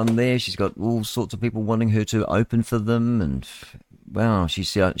 that one there. She's got all sorts of people wanting her to open for them. And, wow,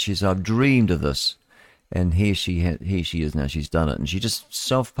 she's I've dreamed of this. And here she is now. She's done it. And she just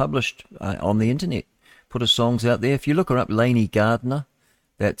self-published on the internet. Put her songs out there. If you look her up, Lainey Gardner,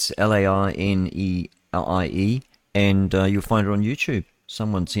 that's Lainelie, and you'll find her on YouTube.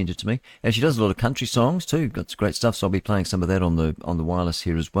 Someone sent it to me. And she does a lot of country songs too. Got some great stuff, so I'll be playing some of that on the wireless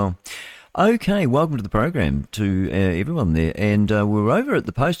here as well. Okay, welcome to the program to everyone there. And we're over at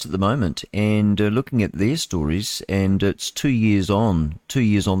the Post at the moment and looking at their stories. And it's 2 years on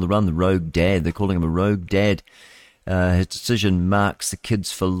the run, the rogue dad. They're calling him a rogue dad. His decision marks the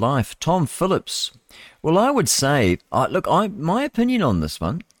kids for life. Tom Phillips. Well, I would say, my opinion on this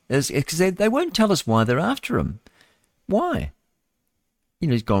one is because they won't tell us why they're after him. Why? You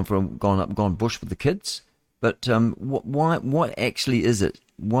know, he's gone bush with the kids. But what actually is it?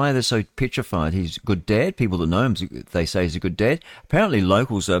 Why are they so petrified? He's a good dad. People that know him, they say he's a good dad. Apparently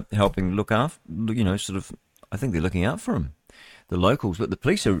locals are helping look after, I think they're looking out for him, the locals. But the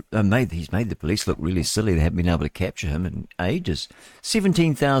police he's made the police look really silly. They haven't been able to capture him in ages.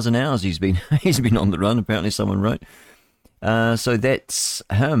 17,000 hours he's been on the run, apparently someone wrote. So that's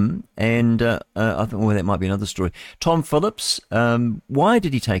him, and I think that might be another story. Tom Phillips, why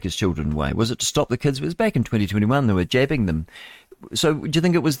did he take his children away? Was it to stop the kids? It was back in 2021, they were jabbing them. So do you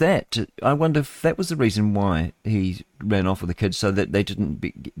think it was that? I wonder if that was the reason why he ran off with the kids, so that they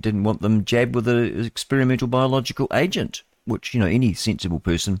didn't want them jabbed with an experimental biological agent, which, any sensible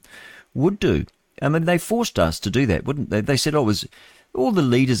person would do. I mean, they forced us to do that, wouldn't they? They said, all the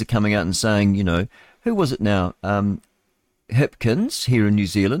leaders are coming out and saying, who was it now? Hipkins here in New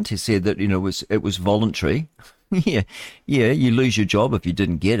Zealand has said that it was voluntary. yeah, you lose your job if you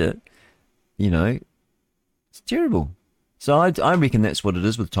didn't get it. It's terrible. So I reckon that's what it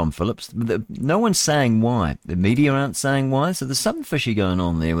is with Tom Phillips. No one's saying why. The media aren't saying why. So there's something fishy going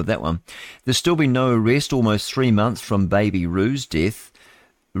on there with that one. There's still been no arrest almost 3 months from baby Rue's death.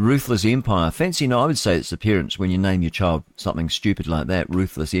 Ruthless Empire. Fancy, I would say it's appearance when you name your child something stupid like that,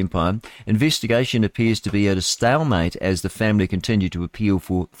 Ruthless Empire. Investigation appears to be at a stalemate as the family continue to appeal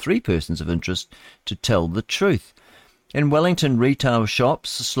for 3 persons of interest to tell the truth. In Wellington, retail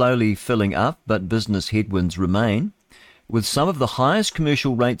shops slowly filling up, but business headwinds remain. With some of the highest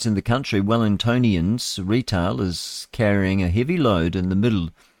commercial rates in the country, Wellingtonians' retail is carrying a heavy load in the middle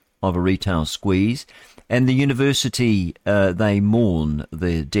of a retail squeeze. And the university, they mourn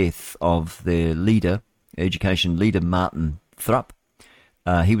the death of their leader, education leader, Martin Thrupp.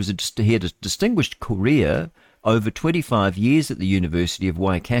 He had a distinguished career over 25 years at the University of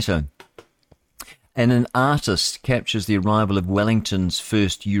Waikato. And an artist captures the arrival of Wellington's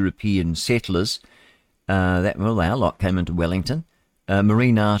first European settlers. Our lot came into Wellington.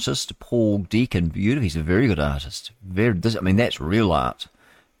 Marine artist Paul Deacon, he's a very good artist. That's real art.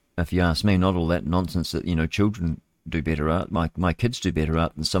 If you ask me, not all that nonsense that, children do better art. My kids do better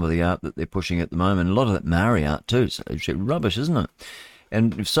art than some of the art that they're pushing at the moment. A lot of that Maori art too. It's rubbish, isn't it?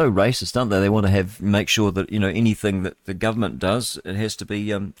 And it's so racist, aren't they? They want to make sure that, anything that the government does, it has to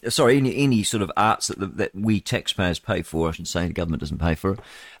be, any sort of arts that we taxpayers pay for, I should say, the government doesn't pay for it,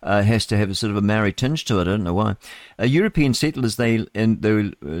 has to have a sort of a Maori tinge to it. I don't know why. European settlers, they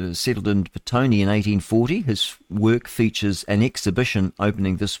settled in Petone in 1840. His work features an exhibition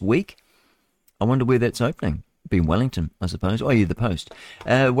opening this week. I wonder where that's opening. Be in Wellington, I suppose. Oh, yeah, the Post.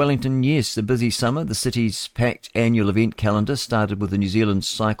 Wellington, yes, a busy summer. The city's packed annual event calendar started with the New Zealand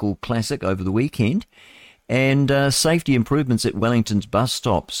Cycle Classic over the weekend. And safety improvements at Wellington's bus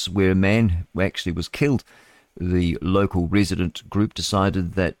stops, where a man actually was killed. The local resident group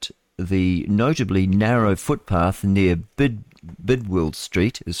decided that the notably narrow footpath near Bidwell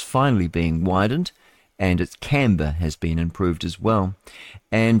Street is finally being widened, and its camber has been improved as well.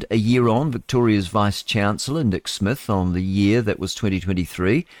 And a year on, Victoria's Vice-Chancellor, Nick Smith, on the year that was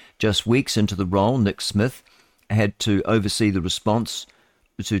 2023, just weeks into the role, Nick Smith had to oversee the response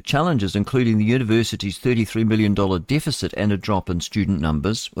to challenges, including the university's $33 million deficit and a drop in student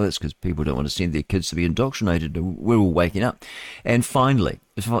numbers. Well, that's because people don't want to send their kids to be indoctrinated. We're all waking up. And finally,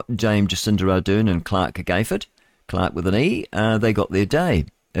 James Jacinda Ardern and Clark Gayford, Clark with an E, they got their day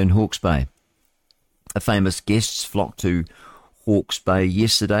in Hawke's Bay. Famous guests flocked to Hawke's Bay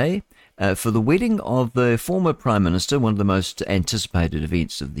yesterday for the wedding of the former Prime Minister, one of the most anticipated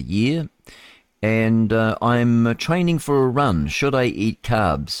events of the year. And I'm training for a run. Should I eat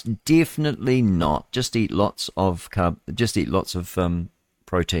carbs? Definitely not. Just eat lots of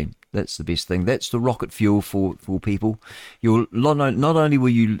protein. That's the best thing. That's the rocket fuel for people. Not only will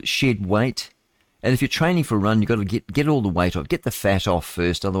you shed weight, and if you're training for a run, you've got to get all the weight off. Get the fat off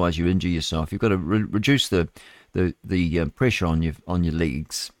first, otherwise you injure yourself. You've got to reduce the pressure on your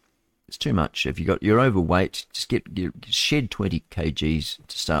legs. It's too much. If you're overweight, just shed 20 kgs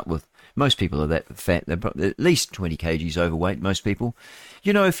to start with. Most people are that fat. They're at least 20 kgs overweight, most people.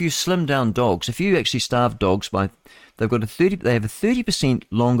 If you slim down dogs, if you actually starve dogs they have a 30%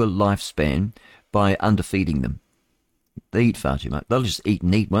 longer lifespan by underfeeding them. They eat far too much. They'll just eat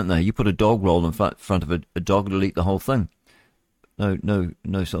and eat, won't they? You put a dog roll in front of a dog, it'll eat the whole thing. No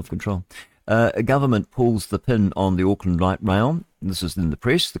self-control. A government pulls the pin on the Auckland Light Rail. This is in the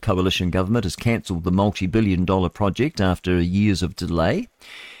press. The coalition government has cancelled the multi-billion-dollar project after years of delay.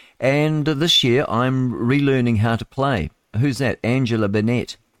 And this year, I'm relearning how to play. Who's that? Angela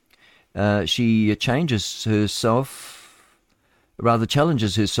Burnett. She challenges herself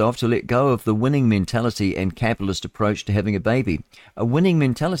to let go of the winning mentality and capitalist approach to having a baby. A winning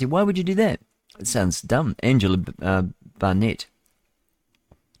mentality? Why would you do that? It sounds dumb. Angela Barnett.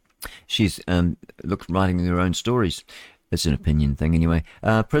 She's writing her own stories. It's an opinion thing anyway.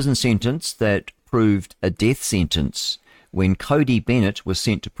 Prison sentence that proved a death sentence. When Cody Bennett was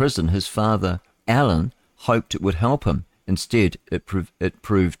sent to prison, his father, Alan, hoped it would help him. Instead, it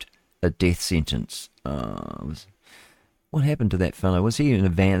proved a death sentence. What happened to that fellow? Was he in a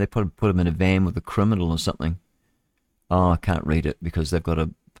van? They put him in a van with a criminal or something. Oh, I can't read it because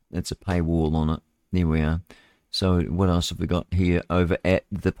it's a paywall on it. There we are. So what else have we got here over at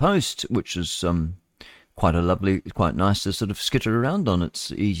the Post, which is quite nice to sort of skitter around on.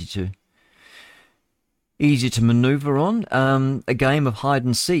 It's easy to manoeuvre on. A game of hide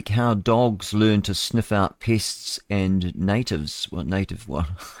and seek, how dogs learn to sniff out pests and natives. Sniff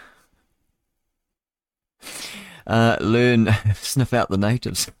out the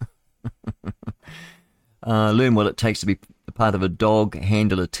natives. Learn what it takes to be part of a dog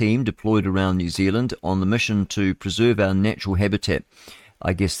handler team deployed around New Zealand on the mission to preserve our natural habitat.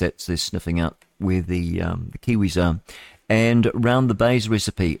 I guess they're sniffing out where the Kiwis are. And round the Bays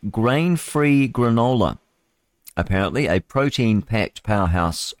recipe, grain-free granola. Apparently a protein-packed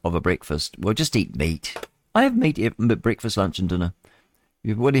powerhouse of a breakfast. Well, just eat meat. I have meat at breakfast, lunch and dinner.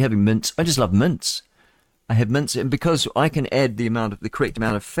 What are you having? Mince? I just love mince. I have mince, and because I can add the correct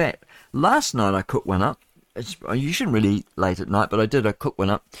amount of fat. Last night I cooked one up. You shouldn't really eat late at night, but I did. I cooked one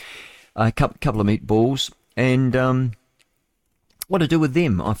up. A couple of meatballs, and what to do with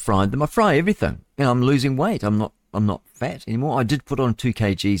them? I fried them. I fry everything. I'm losing weight. I'm not fat anymore. I did put on 2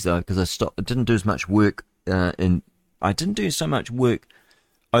 kgs though because I stopped. I didn't do as much work. I didn't do so much work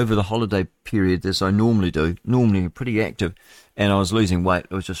over the holiday period, as I normally do, normally pretty active, and I was losing weight.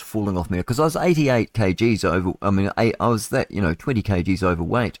 It was just falling off me because I was 88 kgs over. I mean, I was 20 kgs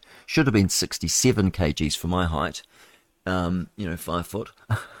overweight. Should have been 67 kgs for my height. 5 foot.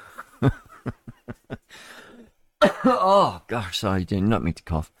 Oh gosh, sorry, did not mean to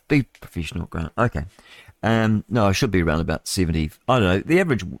cough. Be professional, Grant. Okay. No, I should be around about 70. I don't know, the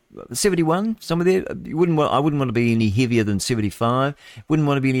average 71, somewhere there. I wouldn't want to be any heavier than 75. Wouldn't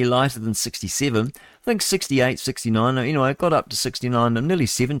want to be any lighter than 67. I think 68, 69. I got up to 69. I'm nearly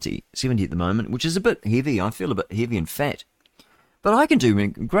 70 at the moment, which is a bit heavy. I feel a bit heavy and fat. But I can do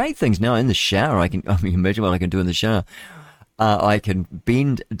great things now in the shower. Imagine what I can do in the shower. I can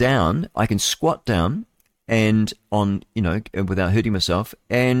bend down. I can squat down and without hurting myself.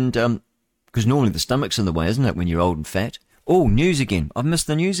 And, because normally the stomach's in the way, isn't it, when you're old and fat? Oh, news again. I've missed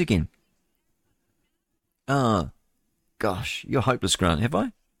the news again. Gosh, you're hopeless, Grant, have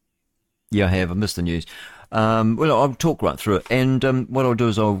I? Yeah, I have. I missed the news. Well, I'll talk right through it. And what I'll do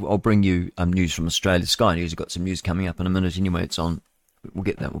is I'll bring you news from Australia. Sky News have got some news coming up in a minute anyway. It's on. We'll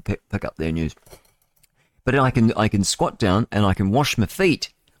get that. We'll pick up their news. But I can squat down and I can wash my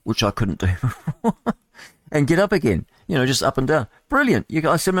feet, which I couldn't do before, and get up again. Just up and down. Brilliant.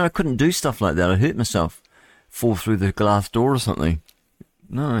 I said, man, I couldn't do stuff like that. I hurt myself. Fall through the glass door or something.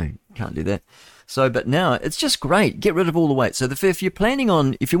 No, can't do that. So, but now it's just great. Get rid of all the weight. So if you're planning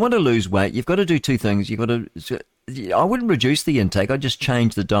on, if you want to lose weight, you've got to do two things. I wouldn't reduce the intake. I'd just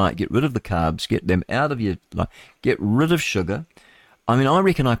change the diet. Get rid of the carbs. Get them out of your life. Get rid of sugar. I mean, I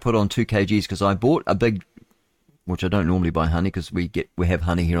reckon I put on 2 kgs because I bought a big, which I don't normally buy honey because we have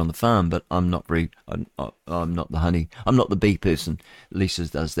honey here on the farm, but I'm not the honey. I'm not the bee person. Lisa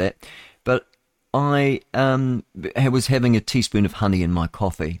does that. But I was having a teaspoon of honey in my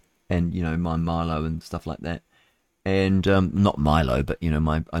coffee and, my Milo and stuff like that. And not Milo, but,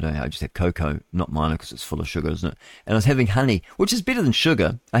 I just had cocoa, not Milo because it's full of sugar, isn't it? And I was having honey, which is better than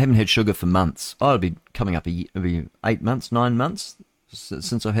sugar. I haven't had sugar for months. It'll be coming up it'll be 8 months, 9 months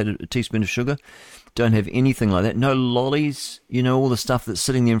since I've had a teaspoon of sugar. Don't have anything like that. No lollies, all the stuff that's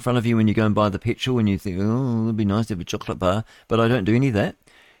sitting there in front of you when you go and buy the petrol and you think, oh, it'd be nice to have a chocolate bar. But I don't do any of that.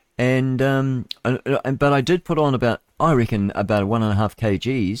 And but I did put on about 1.5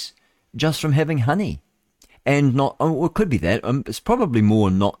 kgs just from having honey. And it could be that. It's probably more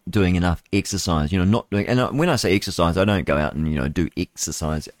not doing enough exercise, not doing, and when I say exercise, I don't go out and, do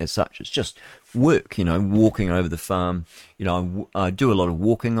exercise as such. It's just work, walking over the farm. I do a lot of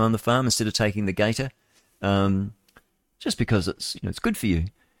walking on the farm instead of taking the gator, just because it's, it's good for you.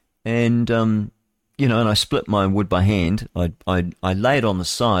 And, and I split my wood by hand. I lay it on the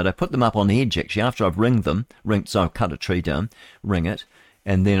side. I put them up on the edge, actually, after I've ringed them. So I'll cut a tree down, ring it,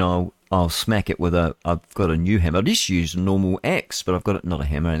 and then I'll smack it with I've got a new hammer. I just used a normal axe, but I've got not a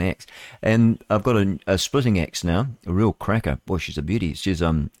hammer, an axe. And I've got a splitting axe now, a real cracker. Boy, she's a beauty. She's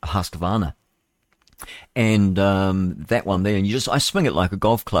a Husqvarna. And that one there, and I swing it like a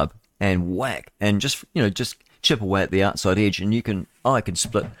golf club and whack, and just chip away at the outside edge, and I can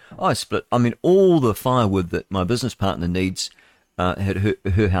split. I mean, all the firewood that my business partner needs at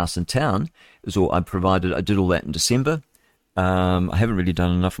her house in town is all I provided. I did all that in December. I haven't really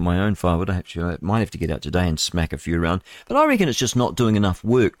done enough of my own firewood. I might have to get out today and smack a few around. But I reckon it's just not doing enough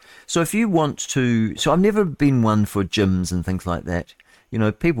work. So if you want to... So I've never been one for gyms and things like that.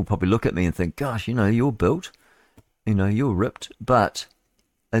 People probably look at me and think, gosh, you're built. You're ripped. But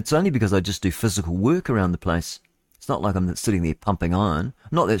it's only because I just do physical work around the place. It's not like I'm sitting there pumping iron.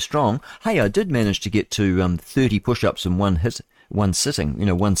 I'm not that strong. Hey, I did manage to get to 30 push-ups in one sitting.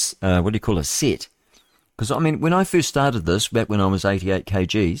 A set. Because, I mean, when I first started this, back when I was 88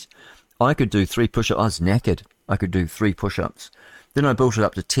 kgs, I could do 3 push-ups. I was knackered. I could do 3 push-ups. Then I built it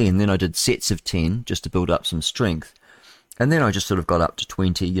up to 10. Then I did sets of 10 just to build up some strength. And then I just sort of got up to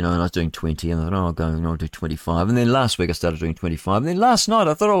 20, and I was doing 20. And I thought, I'll go and I'll do 25. And then last week I started doing 25. And then last night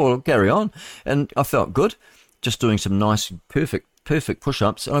I thought, I'll carry on. And I felt good, just doing some nice, perfect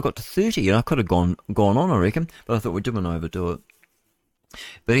push-ups. And I got to 30. And I could have gone on, I reckon. But I thought we didn't overdo it.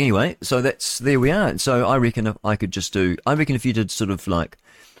 But anyway, so there we are. So I reckon if you did sort of like,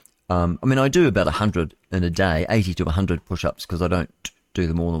 I do about 100 in a day, 80 to 100 push-ups because I don't do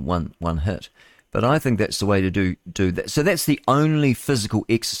them all in one hit. But I think that's the way to do that. So that's the only physical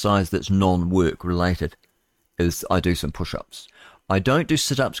exercise that's non-work related, is I do some push-ups. I don't do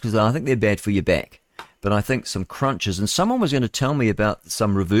sit-ups because I think they're bad for your back. But I think some crunches, and someone was going to tell me about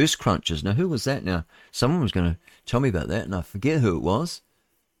some reverse crunches. Now, who was that now? Someone was going to tell me about that, and I forget who it was.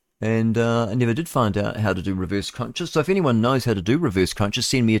 And I never did find out how to do reverse crunches. So if anyone knows how to do reverse crunches,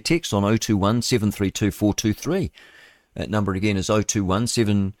 send me a text on 021 732 423. That number again is 021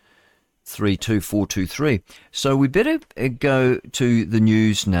 732 423. So we better go to the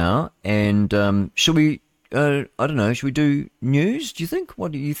news now. And shall we, I don't know, should we do news, do you think?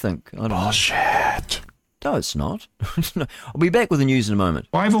 What do you think? I don't know. Bullshit. No, it's not. I'll be back with the news in a moment.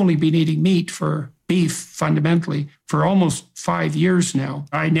 I've only been eating meat for beef, fundamentally, for almost 5 years now.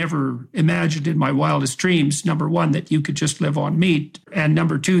 I never imagined in my wildest dreams, number one, that you could just live on meat, and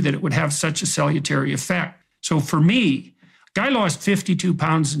number two, that it would have such a salutary effect. So for me, Guy lost 52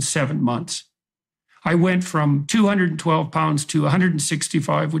 pounds in 7 months. I went from 212 pounds to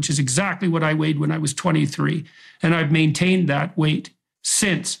 165, which is exactly what I weighed when I was 23, and I've maintained that weight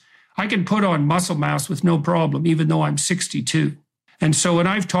since. I can put on muscle mass with no problem, even though I'm 62. And so when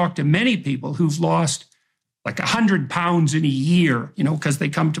I've talked to many people who've lost like 100 pounds in a year, because they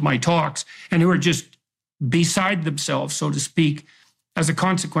come to my talks, and who are just beside themselves, so to speak, as a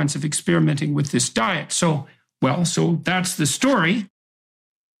consequence of experimenting with this diet. So that's the story.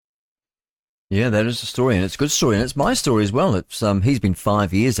 Yeah, that is the story, and it's a good story, and it's my story as well. It's he's been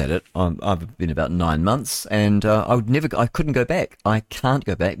 5 years at it. I've been about 9 months, and I couldn't go back. I can't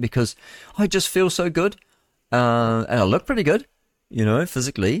go back because I just feel so good, and I look pretty good,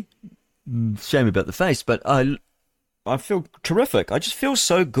 physically. Shame about the face, but I feel terrific. I just feel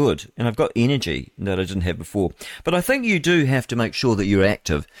so good, and I've got energy that I didn't have before. But I think you do have to make sure that you're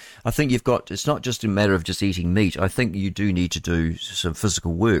active. I think it's not just a matter of just eating meat. I think you do need to do some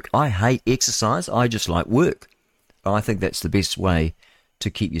physical work. I hate exercise. I just like work. I think that's the best way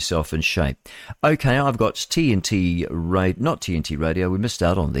to keep yourself in shape. Okay, I've got TNT Radio, not TNT Radio. We missed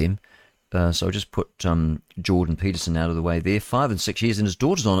out on them. So I'll just put Jordan Peterson out of the way there. 5 and 6 years, and his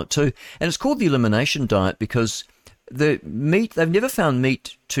daughter's on it too. And it's called the elimination diet because the meat, they've never found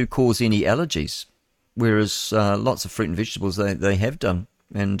meat to cause any allergies, whereas lots of fruit and vegetables they have done.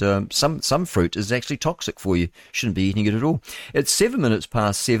 And some fruit is actually toxic for you. Shouldn't be eating it at all. It's 7 minutes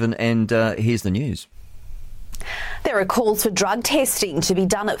past 7, and here's the news. There are calls for drug testing to be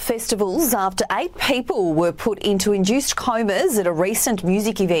done at festivals after 8 people were put into induced comas at a recent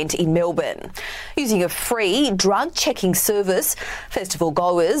music event in Melbourne. Using a free drug checking service, festival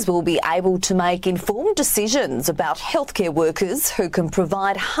goers will be able to make informed decisions about healthcare workers who can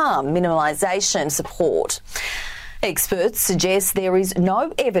provide harm minimisation support. Experts suggest there is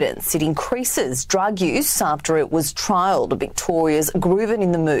no evidence it increases drug use after it was trialled at Victoria's Grooven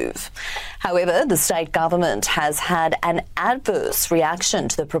in the Move. However, the state government has had an adverse reaction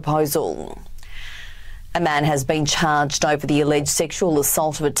to the proposal. A man has been charged over the alleged sexual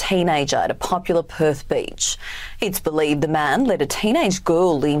assault of a teenager at a popular Perth beach. It's believed the man led a teenage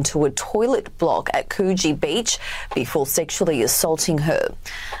girl into a toilet block at Coogee Beach before sexually assaulting her.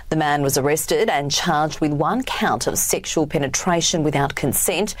 The man was arrested and charged with 1 count of sexual penetration without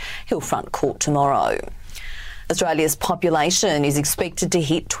consent. He'll front court tomorrow. Australia's population is expected to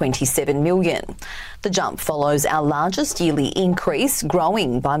hit 27 million. The jump follows our largest yearly increase,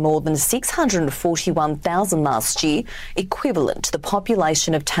 growing by more than 641,000 last year, equivalent to the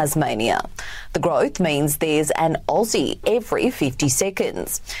population of Tasmania. The growth means there's an Aussie every 50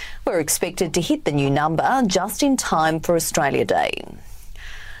 seconds. We're expected to hit the new number just in time for Australia Day.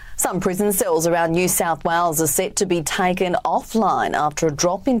 Some prison cells around New South Wales are set to be taken offline after a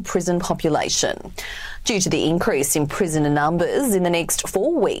drop in prison population. Due to the increase in prisoner numbers, in the next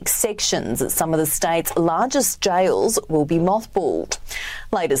 4 weeks, sections at some of the state's largest jails will be mothballed.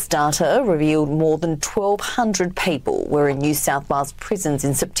 Latest data revealed more than 1,200 people were in New South Wales prisons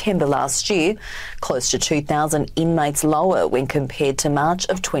in September last year, close to 2,000 inmates lower when compared to March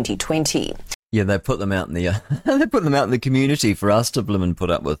of 2020. Yeah, they put them out in the community for us to bloom and put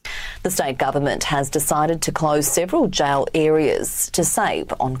up with. The state government has decided to close several jail areas to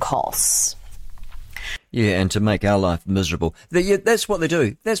save on costs. Yeah, and to make our life miserable. That's what they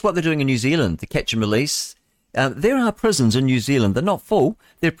do. That's what they're doing in New Zealand, the catch and release. There are prisons in New Zealand. They're not full.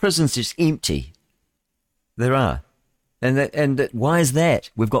 They're prisons just empty. There are. And why is that?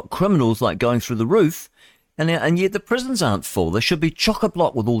 We've got criminals like going through the roof, and yet the prisons aren't full. They should be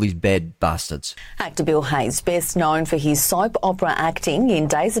chock-a-block with all these bad bastards. Actor Bill Hayes, best known for his soap opera acting in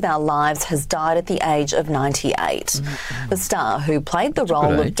Days of Our Lives, has died at the age of 98. The star, who played the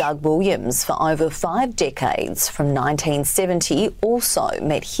role of Doug Williams for over 5 decades, from 1970, also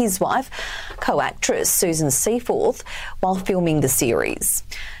met his wife, co-actress Susan Seaforth, while filming the series.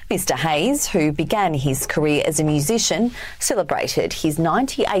 Mr. Hayes, who began his career as a musician, celebrated his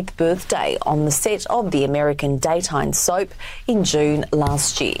 98th birthday on the set of the American daytime soap in June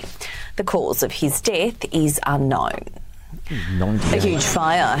last year. The cause of his death is unknown. A huge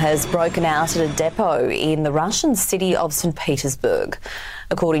fire has broken out at a depot in the Russian city of St. Petersburg.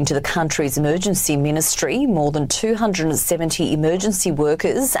 According to the country's emergency ministry, more than 270 emergency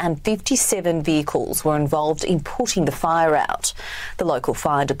workers and 57 vehicles were involved in putting the fire out. The local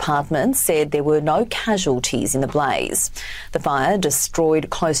fire department said there were no casualties in the blaze. The fire destroyed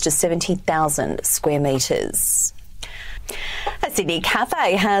close to 70,000 square metres. A Sydney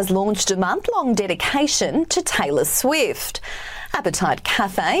cafe has launched a month-long dedication to Taylor Swift. Appetite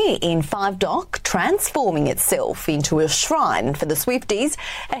Cafe in Five Dock transforming itself into a shrine for the Swifties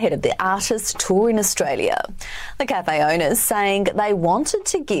ahead of the artist tour in Australia. The cafe owners saying they wanted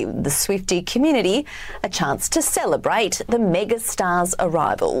to give the Swiftie community a chance to celebrate the megastar's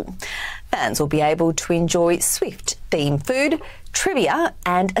arrival. Fans will be able to enjoy Swift-themed food, trivia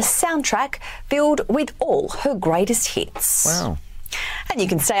and a soundtrack filled with all her greatest hits. Wow. And you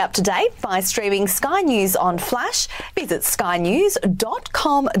can stay up to date by streaming Sky News on Flash. Visit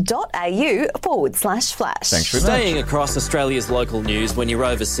skynews.com.au/flash. Thanks very Staying across Australia's local news when you're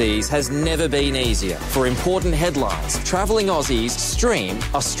overseas has never been easier. For important headlines, travelling Aussies stream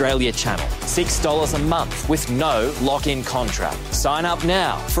Australia Channel. $6 a month with no lock-in contract. Sign up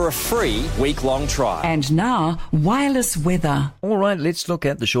now for a free week-long trial. And now, wireless weather. All right, let's look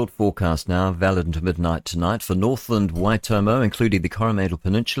at the short forecast now, valid until midnight tonight for Northland, Waitomo, including the Coromandel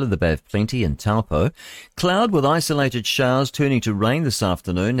Peninsula, the Bay of Plenty and Taupo. Cloud with isolated showers turning to rain this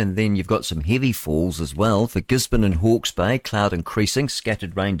afternoon, and then you've got some heavy falls as well for Gisborne and Hawke's Bay. Cloud increasing,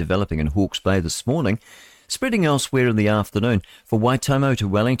 scattered rain developing in Hawke's Bay this morning, spreading elsewhere in the afternoon for Waitomo to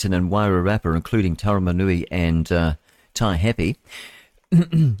Wellington and Wairarapa, including Taramanui and Taihape.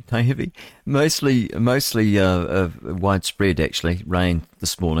 Taihape. Mostly widespread, actually, rain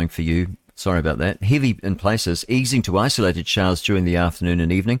this morning for you. Sorry about that. Heavy in places, easing to isolated showers during the afternoon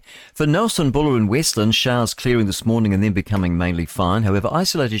and evening. For Nelson, Buller and Westland, showers clearing this morning and then becoming mainly fine. However,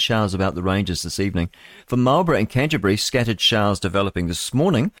 isolated showers about the ranges this evening. For Marlborough and Canterbury, scattered showers developing this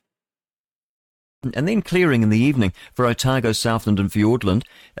morning and then clearing in the evening. For Otago, Southland and Fiordland,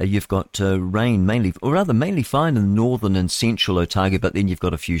 you've got rain mainly fine in northern and central Otago, but then you've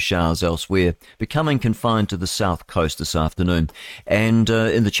got a few showers elsewhere, becoming confined to the south coast this afternoon. And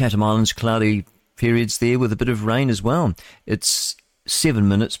in the Chatham Islands, cloudy periods there with a bit of rain as well. It's 7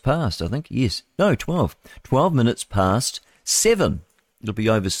 minutes past, I think. Yes. No, 12. 12 minutes past 7. It'll be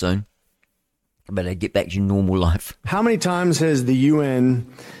over soon. Better get back to your normal life. How many times has the UN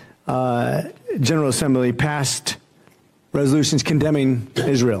General Assembly passed resolutions condemning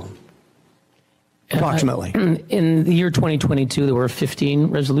Israel? Approximately. In the year 2022, there were 15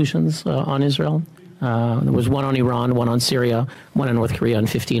 resolutions on Israel. There was one on Iran, one on Syria, one on North Korea, and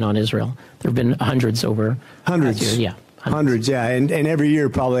 15 on Israel. There have been hundreds over. Hundreds? Yeah. Hundreds, yeah. And every year,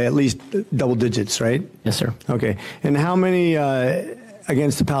 probably at least double digits, right? Yes, sir. Okay. And how many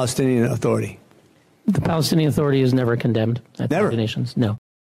against the Palestinian Authority? The Palestinian Authority is never condemned at the Never? United Nations. No.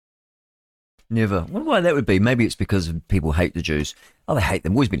 Never. I wonder why that would be. Maybe it's because people hate the Jews. Oh, they hate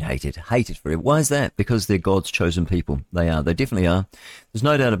them. Always been hated. Hated forever. Why is that? Because they're God's chosen people. They are. They definitely are. There's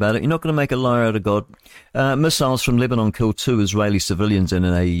no doubt about it. You're not going to make a liar out of God. Missiles from Lebanon killed 2 Israeli civilians in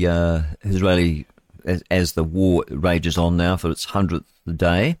a Israeli, as the war rages on now for its 100th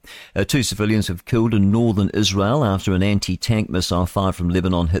day. 2 civilians have killed in northern Israel after an anti-tank missile fired from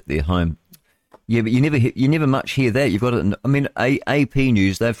Lebanon hit their home. Yeah, but you never much hear that. You've got it. I mean, AP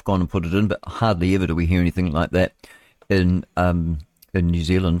News, they've gone and put it in, but hardly ever do we hear anything like that in New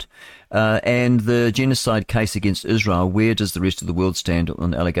Zealand. And the genocide case against Israel. Where does the rest of the world stand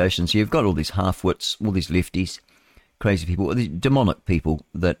on allegations? You've got all these half-wits, all these lefties, crazy people, these demonic people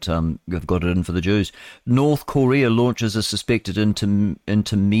that have got it in for the Jews. North Korea launches a suspected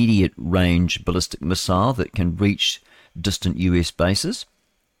intermediate range ballistic missile that can reach distant US bases.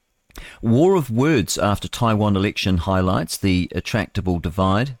 War of words after Taiwan election highlights the intractable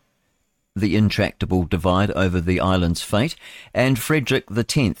divide over the island's fate. And Frederick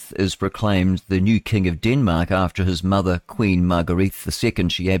X is proclaimed the new king of Denmark after his mother, Queen Margrethe II,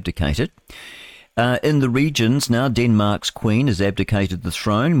 she abdicated. In the regions now, Denmark's queen has abdicated the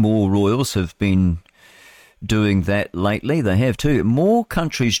throne. More royals have been doing that lately. They have too. More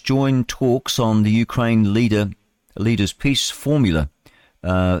countries join talks on the Ukraine leader's peace formula.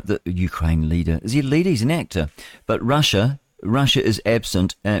 The Ukraine leader. Is he a leader? He's an actor. But Russia is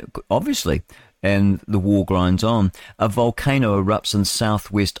absent, obviously, and the war grinds on. A volcano erupts in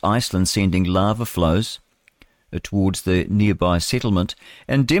southwest Iceland, sending lava flows towards the nearby settlement.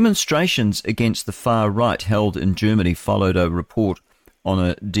 And demonstrations against the far right held in Germany followed a report on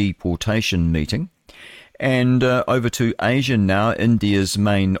a deportation meeting. And over to Asia now. India's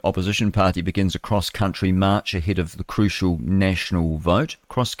main opposition party begins a cross-country march ahead of the crucial national vote.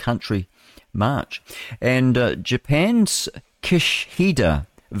 Cross-country march. And Japan's Kishida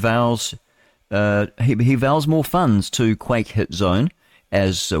vows he vows more funds to quake-hit zone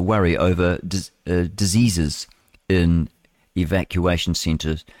as worry over diseases in evacuation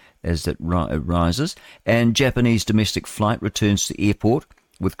centres as it rises. And Japanese domestic flight returns to airport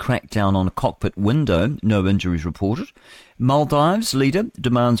with crackdown on a cockpit window, no injuries reported. Maldives leader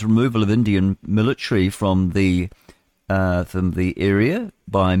demands removal of Indian military from the area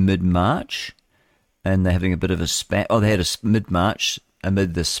by mid-March, and they're having a bit of a spat. Oh, they had a mid-March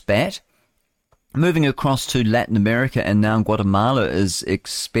amid the spat. Moving across to Latin America, and now Guatemala is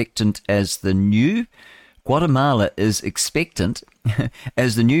expectant as the new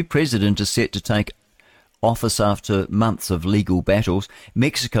president is set to take office after months of legal battles.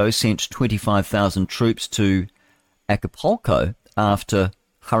 Mexico sent 25,000 troops to Acapulco after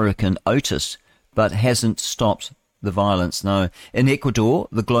Hurricane Otis, but hasn't stopped the violence. No. In Ecuador,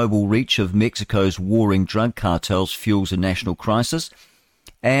 the global reach of Mexico's warring drug cartels fuels a national crisis.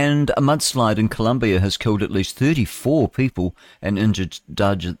 And a mudslide in Colombia has killed at least 34 people and injured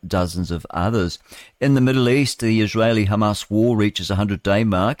dozens of others. In the Middle East, the Israeli-Hamas war reaches a 100-day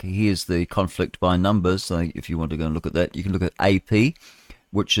mark. Here's the conflict by numbers. So if you want to go and look at that, you can look at AP,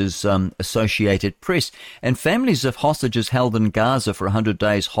 which is Associated Press. And families of hostages held in Gaza for 100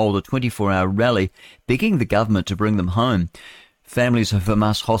 days hold a 24-hour rally begging the government to bring them home. Families of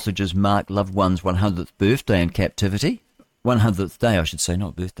Hamas hostages mark loved ones' 100th birthday in captivity. 100th day, I should say,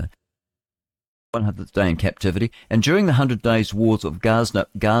 not birthday. 100th day in captivity. And during the 100 days wars of Gaza,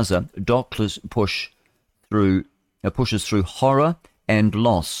 Dockless pushes through horror and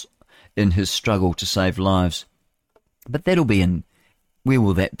loss in his struggle to save lives. But that'll be in... Where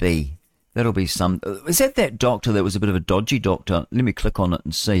will that be? That'll be some... Is that doctor that was a bit of a dodgy doctor? Let me click on it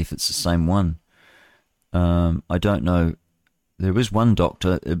and see if it's the same one. I don't know. There is one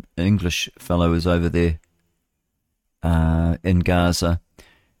doctor, an English fellow is over there. In Gaza.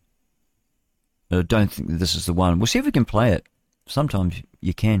 I don't think this is the one. We'll see if we can play it. Sometimes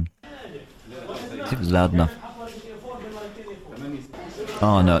you can. See if it's loud enough.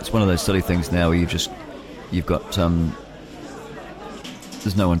 Oh no, it's one of those silly things now where you've got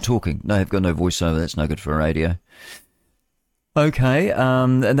there's no one talking. No, I've got no voiceover. That's no good for radio. Okay,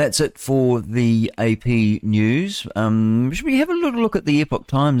 and that's it for the AP News. Should we have a little look at the Epoch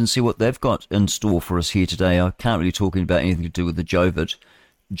Times and see what they've got in store for us here today? I can't really talk about anything to do with the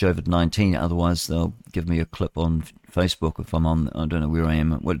COVID-19, otherwise they'll give me a clip on Facebook if I'm on. I don't know where I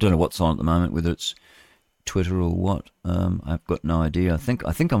am. Well, I don't know what's on at the moment, whether it's Twitter or what. I've got no idea. I think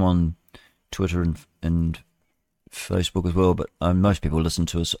I'm on Twitter and Facebook as well, but most people listen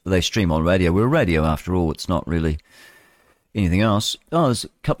to us. They stream on radio. We're radio after all. It's not really anything else. Oh, there's a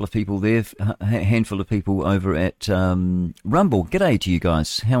couple of people there, a handful of people over at Rumble. G'day to you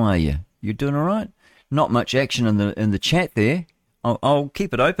guys. How are you? You doing all right? Not much action in the chat there. I'll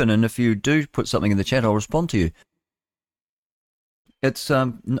keep it open, and if you do put something in the chat, I'll respond to you. It's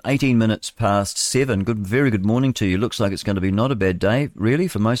 18 minutes past 7. Very good morning to you. Looks like it's going to be not a bad day, really,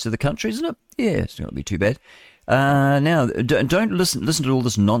 for most of the country, isn't it? Yeah, it's not going to be too bad. Now, don't listen to all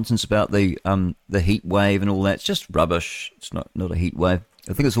this nonsense about the heat wave and all that. It's just rubbish. It's not a heat wave.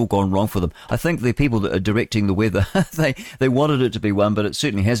 I think it's all gone wrong for them. I think the people that are directing the weather, they wanted it to be one, but it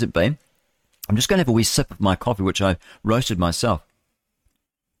certainly hasn't been. I'm just going to have a wee sip of my coffee, which I roasted myself.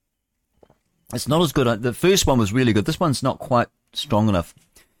 It's not as good. The first one was really good. This one's not quite strong enough.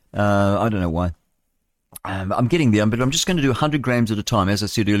 I don't know why. I'm getting there, but I'm just going to do 100 grams at a time. As I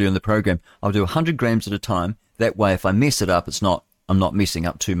said earlier in the program, I'll do 100 grams at a time. That way, if I mess it up, I'm not messing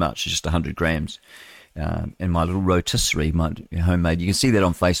up too much. It's just 100 grams. In my little rotisserie, my homemade. You can see that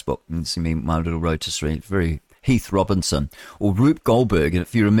on Facebook. You can see me, my little rotisserie. It's very Heath Robinson or Rube Goldberg. And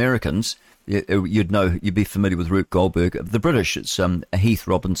if you're Americans, you'd be familiar with Rube Goldberg. The British, it's Heath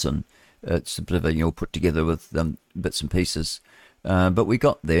Robinson. It's a bit of a put together with bits and pieces. But we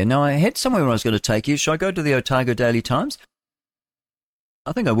got there. Now, I had somewhere where I was going to take you. Shall I go to the Otago Daily Times?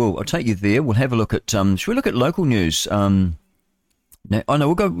 I think I will. I'll take you there. We'll have a look at... should we look at local news? We'll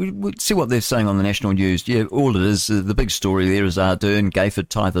see what they're saying on the national news. Yeah, all it is, the big story there is Ardern, Gayford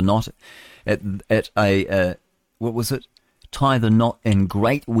tie the knot at a... what was it? Tie the knot in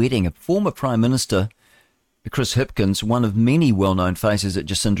great wedding. A former Prime Minister, Chris Hipkins, one of many well-known faces at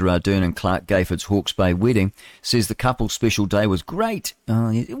Jacinda Ardern and Clark Gayford's Hawke's Bay wedding, says the couple's special day was great.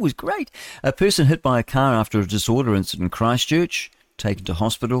 It was great. A person hit by a car after a disorder incident in Christchurch, taken to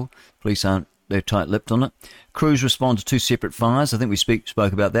hospital. Police aren't They're tight-lipped on it. Crews respond to 2 separate fires. I think we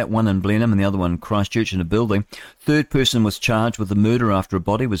spoke about that, one in Blenheim and the other one in Christchurch in a building. Third person was charged with the murder after a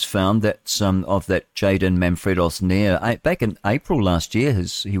body was found. That's of that Jaden Manfredos Nair. Back in April last year,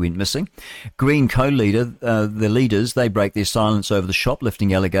 he went missing. Green co-leader, the leaders, they break their silence over the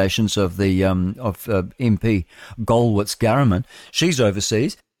shoplifting allegations of the MP Golwitz Garriman. She's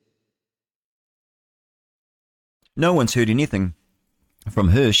overseas. No one's heard anything from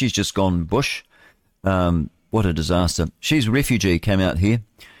her. She's just gone bush. What a disaster. She's a refugee, came out here,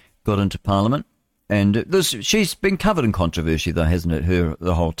 got into Parliament, and she's been covered in controversy, though, hasn't it, her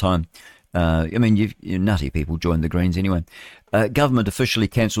the whole time? I mean, you nutty people joined the Greens anyway. Government officially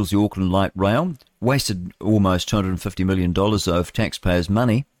cancels the Auckland Light Rail, wasted almost $250 million of taxpayers'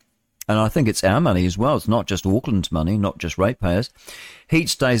 money. And I think it's our money as well. It's not just Auckland's money, not just ratepayers. Heat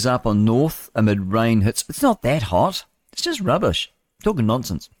stays up on north amid rain hits. It's not that hot. It's just rubbish. Talking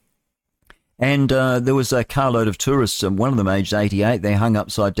nonsense. And there was a carload of tourists, one of them aged 88. They hung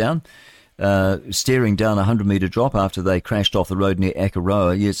upside down, staring down a 100-metre drop after they crashed off the road near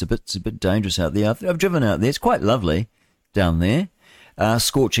Akaroa. Yeah, it's a bit dangerous out there. I've driven out there. It's quite lovely down there.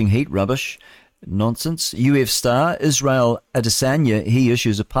 Scorching heat, rubbish. Nonsense. UFC star Israel Adesanya, he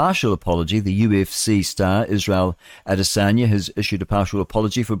issues a partial apology. The UFC star Israel Adesanya has issued a partial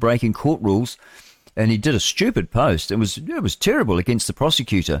apology for breaking court rules, and he did a stupid post. It was terrible against the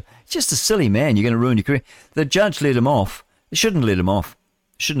prosecutor. Just a silly man. You're going to ruin your career. The judge let him off. Shouldn't let him off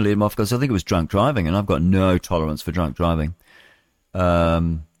because I think it was drunk driving, and I've got no tolerance for drunk driving.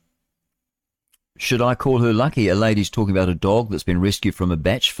 Should I call her lucky? A lady's talking about a dog that's been rescued from a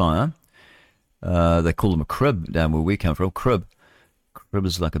batch fire. They call them a crib down where we come from. Crib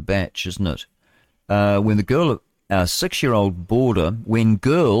is like a batch, isn't it? When a 6-year-old border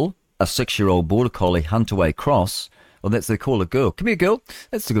collie Huntaway Cross, they call a girl. Come here, girl.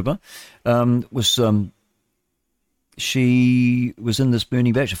 That's the good one. She was in this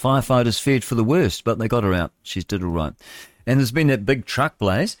burning batch. Firefighters feared for the worst, but they got her out. She did all right. And there's been that big truck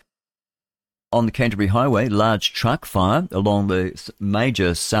blaze on the Canterbury Highway. Large truck fire along the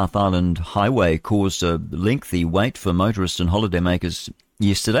major South Island Highway caused a lengthy wait for motorists and holidaymakers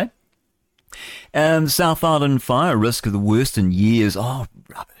yesterday. And South Island fire risk of the worst in years. Oh,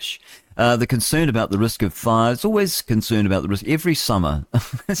 rubbish. The concern about the risk of fire, it's always concerned about the risk every summer.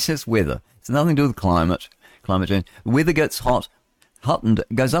 It's just weather. It's nothing to do with climate change. The weather gets hot and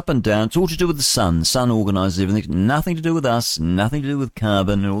goes up and down. It's all to do with the sun. The sun organises everything. Nothing to do with us. Nothing to do with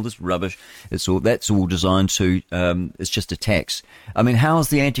carbon and all this rubbish. That's all designed to. It's just a tax. I mean, how is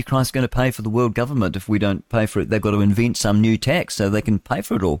the Antichrist going to pay for the world government if we don't pay for it? They've got to invent some new tax so they can pay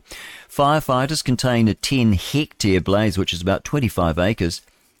for it all. Firefighters contain a 10-hectare blaze, which is about 25 acres.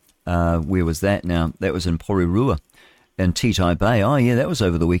 Where was that now? That was in Porirua and Titai Bay. Oh, yeah, that was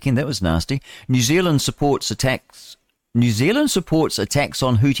over the weekend. That was nasty. New Zealand supports attacks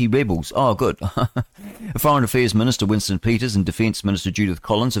on Houthi rebels. Oh, good. Foreign Affairs Minister Winston Peters and Defence Minister Judith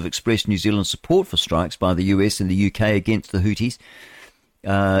Collins have expressed New Zealand's support for strikes by the US and the UK against the Houthis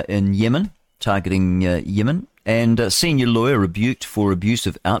in Yemen, targeting Yemen. And a senior lawyer rebuked for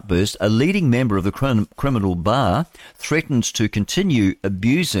abusive outburst. A leading member of the criminal bar threatens to continue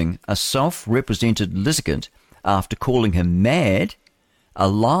abusing a self-represented litigant after calling him mad, a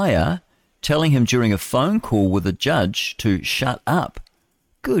liar, telling him during a phone call with a judge to shut up.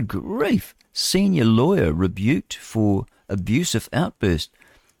 Good grief. Senior lawyer rebuked for abusive outburst.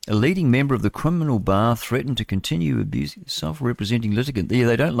 A leading member of the criminal bar threatened to continue abusing self-representing litigant. Yeah,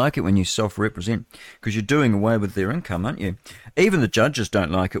 they don't like it when you self-represent because you're doing away with their income, aren't you? Even the judges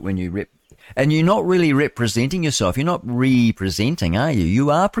don't like it when you and you're not really representing yourself. You're not representing, are you? You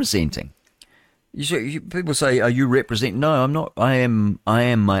are presenting. People say, "Are you representing?" No, I'm not. I am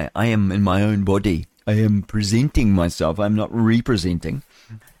in my own body. I am presenting myself. I'm not representing.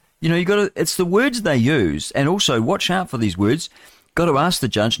 You know, it's the words they use, and also watch out for these words. Got to ask the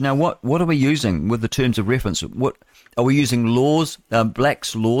judge, now what are we using with the terms of reference? What are we using?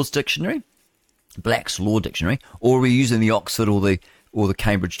 Black's Law Dictionary, or are we using the Oxford or the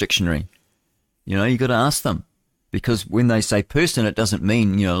Cambridge Dictionary? You know, you got to ask them, because when they say person, it doesn't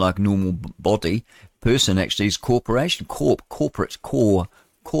mean, you know, like normal body. Person actually is corporation, corporate,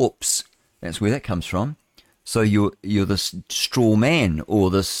 corpse. That's where that comes from. So you're this straw man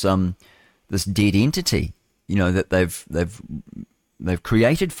or this dead entity, you know, that they've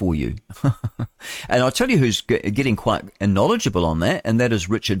created for you. And I'll tell you who's getting quite knowledgeable on that, and that is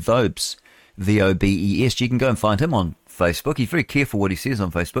Richard Vobes, Vobes. You can go and find him on Facebook. He's very careful what he says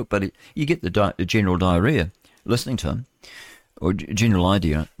on Facebook, but you get the general diarrhea listening to him, or general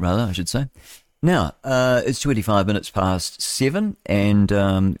idea, rather, I should say. Now, it's 25 minutes past 7, and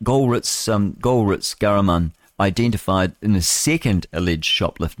Golritz Garaman identified in a second alleged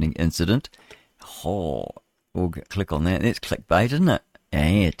shoplifting incident. Oh, we'll click on that. That's clickbait, isn't it? Yeah,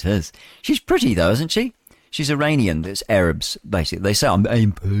 it is. She's pretty, though, isn't she? She's Iranian. There's Arabs, basically. They say,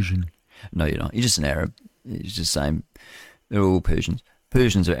 I'm Persian. No, you're not. You're just an Arab. It's just the same. They're all Persians.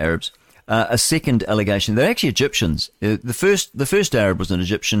 Persians are Arabs. A second allegation. They're actually Egyptians. The first Arab was an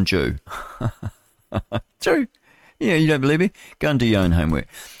Egyptian Jew. True. Yeah, you don't believe me? Go and do your own homework.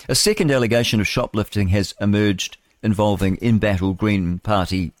 A second allegation of shoplifting has emerged involving embattled Green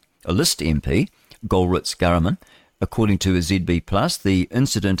Party list MP, Golritz Garaman. According to a ZB+, the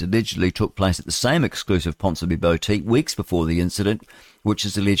incident allegedly took place at the same exclusive Ponsonby boutique weeks before the incident, which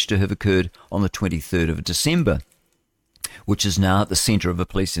is alleged to have occurred on the 23rd of December, which is now at the centre of a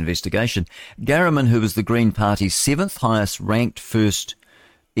police investigation. Garaman, who was the Green Party's 7th highest ranked first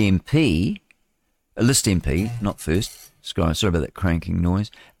MP, a list MP, not first, sorry about that cranking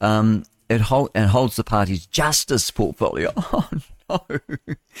noise, and holds the party's Justice portfolio. Oh, no.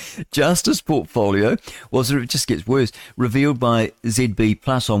 Justice portfolio it just gets worse, revealed by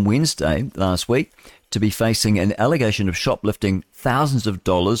ZB+ on Wednesday last week to be facing an allegation of shoplifting thousands of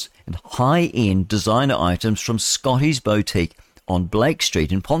dollars in high-end designer items from Scotty's boutique on Blake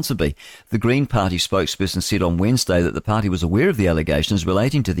Street in Ponsonby. The Green Party spokesperson said on Wednesday that the party was aware of the allegations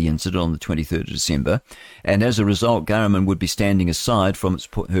relating to the incident on the 23rd of December, and as a result, Garaman would be standing aside from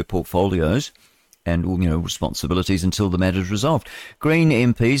her portfolios and responsibilities until the matter is resolved. Green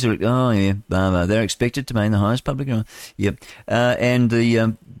MPs are they're expected to maintain the highest public. And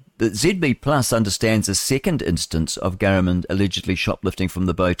the ZB+ understands a second instance of Garaman allegedly shoplifting from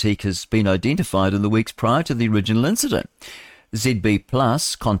the boutique has been identified in the weeks prior to the original incident.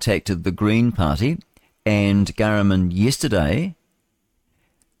 ZB+ contacted the Green Party and Garaman yesterday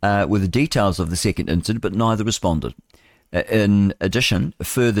with the details of the second incident, but neither responded. In addition,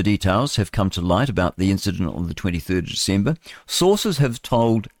 further details have come to light about the incident on the 23rd of December. Sources have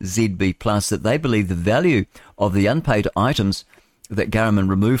told ZB+ that they believe the value of the unpaid items that Garaman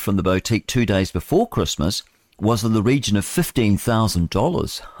removed from the boutique 2 days before Christmas was in the region of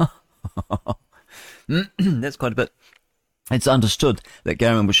 $15,000. That's quite a bit. It's understood that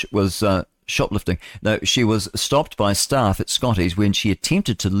Garaman was shoplifting. No, she was stopped by staff at Scotty's when she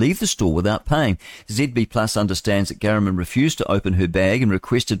attempted to leave the store without paying. ZB+ understands that Garaman refused to open her bag and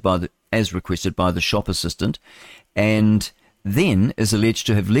requested by the shop assistant, and then is alleged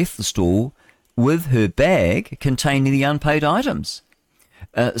to have left the store with her bag containing the unpaid items.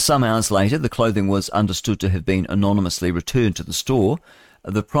 Some hours later, the clothing was understood to have been anonymously returned to the store.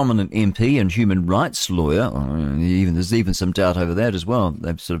 The prominent MP and human rights lawyer, there's even some doubt over that as well.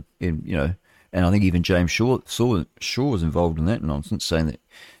 They've sort of, and I think even James Shaw was involved in that nonsense, saying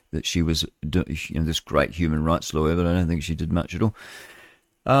that she was this great human rights lawyer, but I don't think she did much at all.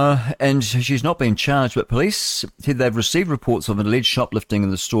 And she's not been charged, but police said they've received reports of an alleged shoplifting in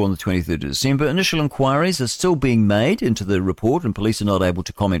the store on the 23rd of December. Initial inquiries are still being made into the report, and police are not able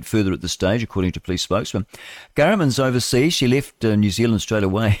to comment further at this stage, according to police spokesman. Garaman's overseas. She left New Zealand straight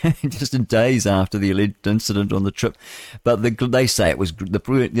away, just in days after the alleged incident on the trip. But they say it was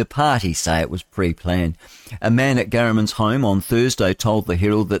the party say it was pre-planned. A man at Garaman's home on Thursday told the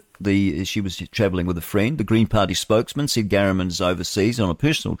Herald that she was travelling with a friend. The Green Party spokesman said Garaman is overseas on a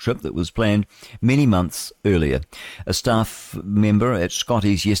personal trip that was planned many months earlier. A staff member at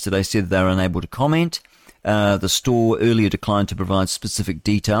Scotty's yesterday said they were unable to comment. The store earlier declined to provide specific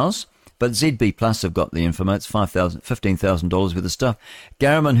details, but ZB+ have got the info. It's $15,000 worth of stuff.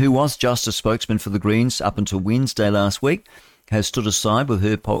 Garaman, who was just a spokesman for the Greens up until Wednesday last week, has stood aside with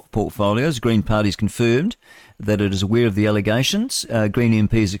her portfolios. Green Party's confirmed that it is aware of the allegations. Green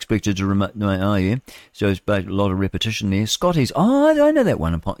MP is expected to so it's a lot of repetition there. Scotty's, I know that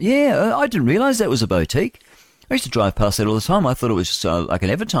one. Yeah, I didn't realise that was a boutique. I used to drive past that all the time. I thought it was just like an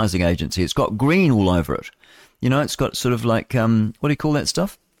advertising agency. It's got green all over it. It's got sort of like, what do you call that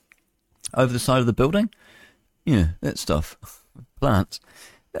stuff? Over the side of the building? Yeah, that stuff. Plants.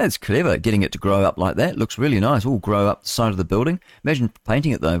 That's clever, getting it to grow up like that. Looks really nice. All grow up the side of the building. Imagine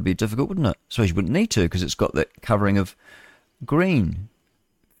painting it, though. It would be difficult, wouldn't it? So you wouldn't need to, because it's got that covering of green.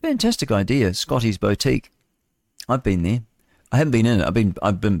 Fantastic idea. Scotty's Boutique. I've been there. I haven't been in it.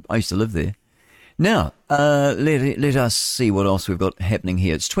 I used to live there. Now, let us see what else we've got happening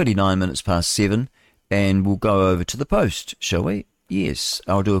here. It's 29 minutes past 7, and we'll go over to the Post, shall we? Yes.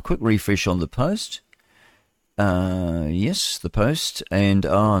 I'll do a quick refresh on the Post. Yes, the Post, and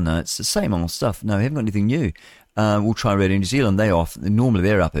no, it's the same old stuff. No, we haven't got anything new. We'll try Radio New Zealand. Normally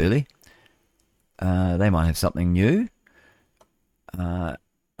they're up early. They might have something new.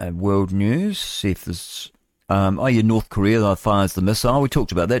 world news. See if there's... North Korea fires the missile. We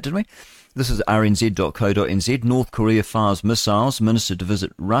talked about that, didn't we? This is rnz.co.nz. North Korea fires missiles. Minister to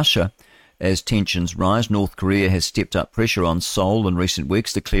visit Russia as tensions rise. North Korea has stepped up pressure on Seoul in recent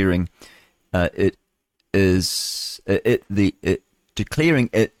weeks, declaring it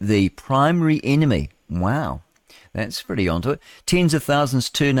the primary enemy. Wow, that's pretty onto it. Tens of thousands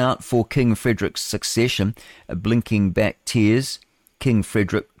turn out for King Frederick's succession, blinking back tears. King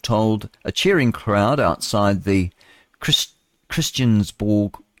Frederick told a cheering crowd outside the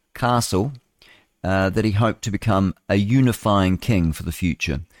Christiansborg Castle that he hoped to become a unifying king for the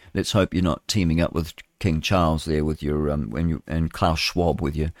future. Let's hope you're not teaming up with King Charles there with your and Klaus Schwab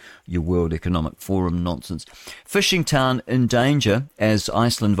with your World Economic Forum nonsense. Fishing town in danger as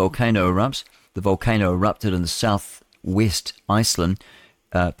Iceland volcano erupts. The volcano erupted in the southwest Iceland,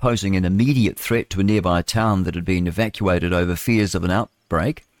 posing an immediate threat to a nearby town that had been evacuated over fears of an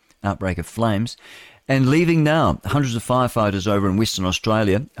outbreak of flames. And leaving now, hundreds of firefighters over in Western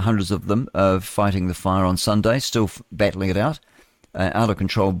Australia, hundreds of them fighting the fire on Sunday, still battling it out.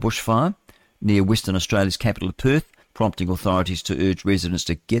 Out-of-control bushfire near Western Australia's capital of Perth, prompting authorities to urge residents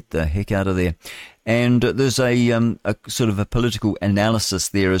to get the heck out of there. And there's a sort of a political analysis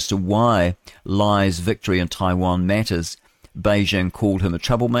there as to why Lai's victory in Taiwan matters. Beijing called him a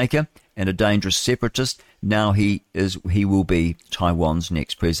troublemaker and a dangerous separatist. Now he will be Taiwan's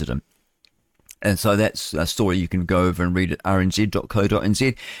next president. And so that's a story you can go over and read at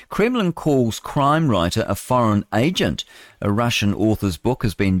rnz.co.nz. Kremlin calls crime writer a foreign agent. A Russian author's book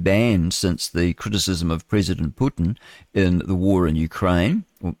has been banned since the criticism of President Putin in the war in Ukraine.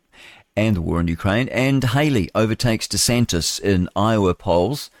 And Haley overtakes DeSantis in Iowa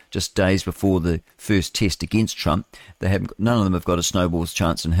polls just days before the first test against Trump. None of them have got a snowball's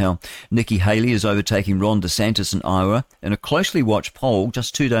chance in hell. Nikki Haley is overtaking Ron DeSantis in Iowa in a closely watched poll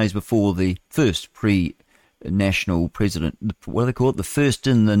just 2 days before the first pre-national president. What do they call it? The first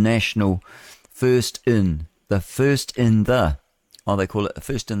in the. They call it a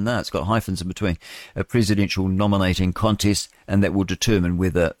first in the. It's got hyphens in between. A presidential nominating contest, and that will determine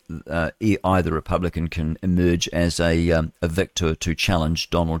whether either Republican can emerge as a victor to challenge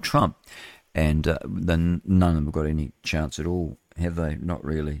Donald Trump. And then none of them have got any chance at all, have they? Not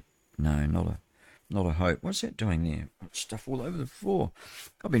really. No, not a hope. What's that doing there? Stuff all over the floor.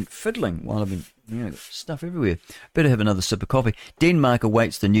 I've been fiddling while I've been, stuff everywhere. Better have another sip of coffee. Denmark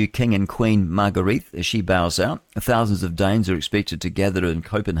awaits the new king and queen Margrethe as she bows out. Thousands of Danes are expected to gather in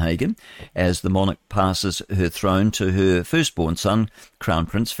Copenhagen as the monarch passes her throne to her firstborn son, Crown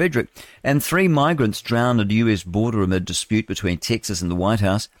Prince Frederik. And 3 migrants drowned at the US border amid dispute between Texas and the White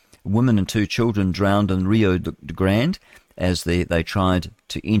House. Women and 2 children drowned in Rio Grande as they tried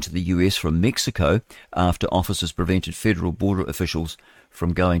to enter the US from Mexico after officers prevented federal border officials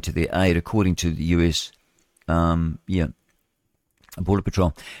from going to their aid, according to the US Border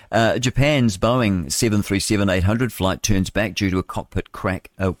Patrol. Japan's Boeing 737-800 flight turns back due to a cockpit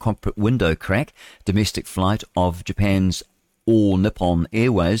window crack. Domestic flight of Japan's All Nippon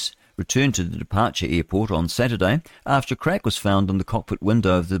Airways returned to the departure airport on Saturday after a crack was found in the cockpit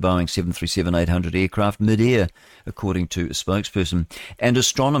window of the Boeing 737-800 aircraft mid-air, according to a spokesperson. And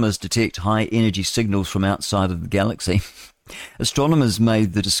astronomers detect high-energy signals from outside of the galaxy. Astronomers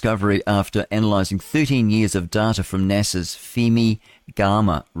made the discovery after analysing 13 years of data from NASA's Fermi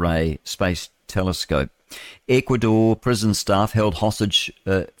Gamma Ray Space Telescope. Ecuador prison staff held hostage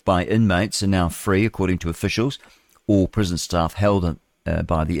by inmates are now free, according to officials. All prison staff held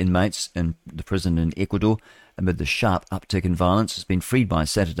by the inmates in the prison in Ecuador amid the sharp uptick in violence has been freed by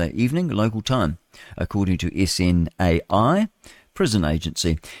Saturday evening local time, according to SNAI prison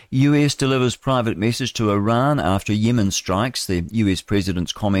agency. US delivers private message to Iran after Yemen strikes. The US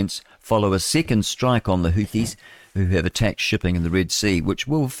president's comments follow a second strike on the Houthis, who have attacked shipping in the Red Sea, which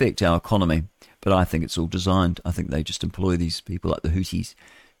will affect our economy. But I think it's all designed. I think they just employ these people like the Houthis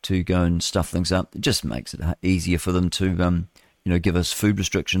to go and stuff things up. It just makes it easier for them to give us food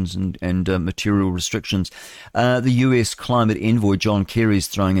restrictions and material restrictions. The US climate envoy John Kerry is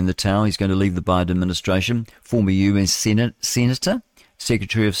throwing in the towel. He's going to leave the Biden administration. Former US Senator,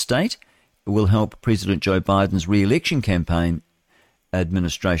 Secretary of State, will help President Joe Biden's re-election campaign,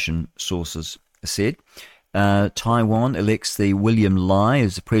 administration sources said. Taiwan elects the William Lai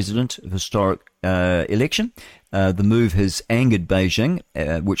as the president of historic election. The move has angered Beijing,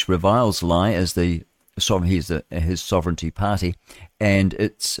 which reviles Lai as his sovereignty party, and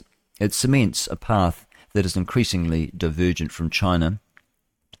it cements a path that is increasingly divergent from China.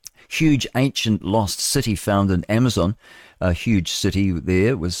 Huge ancient lost city found in Amazon. A huge city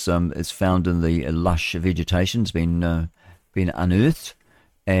there is found in the lush vegetation. It's been unearthed,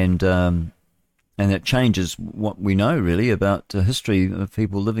 And it changes what we know, really, about history of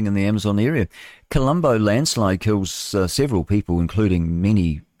people living in the Amazon area. Colombo landslide kills several people, including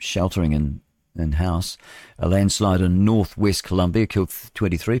many sheltering in house. A landslide in northwest Colombia killed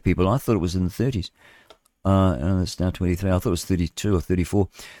 23 people. I thought it was in the 30s. And it's now 23. I thought it was 32 or 34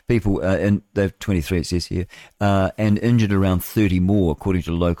 people, and they've 23, it says here, and injured around 30 more, according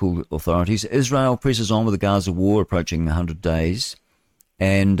to local authorities. Israel presses on with the Gaza war approaching 100 days.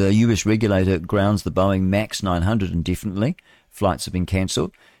 And a US regulator grounds the Boeing MAX 900 indefinitely. Flights have been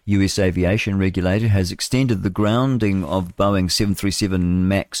cancelled. US aviation regulator has extended the grounding of Boeing 737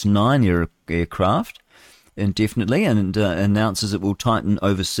 MAX 9 aircraft indefinitely, and announces it will tighten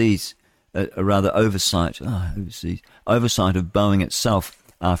oversight of Boeing itself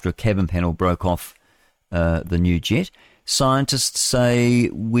after a cabin panel broke off the new jet. Scientists say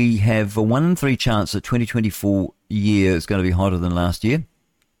we have a 1 in 3 chance that 2024 year is going to be hotter than last year.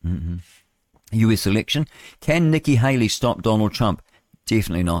 Mm-hmm. US election. Can Nikki Haley stop Donald Trump?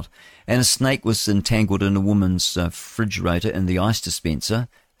 Definitely not. And a snake was entangled in a woman's refrigerator in the ice dispenser.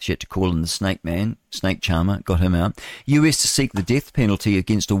 She had to call in the snake man, snake charmer, got him out. US to seek the death penalty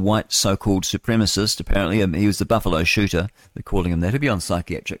against a white so-called supremacist. Apparently, he was the Buffalo shooter. They're calling him that. He'll be on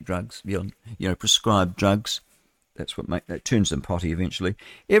psychiatric drugs, be on, prescribed drugs. That's what that turns them potty eventually.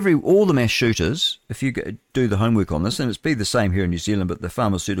 All the mass shooters, if you do the homework on this, and it's be the same here in New Zealand, but the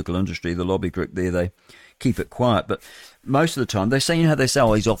pharmaceutical industry, the lobby group there, they keep it quiet. But most of the time, they say, how they say,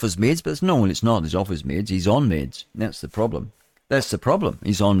 he's off his meds, but it's not. He's off his meds. He's on meds. That's the problem.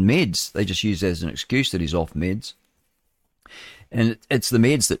 He's on meds. They just use that as an excuse that he's off meds. And it's the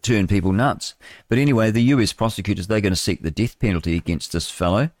meds that turn people nuts. But anyway, the US prosecutors, they're going to seek the death penalty against this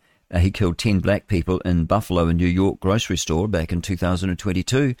fellow. He killed 10 black people in Buffalo and New York grocery store back in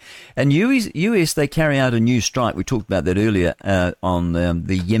 2022. And US, they carry out a new strike. We talked about that earlier on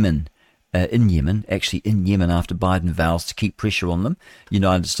the Yemen. In Yemen after Biden vows to keep pressure on them.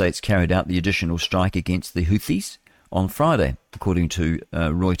 United States carried out the additional strike against the Houthis on Friday, according to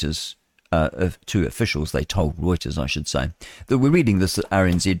Reuters. To officials, they told Reuters, I should say. We're reading this at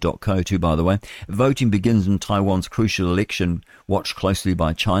rnz.co too, by the way. Voting begins in Taiwan's crucial election, watched closely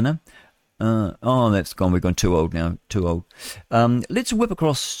by China. That's gone. We've gone too old now. Too old. Let's whip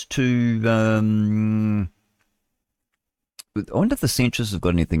across to... I wonder if the Centrists have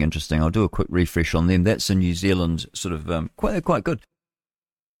got anything interesting. I'll do a quick refresh on them. That's in New Zealand, sort of quite good.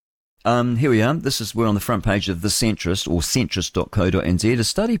 Here we are. We're on the front page of The Centrist, or centrist.co.nz. A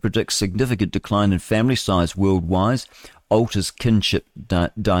study predicts significant decline in family size worldwide, alters kinship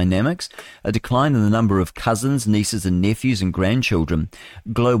dynamics, a decline in the number of cousins, nieces and nephews and grandchildren.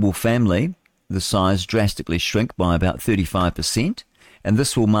 Global family, the size drastically shrink by about 35%, and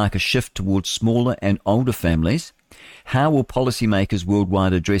this will mark a shift towards smaller and older families. How will policymakers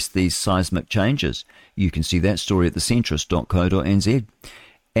worldwide address these seismic changes? You can see that story at thecentrist.co.nz.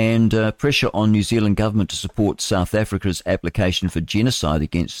 And pressure on New Zealand government to support South Africa's application for genocide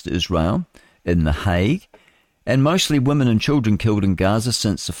against Israel in The Hague. And mostly women and children killed in Gaza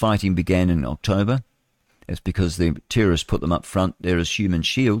since the fighting began in October. That's because the terrorists put them up front there as human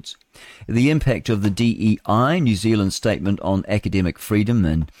shields. The impact of the DEI, New Zealand statement on academic freedom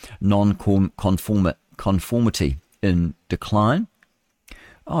and non-conformity in decline.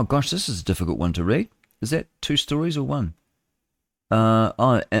 Oh gosh, this is a difficult one to read. Is that 2 stories or 1?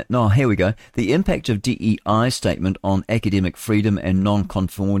 No, here we go. The impact of DEI statement on academic freedom and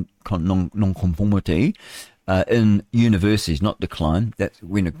non-conformity in universities, not decline. That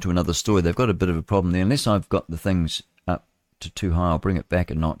went to another story. They've got a bit of a problem there. Unless I've got the things up to too high, I'll bring it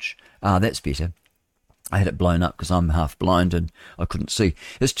back a notch. That's better. I had it blown up because I'm half blind and I couldn't see.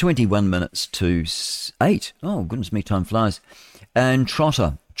 It's 21 minutes to 8. Oh, goodness me, time flies. And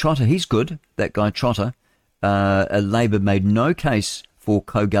Trotter, he's good, that guy Trotter. Labour made no case for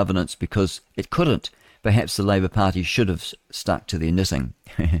co-governance because it couldn't. Perhaps the Labour Party should have stuck to their knitting.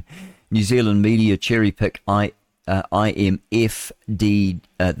 New Zealand media cherry-pick IMF,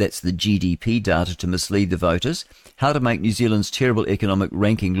 that's the GDP data to mislead the voters. How to make New Zealand's terrible economic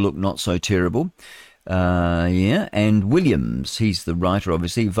ranking look not so terrible. And Williams, he's the writer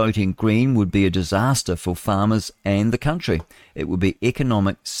obviously, voting Green would be a disaster for farmers and the country. It would be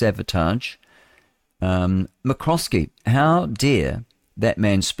economic sabotage. McCroskey, how dare that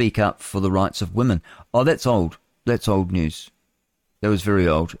man speak up for the rights of women? Oh, that's old. That's old news. That was very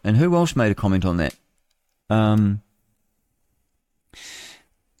old. And who else made a comment on that?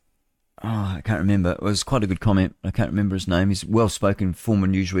 I can't remember. It was quite a good comment. I can't remember his name. He's a well-spoken former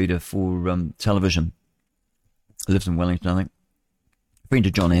newsreader for television. Lives in Wellington, I think. Friend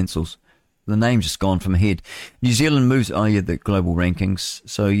to John Ansell's. the name's just gone from my head. New Zealand moves, the global rankings.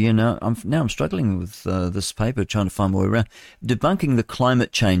 So, I'm struggling with this paper, trying to find my way around. Debunking the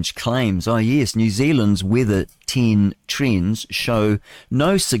climate change claims. Oh, yes, New Zealand's Weather 10 trends show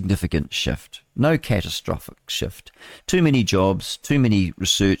no significant shift, no catastrophic shift. Too many jobs, too many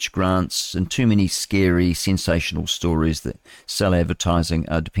research grants, and too many scary, sensational stories that sell advertising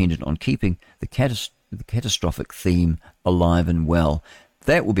are dependent on keeping the catastrophic theme alive and well.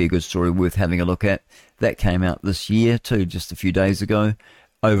 That will be a good story worth having a look at. That came out this year too, just a few days ago,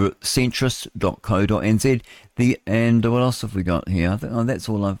 over at centrist.co.nz. And what else have we got here? That's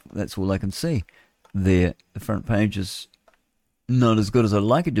all I can see there. The front page is not as good as I'd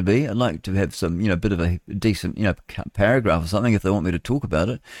like it to be. I'd like to have some, bit of a decent, paragraph or something if they want me to talk about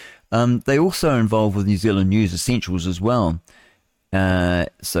it. They also are involved with New Zealand News Essentials as well.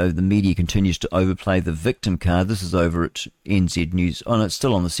 So the media continues to overplay the victim card. This is over at NZ News. Oh, no, it's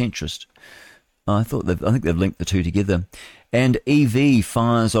still on the Centrist. I think they've linked the two together. And EV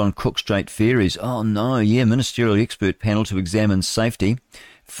fires on Cook Strait ferries. Oh no, ministerial expert panel to examine safety.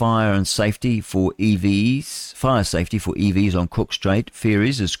 Fire safety for EVs on Cook Strait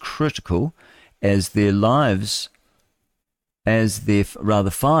ferries is critical as fires,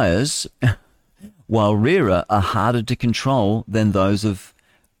 while rarer, are harder to control than those of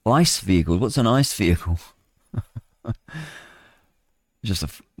ice vehicles. What's an ice vehicle?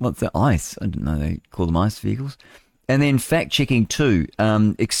 What's the ice? I didn't know they call them ice vehicles. And then fact-checking 2,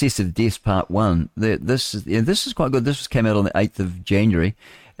 excessive deaths part 1. This is quite good. This came out on the 8th of January.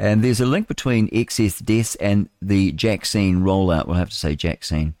 And there's a link between excess deaths and the vaccine rollout. We'll have to say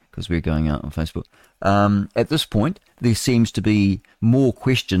vaccine because we're going out on Facebook. At this point, there seems to be more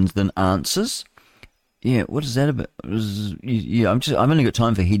questions than answers. Yeah, what is that about? I've only got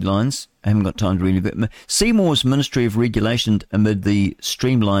time for headlines. I haven't got time to read a bit. Seymour's Ministry of Regulation amid the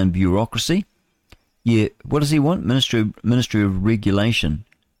streamlined bureaucracy. Yeah, what does he want? Ministry of Regulation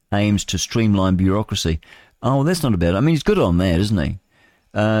aims to streamline bureaucracy. Oh, well, that's not bad. I mean, he's good on that, isn't he?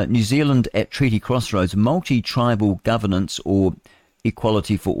 New Zealand at treaty crossroads, multi-tribal governance or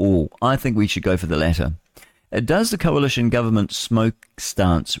equality for all. I think we should go for the latter. Does the coalition government smoke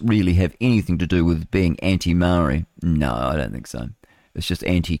stance really have anything to do with being anti-Maori? No, I don't think so. It's just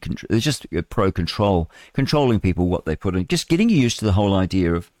it's just pro-control, controlling people, what they put in, just getting used to the whole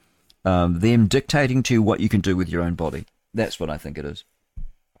idea of them dictating to you what you can do with your own body. That's what I think it is.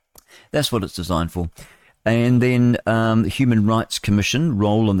 That's what it's designed for. And then the Human Rights Commission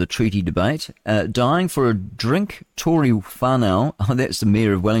role in the treaty debate. Dying for a drink, Tory whānau. Oh, that's the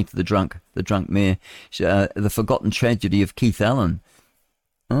mayor of Wellington, the drunk mayor. The forgotten tragedy of Keith Allen.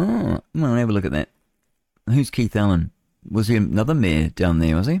 Oh, well, have a look at that. Who's Keith Allen? Was he another mayor down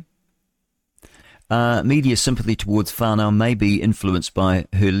there, was he? Media sympathy towards whānau may be influenced by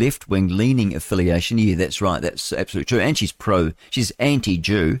her left-wing leaning affiliation. Yeah, that's right. That's absolutely true. And she's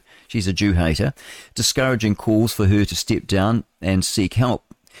anti-Jew. She's a Jew hater, discouraging calls for her to step down and seek help.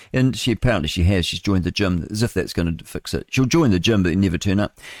 And she has. She's joined the gym, as if that's going to fix it. She'll join the gym, but never turn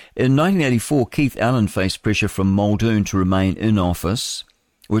up. In 1984, Keith Allen faced pressure from Muldoon to remain in office,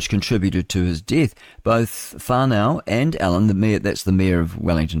 which contributed to his death. Both whānau and Allen, that's the mayor of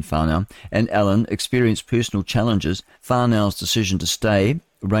Wellington, whānau, and Allen experienced personal challenges. Whānau's decision to stay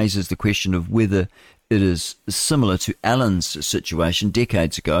raises the question of whether it is similar to Allen's situation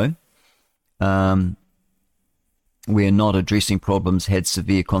decades ago, where not addressing problems had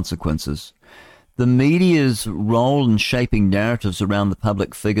severe consequences. The media's role in shaping narratives around the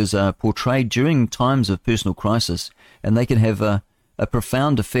public figures are portrayed during times of personal crisis, and they can have a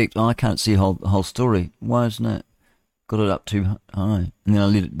profound effect. Oh, I can't see the whole story. Why isn't it? Got it up too high,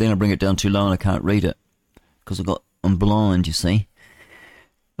 and then I bring it down too low, and I can't read it because I'm blind. You see.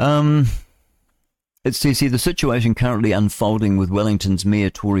 It says here the situation currently unfolding with Wellington's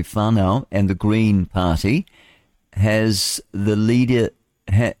Mayor Tory whānau and the Green Party has the media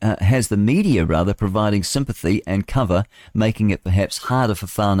providing sympathy and cover, making it perhaps harder for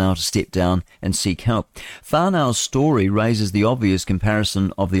whānau to step down and seek help. Whānau's story raises the obvious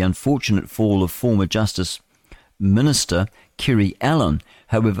comparison of the unfortunate fall of former Justice Minister Kiri Allen.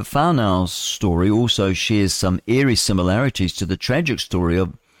 However, whānau's story also shares some eerie similarities to the tragic story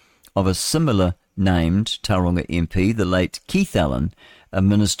of a similar named Tauranga MP, the late Keith Allen, a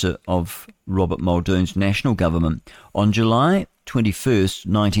minister of Robert Muldoon's national government. On July 21st,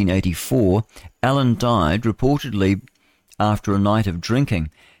 1984, Allen died, reportedly after a night of drinking.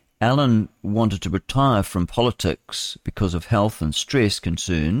 Allen wanted to retire from politics because of health and stress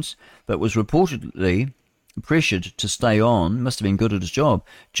concerns, but was reportedly pressured to stay on, must have been good at his job,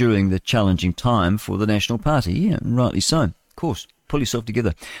 during the challenging time for the National Party. Yeah, rightly so, of course. pull yourself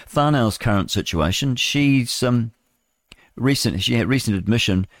together. Whānau's current situation, she had recent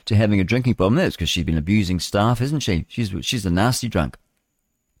admission to having a drinking problem. That's because she's been abusing staff, hasn't she? She's a nasty drunk.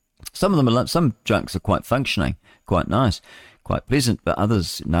 Some drunks are quite functioning, quite nice, quite pleasant, but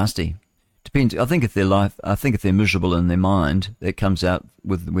others nasty. Depends. I think if they're miserable in their mind, that comes out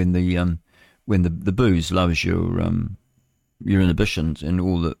when the booze lowers your inhibitions, and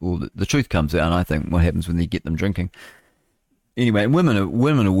all the truth comes out. I think what happens when you get them drinking. Anyway, women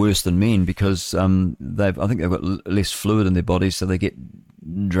are worse than men because I think they've got less fluid in their bodies, so they get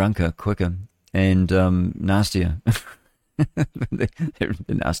drunker quicker and nastier. They're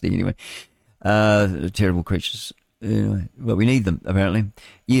nasty anyway. Terrible creatures. Anyway, well, we need them apparently.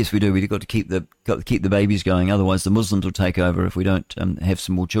 Yes, we do. We've got to keep the babies going. Otherwise, the Muslims will take over if we don't have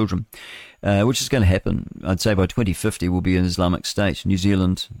some more children, which is going to happen. I'd say by 2050 we'll be an Islamic state. New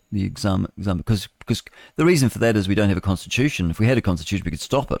Zealand, the exam, because the reason for that is we don't have a constitution. If we had a constitution, we could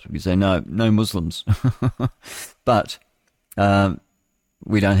stop it. We could say no Muslims, but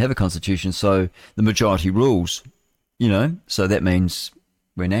we don't have a constitution, so the majority rules. So that means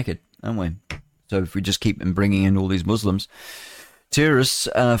we're knackered, aren't we? So if we just keep bringing in all these Muslims, terrorists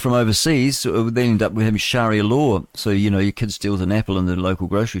from overseas, they end up with having Sharia law. So, your kid steals an apple in the local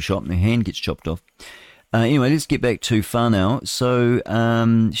grocery shop and their hand gets chopped off. Anyway, let's get back to Whānau. So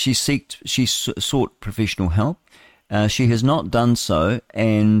she sought professional help. She has not done so,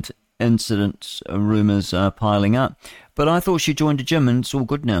 and incidents, rumours are piling up. But I thought she joined a gym and it's all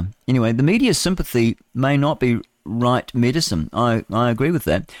good now. Anyway, the media's sympathy may not be right medicine. I agree with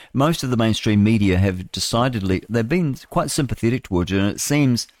that. Most of the mainstream media have they've been quite sympathetic towards her,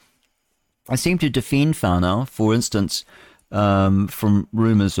 and I seem to defend Whānau, for instance, from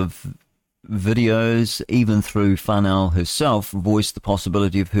rumours of videos, even through Whānau herself, voiced the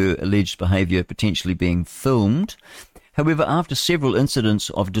possibility of her alleged behaviour potentially being filmed. However, after several incidents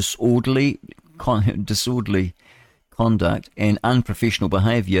of disorderly conduct and unprofessional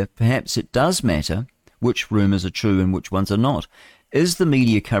behaviour, perhaps it does matter which rumours are true and which ones are not. Is the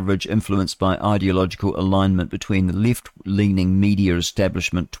media coverage influenced by ideological alignment between the left-leaning media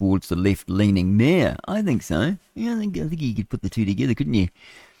establishment towards the left-leaning mayor? I think so. Yeah, I think you could put the two together, couldn't you?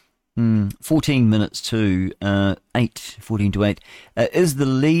 14 minutes to 8.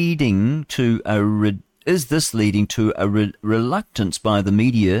 Is this leading to a reluctance by the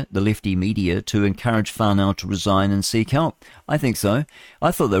media, the lefty media, to encourage Whānau to resign and seek help? I think so.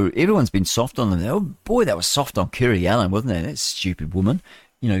 I thought everyone's been soft on them. Oh boy, that was soft on Kerry Allen, wasn't it? That stupid woman.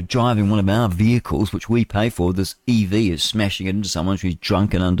 Driving one of our vehicles, which we pay for, this EV is smashing it into someone who's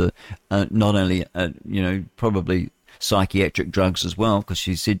drunk and under not only, probably psychiatric drugs as well, because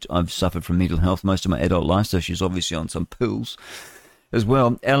she said, I've suffered from mental health most of my adult life, so she's obviously on some pills as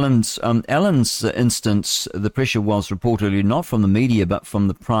well. Alan's instance, the pressure was reportedly not from the media, but from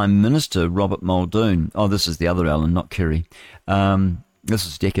the Prime Minister, Robert Muldoon. Oh, this is the other Alan, not Kerry. This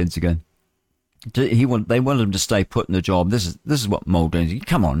was decades ago. They wanted him to stay put in the job. This is what Muldoon said.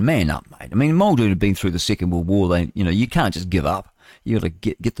 Come on, man up, mate. I mean, Muldoon had been through the Second World War. You can't just give up. You got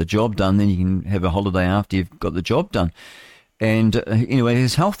to get the job done, then you can have a holiday after you've got the job done. And anyway,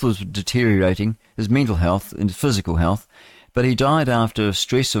 his health was deteriorating, his mental health and physical health. But he died after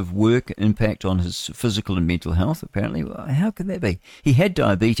stress of work impact on his physical and mental health, apparently. How could that be? He had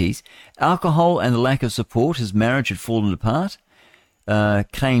diabetes. Alcohol and the lack of support, his marriage had fallen apart,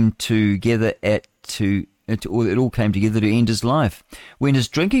 came together it all came together to end his life. When his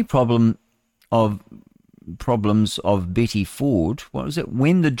drinking problems of Betty Ford,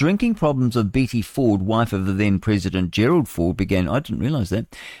 when the drinking problems of Betty Ford, wife of the then President Gerald Ford, began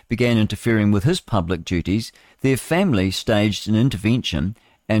interfering with his public duties, their family staged an intervention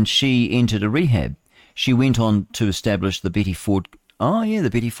and she entered a rehab. She went on to establish the Betty Ford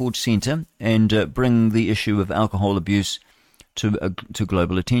Centre and bring the issue of alcohol abuse to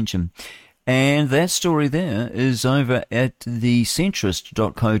global attention. And that story there is over at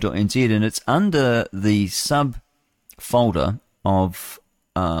thecentrist.co.nz, and it's under the subfolder of,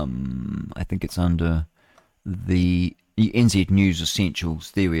 I think it's under the NZ News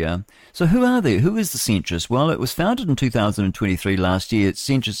Essentials. There we are. So who are they? Who is the Centrist? Well, it was founded in 2023 last year.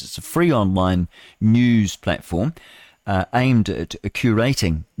 Centrist, it's a free online news platform aimed at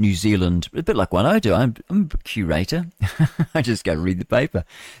curating New Zealand, a bit like what I do. I'm a curator. I just go read the paper.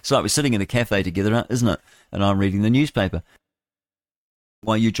 It's like we're sitting in a cafe together, isn't it? And I'm reading the newspaper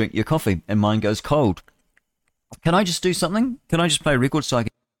while you drink your coffee and mine goes cold. Can I just do something? Can I just play a record so I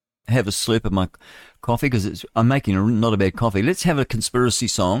can have a slurp of my coffee? Because I'm making not a bad coffee. Let's have a conspiracy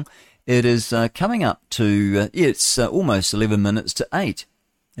song. It is coming up to, it's almost 11 minutes to 8.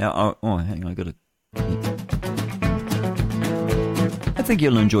 Now, hang on, I've got to... I think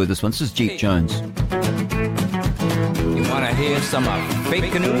you'll enjoy this one. This is Jeep Jones. You want to hear some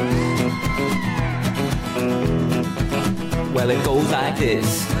fake news? Well, it goes like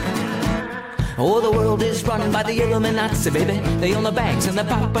this. Oh, the world is run by the Illuminati, baby. They own the banks and the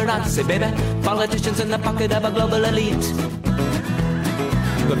paparazzi, baby. Politicians in the pocket of a global elite.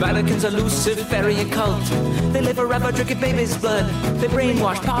 The Vatican's a Luciferian cult. They live forever drinking baby's blood. They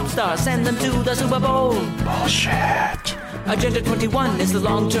brainwash pop stars, send them to the Super Bowl. Bullshit. Agenda 21 is the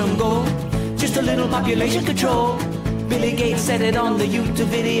long-term goal. Just a little population control. Billy Gates said it on the YouTube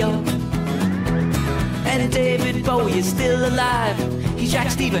video. And David Bowie is still alive. He's Jack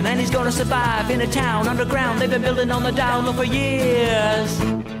Stephen and he's gonna survive in a town underground they've been building on the down low for years.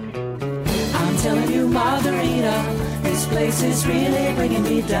 I'm telling you, Margarita, this place is really bringing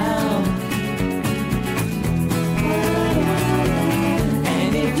me down.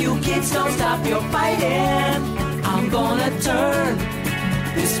 And if you kids don't stop your fighting, I'm gonna turn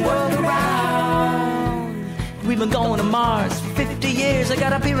this world around. We've been going to Mars for 50 years. I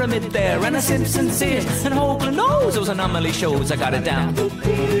got a pyramid there and a Simpsons series. And Oakland knows those anomaly shows. I got it down.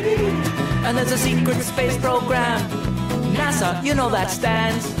 And there's a secret space program. NASA, you know that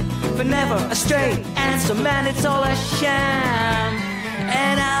stands for never a straight answer. Man, it's all a sham.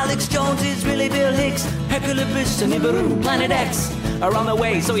 And Alex Jones is really Bill Hicks. Hercules and Nibiru, Planet X are on the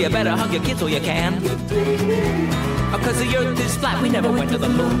way. So you better hug your kids while you can. Because the Earth is flat, we never went to the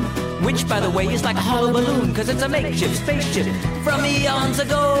moon. Which, by the way, is like a hollow balloon, cause it's a makeshift spaceship from eons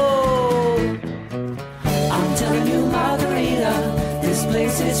ago. I'm telling you, Margarita, this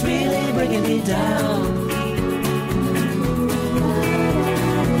place is really bringing me down.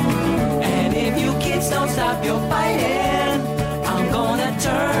 And if you kids don't stop your fighting, I'm gonna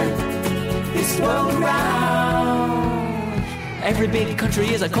turn this world around. Every big country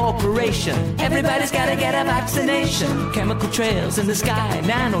is a corporation. Everybody's gotta get a vaccination. Chemical trails in the sky,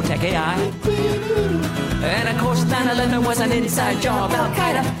 nanotech AI. And of course 9/11 was an inside job.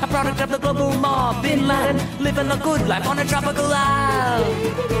 Al-Qaeda, a product of the global mob. Bin Laden, living a good life on a tropical isle.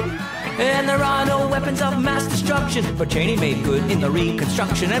 And there are no weapons of mass destruction, but Cheney made good in the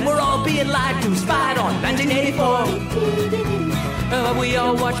reconstruction. And we're all being lied to, spied on, 1984. We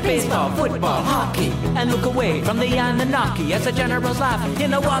all watch baseball, football, hockey, and look away from the Anunnaki as the generals laugh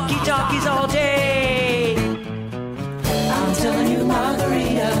in the walkie-talkies all day. I'm telling you,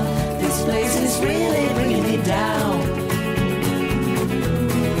 Margarita, this place is really bringing me down.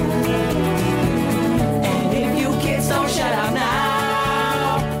 And if you kids don't shut up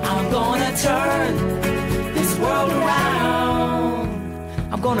now, I'm gonna turn this world around.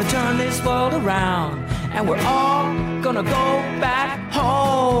 I'm gonna turn this world around. And we're all gonna go back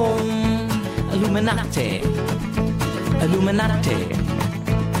home. Illuminati, Illuminati,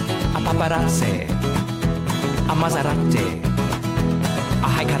 a paparazzi, a Maserati, a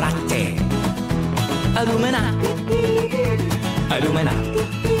high karate. Illuminati, Illuminati,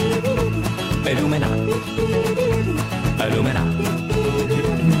 Illuminati, Illuminati,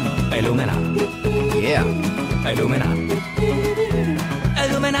 Illuminati. Yeah, Illuminati,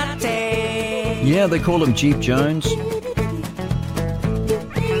 Illuminati. Yeah, they call him Jeep Jones.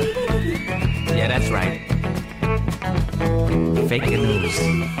 Yeah, that's right. Fake news.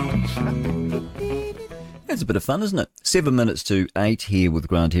 It's a bit of fun, isn't it? 7 minutes to 8 here with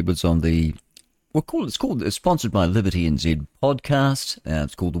Grant Edwards on the... It's sponsored by Liberty NZ podcast.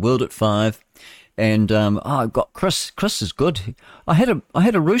 It's called The World at 5. And I've got Chris. Chris is good. I had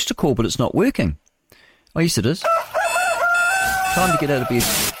a rooster call, but it's not working. Oh, yes, it is. Time to get out of bed.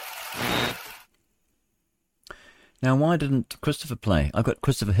 Now, why didn't Christopher play? I've got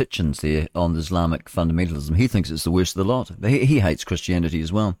Christopher Hitchens there on Islamic fundamentalism. He thinks it's the worst of the lot. He hates Christianity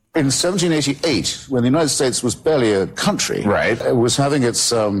as well. In 1788, when the United States was barely a country, it was having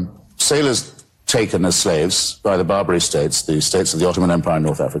its sailors taken as slaves by the Barbary states, the states of the Ottoman Empire in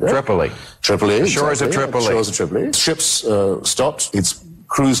North Africa. Tripoli. Shores of Tripoli. Ships stopped. Its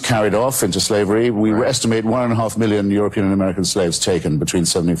crews carried off into slavery. We estimate 1.5 million European and American slaves taken between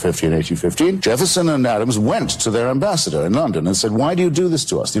 1750 and 1815. Jefferson and Adams went to their ambassador in London and said, why do you do this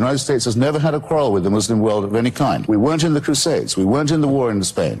to us? The United States has never had a quarrel with the Muslim world of any kind. We weren't in the Crusades. We weren't in the war in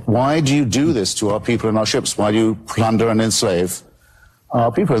Spain. Why do you do this to our people and our ships? Why do you plunder and enslave our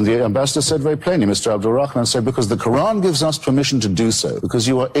people? And the ambassador said very plainly, Mr. Abdul Rahman said, because the Quran gives us permission to do so, because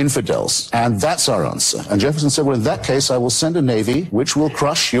you are infidels. And that's our answer. And Jefferson said, well, in that case, I will send a navy which will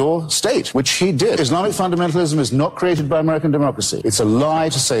crush your state, which he did. Islamic fundamentalism is not created by American democracy. It's a lie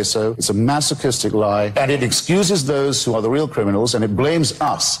to say so. It's a masochistic lie. And it excuses those who are the real criminals, and it blames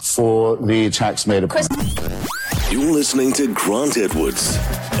us for the attacks made upon us. You're listening to Grant Edwards,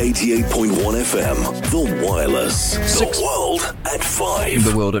 88.1 FM, The Wireless. The World at 5.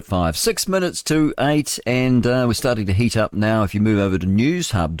 The World at 5. 6 minutes to 8, and we're starting to heat up now. If you move over to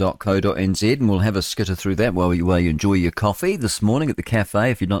newshub.co.nz, and we'll have a skitter through that while you enjoy your coffee this morning at the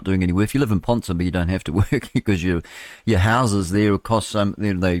cafe. If you're not doing any work, if you live in Ponsonby, you don't have to work because your houses there cost so,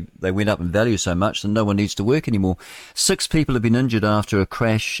 they went up in value so much that no one needs to work anymore. 6 people have been injured after a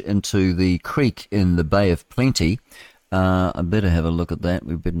crash into the creek in the Bay of Plenty. I better have a look at that.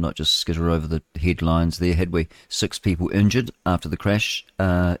 We better not just skitter over the headlines there, had we? 6 people injured after the crash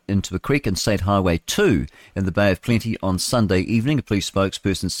into the creek in State Highway 2 in the Bay of Plenty on Sunday evening. A police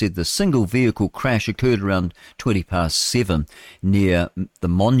spokesperson said the single vehicle crash occurred around 7:20 near the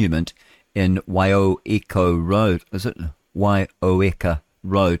monument in Waiōeka Road. Is it Waiōeka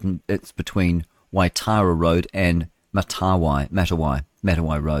Road? And it's between Waitara Road and Matawai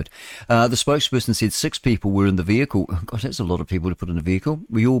Road. The spokesperson said 6 people were in the vehicle. Gosh, that's a lot of people to put in a vehicle.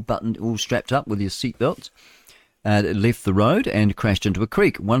 We all strapped up with your seatbelts. It left the road and crashed into a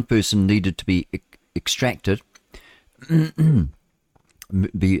creek. One person needed to be extracted, be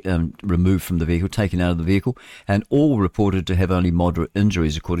removed from the vehicle, taken out of the vehicle, and all reported to have only moderate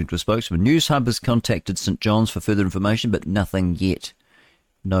injuries, according to a spokesman. News Hub has contacted St John's for further information, but nothing yet.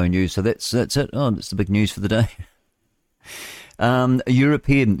 No news. So that's it. Oh, that's the big news for the day. Europe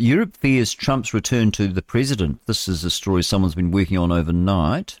fears Trump's return to the president. This is a story someone's been working on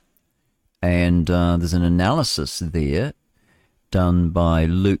overnight, and there's an analysis there done by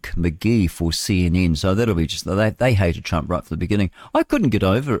Luke McGee for CNN. So that'll be just they hated Trump right from the beginning. I couldn't get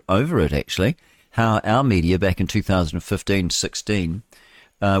over it actually. How our media back in 2015-16,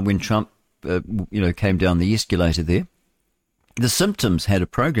 when Trump came down the escalator there. The Symptoms had a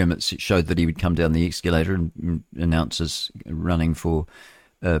program that showed that he would come down the escalator and announce his running for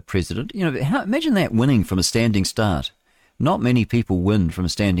president. Imagine that, winning from a standing start. Not many people win from a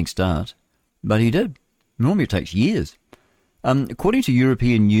standing start, but he did. Normally it takes years. According to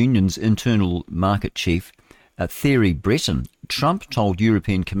European Union's internal market chief, Thierry Breton, Trump told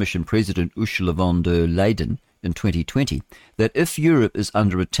European Commission President Ursula von der Leyen in 2020 that if Europe is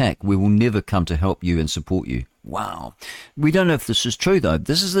under attack, we will never come to help you and support you. Wow. We don't know if this is true, though.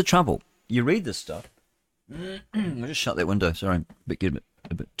 This is the trouble. You read this stuff. I'll just shut that window. Sorry, get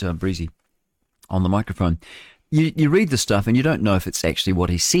a bit breezy on the microphone. You read the stuff and you don't know if it's actually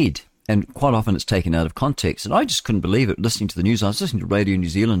what he said. And quite often it's taken out of context. And I just couldn't believe it listening to the news. I was listening to Radio New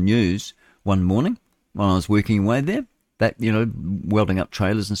Zealand News one morning while I was working away there. That, welding up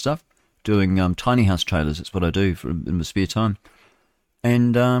trailers and stuff. Doing tiny house trailers. That's what I do in my spare time.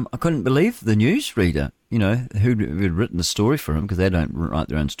 And I couldn't believe the newsreader, who'd written the story for him, because they don't write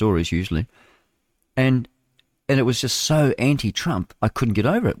their own stories usually. And it was just so anti-Trump, I couldn't get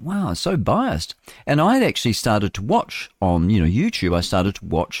over it. Wow, so biased. And I'd actually started to watch on, YouTube, I started to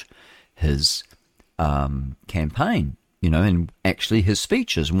watch his campaign, and actually his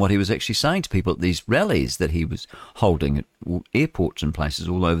speeches and what he was actually saying to people at these rallies that he was holding at airports and places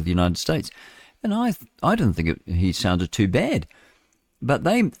all over the United States. And I didn't think he sounded too bad. But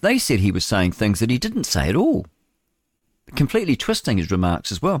they said he was saying things that he didn't say at all, completely twisting his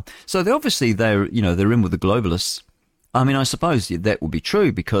remarks as well. So they're in with the globalists. I mean, I suppose that would be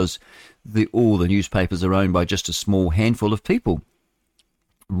true because all the newspapers are owned by just a small handful of people,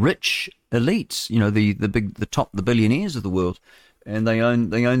 rich elites. The billionaires of the world, and they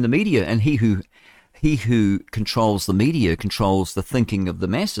own the media. And he who controls the media controls the thinking of the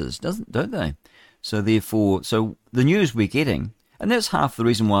masses, don't they? So therefore, the news we're getting. And that's half the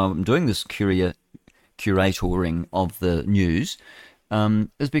reason why I'm doing this curatoring of the news,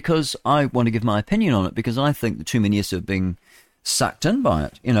 is because I want to give my opinion on it, because I think that too many of us are being sucked in by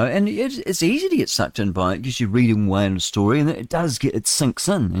it, and it's easy to get sucked in by it because you're reading away in a story and it sinks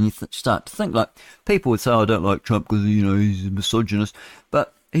in, and you start to think, like, people would say, I don't like Trump because, he's a misogynist,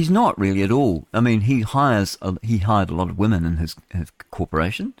 but he's not really at all. I mean, he hired a lot of women in his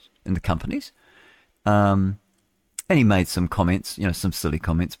corporations, in the companies, and he made some comments, some silly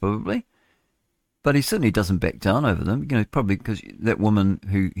comments probably. But he certainly doesn't back down over them, probably because that woman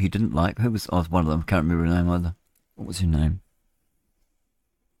who he didn't like, was one of them, I can't remember her name either. What was her name?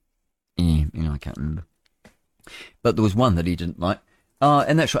 Yeah, I can't remember. But there was one that he didn't like.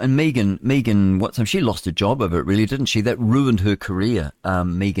 And that's right. And Megan, she lost her job over it, really, didn't she? That ruined her career,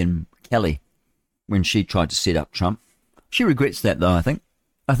 Megyn Kelly, when she tried to set up Trump. She regrets that, though, I think.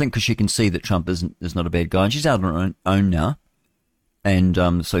 Because she can see that Trump is not a bad guy, and she's out on her own now, and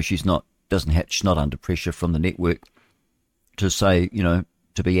so she's not under pressure from the network to say,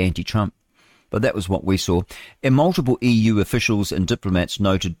 to be anti-Trump. But that was what we saw. And multiple EU officials and diplomats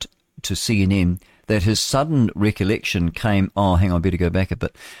noted to CNN that his sudden recollection came... Oh, hang on, I better go back a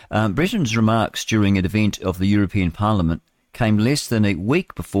bit. Breton's remarks during an event of the European Parliament came less than a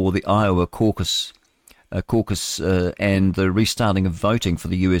week before the Iowa caucus and the restarting of voting for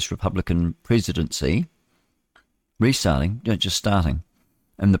the US Republican presidency. Restarting, just starting,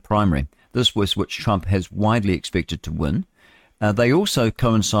 in the primary. This was which Trump has widely expected to win. They also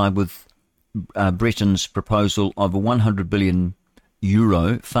coincide with Breton's proposal of a €100 billion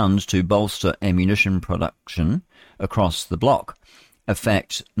fund to bolster ammunition production across the bloc, a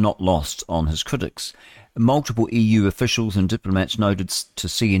fact not lost on his critics. Multiple EU officials and diplomats noted to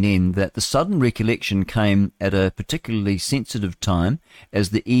CNN that the sudden recollection came at a particularly sensitive time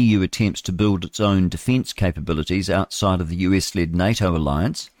as the EU attempts to build its own defence capabilities outside of the US-led NATO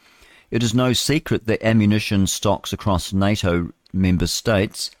alliance. It is no secret that ammunition stocks across NATO member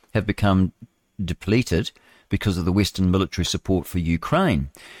states have become depleted because of the Western military support for Ukraine.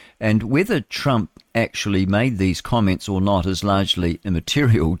 And whether Trump actually made these comments or not is largely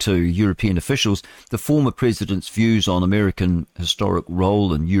immaterial to European officials. The former president's views on American historic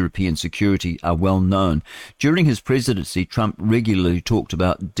role in European security are well known. During his presidency, Trump regularly talked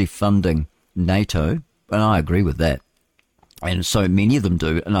about defunding NATO, and I agree with that. And so many of them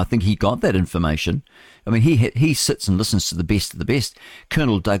do, and I think he got that information. I mean, he sits and listens to the best of the best.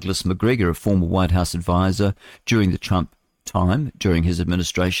 Colonel Douglas Macgregor, a former White House advisor during the Trump time, during his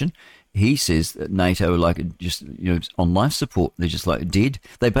administration, he says that NATO are like just, on life support. They're just like dead.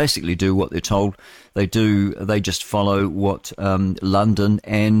 They basically do what they're told. They just follow what London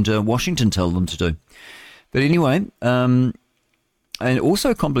and Washington tell them to do. But anyway, and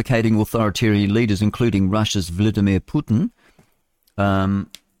also complicating authoritarian leaders, including Russia's Vladimir Putin,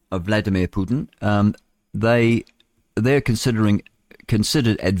 they're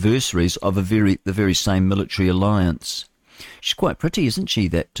considered adversaries of the very same military alliance. She's quite pretty, isn't she,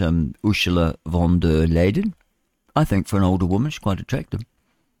 that Ursula von der Leyen? I think for an older woman, she's quite attractive.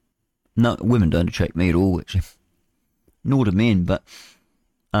 No, women don't attract me at all, actually. Nor do men, but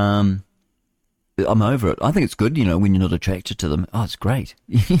I'm over it. I think it's good, when you're not attracted to them. Oh, it's great.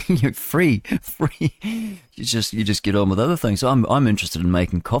 You're free. You just get on with other things. I'm interested in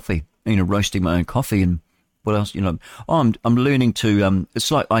making coffee, roasting my own coffee, and what else, I'm learning to,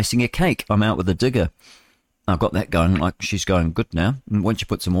 it's like icing a cake. I'm out with a digger. I've got that going, like she's going good now. And once you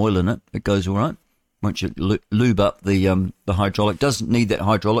put some oil in it, it goes all right. Once you lube up the hydraulic, doesn't need that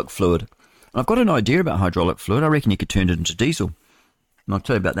hydraulic fluid. And I've got an idea about hydraulic fluid. I reckon you could turn it into diesel. And I'll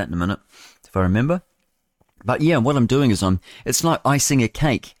tell you about that in a minute, if I remember. But yeah, what I'm doing is it's like icing a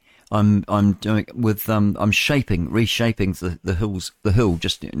cake. I'm doing with I'm reshaping the hill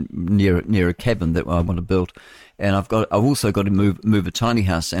just near a cabin that I want to build, and I've also got to move a tiny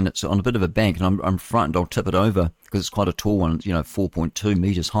house, and it's on a bit of a bank, and I'm frightened I'll tip it over because it's quite a tall one, 4.2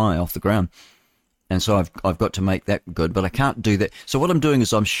 meters high off the ground, and so I've got to make that good, but I can't do that. So what I'm doing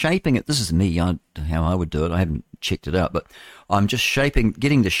is I'm shaping it. This is me, how I would do it. I haven't checked it out, but I'm just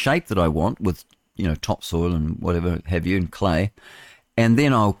getting the shape that I want with topsoil and whatever have you and clay. And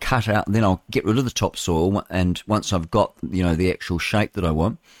then I'll cut out, then I'll get rid of the topsoil, and once I've got, the actual shape that I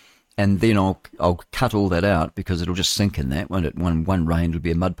want, and then I'll cut all that out because it'll just sink in that. One rain, it'll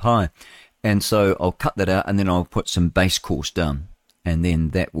be a mud pie. And so I'll cut that out, and then I'll put some base course down. And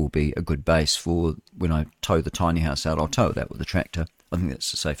then that will be a good base for when I tow the tiny house out. I'll tow it out with a tractor. I think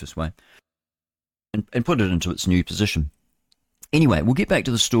that's the safest way. And put it into its new position. Anyway, we'll get back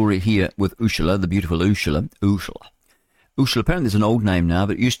to the story here with Ursula, the beautiful Ursula. Ursula, apparently there's an old name now,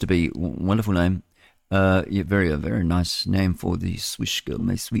 but it used to be a wonderful name. Very nice name for the Swiss girl,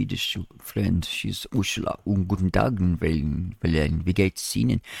 my Swedish friend. She's Ursula. Guten Tag, wie geht's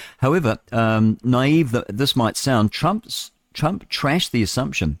Ihnen? However, naive that this might sound, Trump trashed the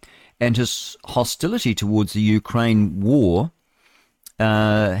assumption, and his hostility towards the Ukraine war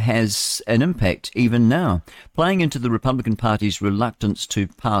has an impact even now, playing into the Republican Party's reluctance to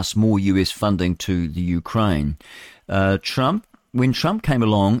pass more US funding to the Ukraine. When Trump came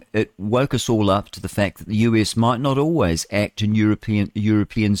along, it woke us all up to the fact that the US might not always act in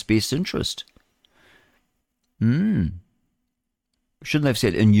Europeans' best interest. Shouldn't they have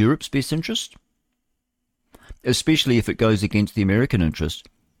said in Europe's best interest? Especially if it goes against the American interest,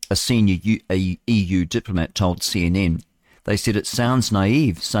 a senior EU diplomat told CNN. They said it sounds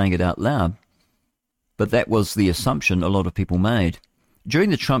naive saying it out loud, but that was the assumption a lot of people made.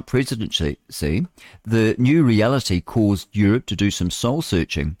 During the Trump presidency, the new reality caused Europe to do some soul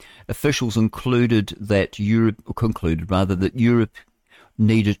searching. Officials concluded that Europe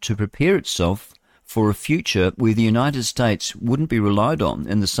needed to prepare itself for a future where the United States wouldn't be relied on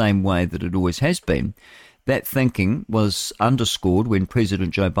in the same way that it always has been. That thinking was underscored when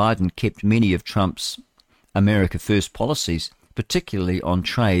President Joe Biden kept many of Trump's America First policies, particularly on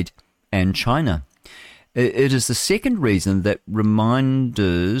trade and China. It is the second reason that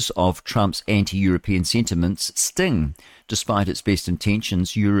reminders of Trump's anti-European sentiments sting, despite its best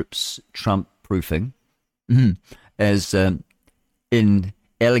intentions. Europe's Trump-proofing, as they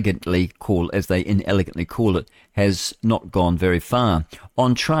inelegantly call it, has not gone very far.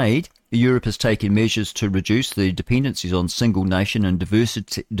 On trade, Europe has taken measures to reduce the dependencies on single nation and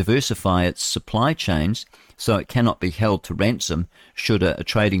diversify its supply chains so it cannot be held to ransom should a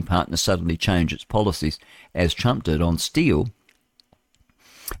trading partner suddenly change its policies, as Trump did on steel,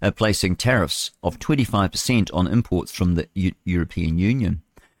 placing tariffs of 25% on imports from the European Union.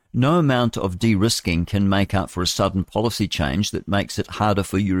 No amount of de-risking can make up for a sudden policy change that makes it harder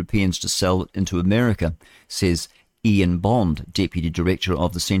for Europeans to sell into America, says Ian Bond, Deputy Director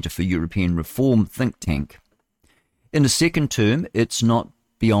of the Centre for European Reform think tank. In a second term, it's not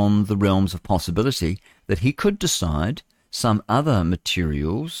beyond the realms of possibility that he could decide some other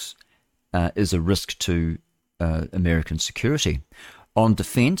materials is a risk to American security. On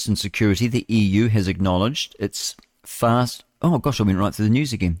defence and security, the EU has acknowledged its fast... Oh, gosh, I went right through the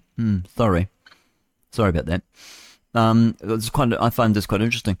news again. Sorry about that. I find this quite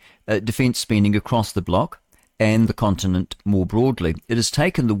interesting. Defence spending across the bloc and the continent more broadly. It has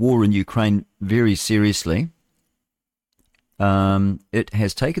taken the war in Ukraine very seriously. Sending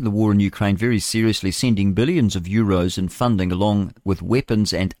billions of euros in funding along with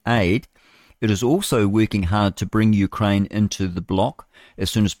weapons and aid. It is also working hard to bring Ukraine into the bloc as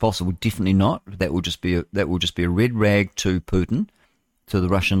soon as possible. Definitely not. That will just be a red rag to Putin, to the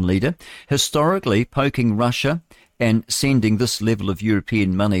Russian leader. Historically, poking Russia and sending this level of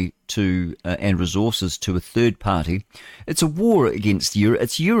European money to and resources to a third party, it's a war against Europe.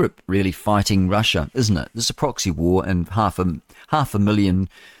 It's Europe really fighting Russia, isn't it? It's a proxy war, and half a million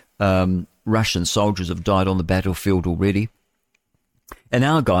Russian soldiers have died on the battlefield already. And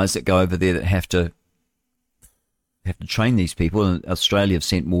our guys that go over there that have to train these people, and Australia have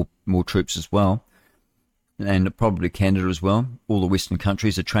sent more troops as well, and probably Canada as well. All the Western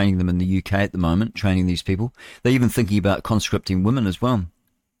countries are training them in the UK at the moment, training these people. They're even thinking about conscripting women as well.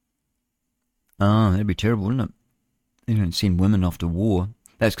 That'd be terrible, wouldn't it? They don't send women off to war.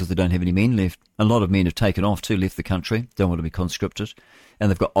 That's because they don't have any men left. A lot of men have taken off too, left the country, don't want to be conscripted. And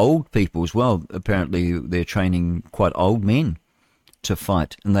they've got old people as well. Apparently they're training quite old men to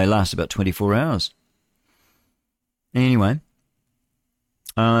fight, and they last about 24 hours. Anyway,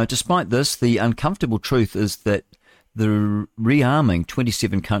 despite this, the uncomfortable truth is that the rearming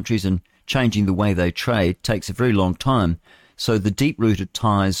 27 countries and changing the way they trade takes a very long time. So the deep-rooted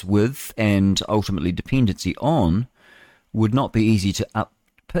ties with and ultimately dependency on would not be easy to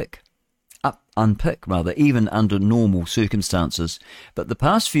unpick, even under normal circumstances. But the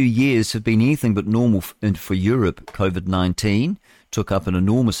past few years have been anything but normal for Europe. COVID-19 took up an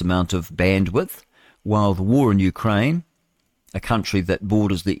enormous amount of bandwidth, while the war in Ukraine, a country that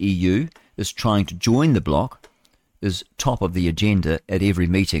borders the EU, is trying to join the bloc, is top of the agenda at every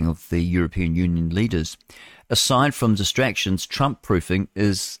meeting of the European Union leaders. Aside from distractions, Trump-proofing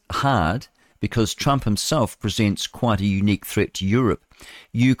is hard because Trump himself presents quite a unique threat to Europe.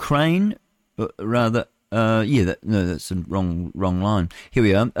 Ukraine, that's the wrong line. Here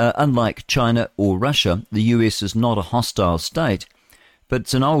we are. Unlike China or Russia, the US is not a hostile state, but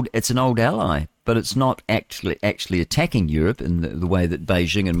it's an old ally. But it's not actually attacking Europe in the way that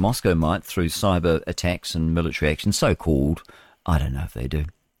Beijing and Moscow might through cyber attacks and military action, so-called. I don't know if they do.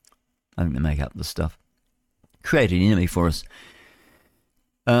 I think they make up the stuff. Create an enemy for us.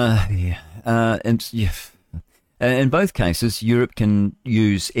 In both cases, Europe can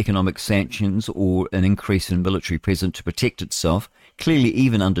use economic sanctions or an increase in military presence to protect itself. Clearly,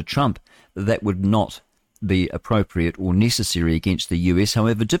 even under Trump, that would not be appropriate or necessary against the US.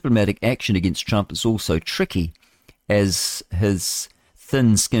 However, diplomatic action against Trump is also tricky, as his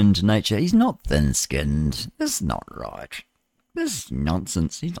thin-skinned nature. He's not thin-skinned. That's not right. This is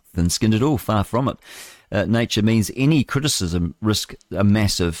nonsense. He's not thin-skinned at all, far from it. Nature means any criticism risk a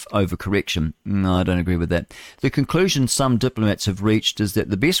massive overcorrection. No, I don't agree with that. The conclusion some diplomats have reached is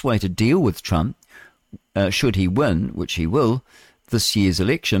that the best way to deal with Trump, should he win, which he will, this year's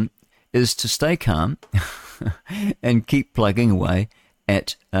election, is to stay calm and keep plugging away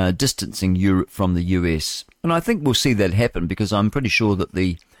at distancing Europe from the US. And I think we'll see that happen, because I'm pretty sure that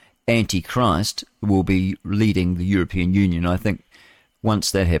the Antichrist will be leading the European Union. I think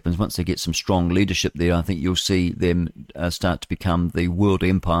once that happens, once they get some strong leadership there, I think you'll see them start to become the world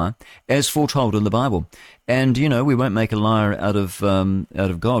empire, as foretold in the Bible. And, you know, we won't make a liar out of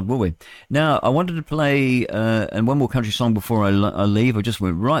God, will we? Now, I wanted to play and one more country song before I leave. I just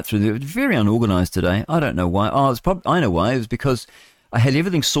went right through there. It was very unorganized today. I don't know why. I know why. It was because I had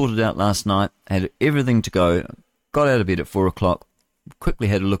everything sorted out last night, had everything to go, got out of bed at 4 o'clock, quickly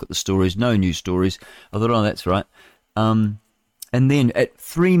had a look at the stories, no news stories. I thought, oh, that's right. And then at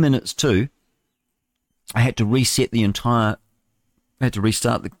 3 minutes to, I had to restart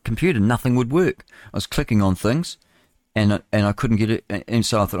the computer. Nothing would work. I was clicking on things and I couldn't get it. And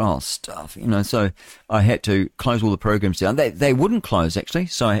so I thought, oh, stuff, you know, so I had to close all the programs down. They wouldn't close, actually.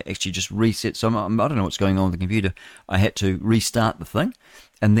 So I actually just reset. So I don't know what's going on with the computer. I had to restart the thing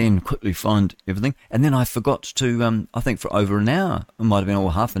and then quickly find everything. And then I forgot to, I think for over an hour, it might have been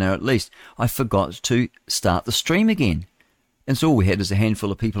half an hour at least, I forgot to start the stream again. And so all we had is a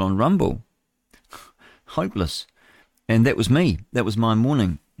handful of people on Rumble. Hopeless. And that was me. That was my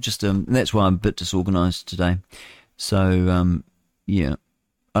morning. Just that's why I'm a bit disorganised today. So, yeah.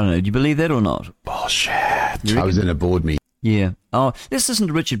 I don't know. Do you believe that or not? Bullshit. I was in a board meeting. Yeah. Oh, let's listen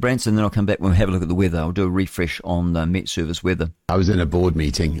to Richard Branson, then I'll come back and we'll have a look at the weather. I'll do a refresh on the Met Service weather. I was in a board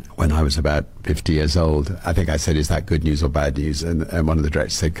meeting when I was about 50 years old. I think I said, is that good news or bad news? And one of the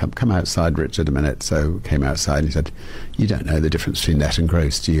directors said, come outside, Richard, a minute. So came outside and he said, you don't know the difference between net and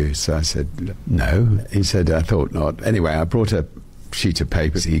gross, do you? So I said, no. He said, I thought not. Anyway, I brought a sheet of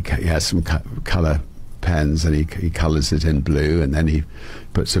paper. He has some colour pens and he colours it in blue, and then he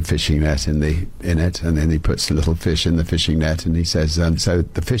puts a fishing net in it, and then he puts a little fish in the fishing net, and he says, so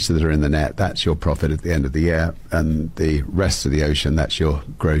the fish that are in the net, that's your profit at the end of the year, and the rest of the ocean, that's your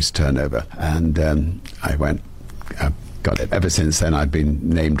gross turnover. And I went, got it. Ever since then, I've been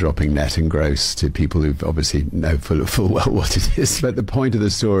name-dropping net and gross to people who obviously know full well what it is. But the point of the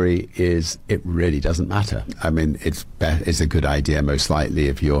story is it really doesn't matter. I mean, it's a good idea, most likely,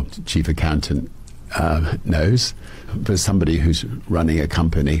 if your chief accountant knows. For somebody who's running a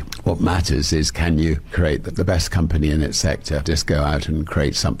company, what matters is, can you create the best company in its sector? Just go out and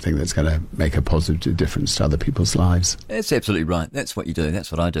create something that's going to make a positive difference to other people's lives. That's absolutely right. That's what you do.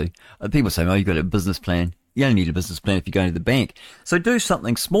 That's what I do. People say, oh, you've got a business plan. You only need a business plan if you go to the bank. So do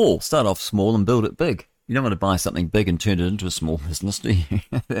something small. Start off small and build it big. You don't want to buy something big and turn it into a small business, do you?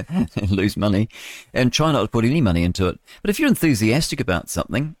 And lose money. And try not to put any money into it. But if you're enthusiastic about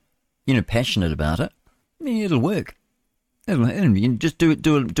something, you know, passionate about it, it'll work. You just do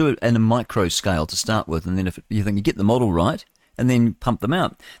it in a micro scale to start with, and then if you think you get the model right, and then pump them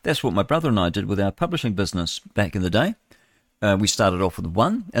out. That's what my brother and I did with our publishing business back in the day. We started off with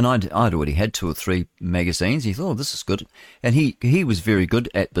one, and I'd already had 2 or 3 magazines. He thought, oh, this is good. And he was very good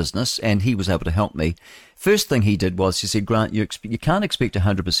at business, and he was able to help me. First thing he did was, he said, Grant, you can't expect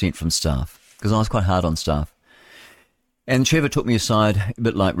 100% from staff, because I was quite hard on staff. And Trevor took me aside, a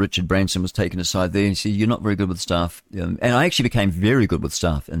bit like Richard Branson was taken aside there, and he said, you're not very good with staff. And I actually became very good with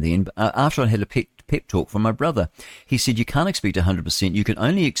staff in the end. After I had a pep talk from my brother, he said, you can't expect 100%. You can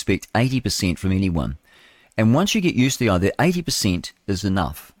only expect 80% from anyone. And once you get used to the idea, 80% is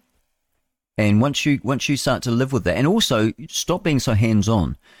enough. And once you start to live with that, and also stop being so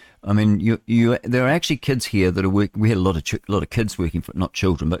hands-on. I mean, there are actually kids here that are working. We had a lot of kids working for, not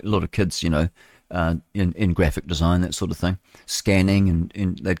children, but a lot of kids, you know, in graphic design, that sort of thing, scanning,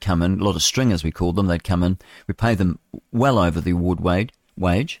 and they'd come in, a lot of stringers we called them, they'd come in, we pay them well over the award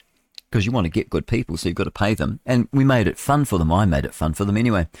wage, because you want to get good people, so you've got to pay them, and we made it fun for them. I made it fun for them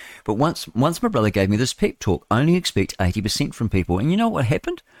anyway. But once my brother gave me this pep talk, only expect 80% from people, and you know what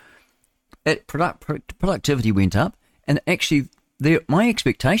happened? Productivity went up, and actually my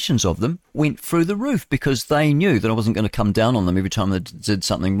expectations of them went through the roof, because they knew that I wasn't going to come down on them every time they did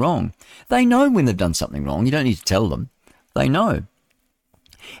something wrong. They know when they've done something wrong. You don't need to tell them. They know.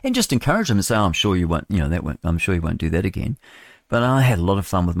 And just encourage them and say, oh, I'm sure you won't, you know, I'm sure you won't do that again. But I had a lot of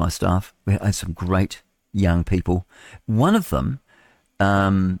fun with my staff. We had some great young people. One of them,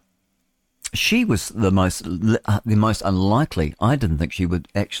 she was the most unlikely. I didn't think she would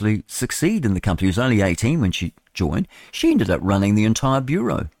actually succeed in the company. She was only 18 when she joined. She ended up running the entire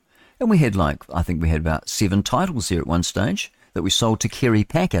bureau. And we had I think we had about 7 titles here at one stage that we sold to Kerry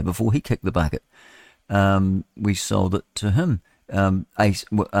Packer before he kicked the bucket. We sold it to him.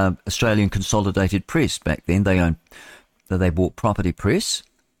 Australian Consolidated Press back then. They bought Property Press.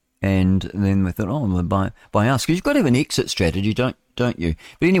 And then we thought, oh, well, by us, because you've got to have an exit strategy, don't you?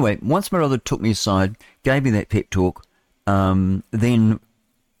 But anyway, once my brother took me aside, gave me that pep talk, then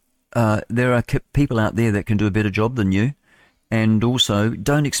there are people out there that can do a better job than you, and also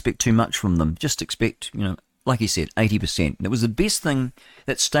don't expect too much from them. Just expect, like he said, 80%. And it was the best thing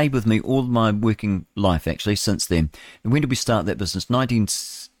that stayed with me all my working life, actually, since then. And when did we start that business?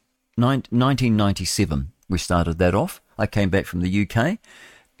 1997 we started that off. I came back from the UK.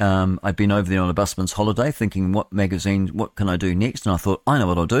 I'd been over there on a busman's holiday thinking, what can I do next? And I thought, I know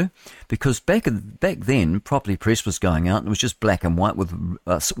what I'll do. Because back then, Property Press was going out and it was just black and white with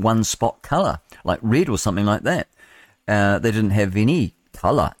one spot colour, like red or something like that. They didn't have any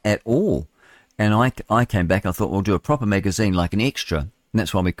colour at all. And I came back, I thought, we'll do a proper magazine, like an extra. And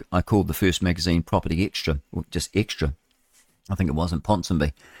that's why I called the first magazine Property Extra, or just Extra. I think it was in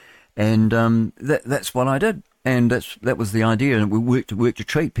Ponsonby. And that's what I did. And that was the idea. And we worked a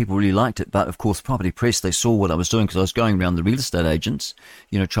treat. People really liked it. But, of course, Property Press, they saw what I was doing because I was going around the real estate agents,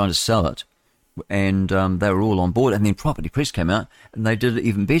 trying to sell it. And they were all on board. And then Property Press came out and they did it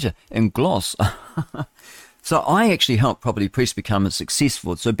even better. And gloss. So I actually helped Property Press become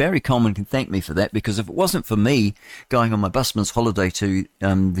successful. So Barry Coleman can thank me for that, because if it wasn't for me going on my busman's holiday to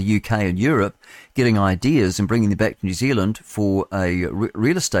the UK and Europe, getting ideas and bringing them back to New Zealand for a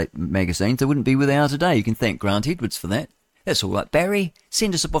real estate magazine, they wouldn't be where they are today. You can thank Grant Edwards for that. That's all right. Barry,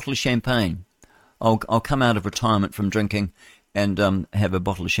 send us a bottle of champagne. I'll come out of retirement from drinking and have a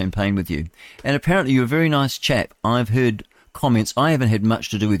bottle of champagne with you. And apparently you're a very nice chap. I've heard comments. I haven't had much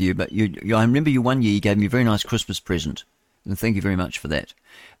to do with you, but I remember you one year you gave me a very nice Christmas present, and thank you very much for that.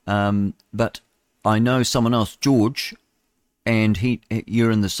 But I know someone else, George, and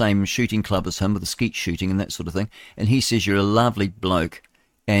you're in the same shooting club as him with the skeet shooting and that sort of thing, and he says you're a lovely bloke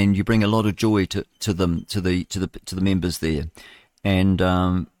and you bring a lot of joy to the members there,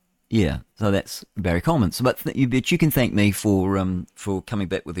 and yeah, so that's Barry Coleman. So, but you can thank me for coming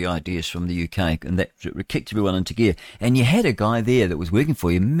back with the ideas from the UK, and that kicked everyone into gear. And you had a guy there that was working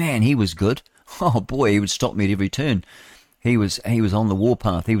for you. Man, he was good. Oh boy, he would stop me at every turn. He was on the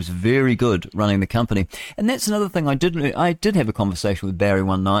warpath. He was very good running the company. And that's another thing I did have a conversation with Barry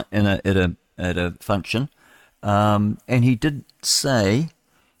one night at a function, and he did say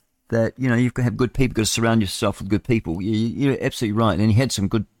that, you've got to have good people, you've got to surround yourself with good people. You're absolutely right. And he had some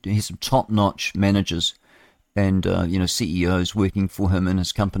top-notch managers and, CEOs working for him in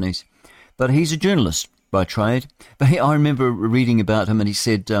his companies. But he's a journalist by trade. But I remember reading about him, and he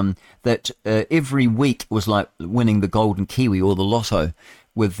said that every week was like winning the Golden Kiwi or the Lotto,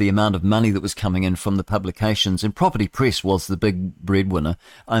 with the amount of money that was coming in from the publications. And Property Press was the big breadwinner.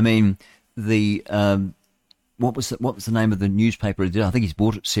 I mean, what was the name of the newspaper he did? I think he's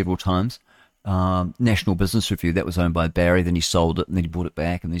bought it several times. National Business Review, that was owned by Barry, then he sold it, and then he bought it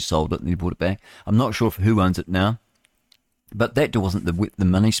back, and then he sold it, and then he bought it back. I'm not sure who owns it now, but that wasn't the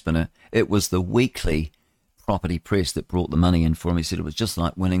money spinner. It was the weekly Property Press that brought the money in for him. He said it was just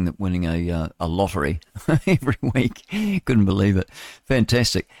like winning a lottery every week. Couldn't believe it.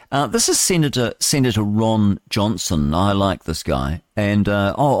 Fantastic. This is Senator Ron Johnson. I like this guy, and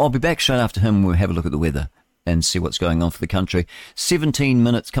I'll be back straight after him. We'll have a look at the weather and see what's going on for the country. 17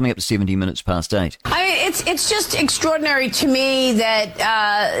 minutes, coming up to 17 minutes past 8. I mean, it's just extraordinary to me that,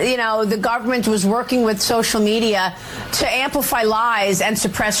 the government was working with social media to amplify lies and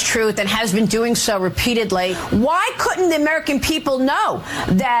suppress truth, and has been doing so repeatedly. Why couldn't the American people know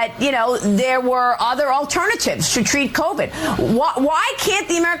that, there were other alternatives to treat COVID? Why can't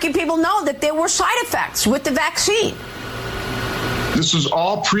the American people know that there were side effects with the vaccine? This was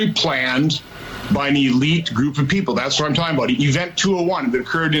all pre-planned by an elite group of people. That's what I'm talking about. Event 201 that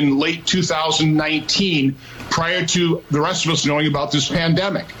occurred in late 2019, prior to the rest of us knowing about this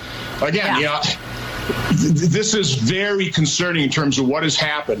pandemic. Again, this is very concerning in terms of what has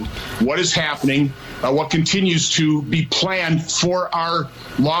happened, what is happening, what continues to be planned for our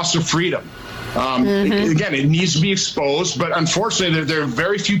loss of freedom. Again, it needs to be exposed, but unfortunately, there are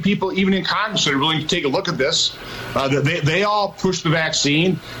very few people, even in Congress, that are willing to take a look at this. They all push the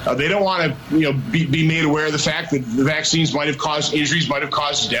vaccine. They don't want to, be made aware of the fact that the vaccines might have caused injuries, might have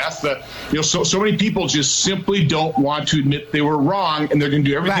caused death. So many people just simply don't want to admit they were wrong, and they're going to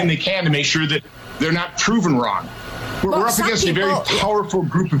do everything they can to make sure that they're not proven wrong. We're up against a very powerful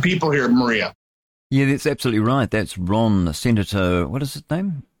group of people here, Maria. Yeah, that's absolutely right. That's Senator, what is his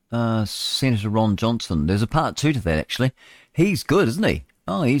name? Senator Ron Johnson. There's a part 2 to that, actually. He's good, isn't he?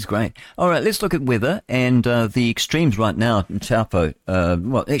 Oh, he's great. All right, let's look at weather and the extremes right now in Taupo.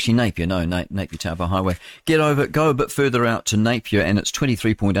 Napier. No, Napier-Taupo Highway. Go a bit further out to Napier, and it's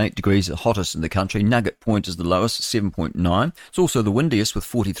 23.8 degrees, the hottest in the country. Nugget Point is the lowest, 7.9. It's also the windiest, with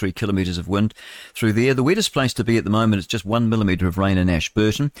 43 kilometres of wind through there. The wettest place to be at the moment is just 1 millimetre of rain in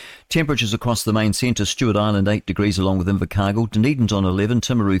Ashburton. Temperatures across the main centre: Stewart Island 8 degrees along with Invercargill, Dunedin's on 11,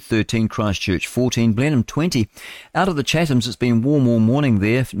 Timaru 13, Christchurch 14, Blenheim 20. Out of the Chathams, it's been warm all morning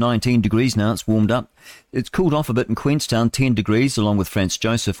snowing there, 19 degrees now, it's warmed up. It's cooled off a bit in Queenstown, 10 degrees, along with Franz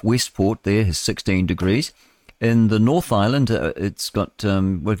Joseph. Westport there has 16 degrees. In the North Island, it's got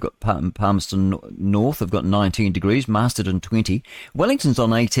we've got Palmerston North. They've got 19 degrees. Masterton 20. Wellington's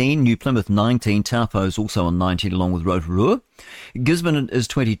on 18. New Plymouth 19. Taupo's also on 19, along with Rotorua. Gisborne is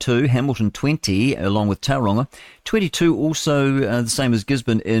 22. Hamilton 20, along with Tauranga. 22 also the same as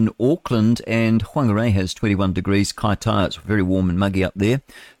Gisborne in Auckland, and Whangarei has 21 degrees. Kaitaia, it's very warm and muggy up there.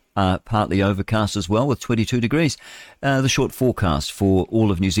 Partly overcast as well with 22 degrees. The short forecast for all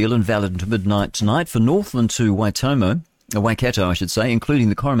of New Zealand, valid until midnight tonight. For Northland to Waikato, I should say, including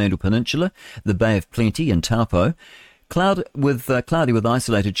the Coromandel Peninsula, the Bay of Plenty and Taupo. Cloudy with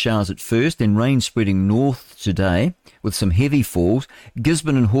isolated showers at first, then rain spreading north today with some heavy falls.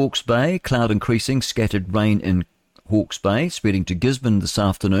 Gisborne and Hawke's Bay, cloud increasing, scattered rain in Hawke's Bay, spreading to Gisborne this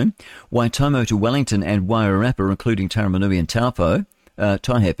afternoon. Waitomo to Wellington and Wairarapa, including Taramanui and Taupo.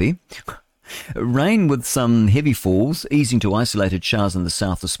 Taihape. Rain with some heavy falls, easing to isolated showers in the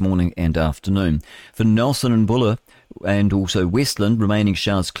south this morning and afternoon. For Nelson and Buller and also Westland, remaining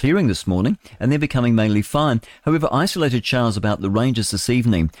showers clearing this morning, and they're becoming mainly fine. However, isolated showers about the ranges this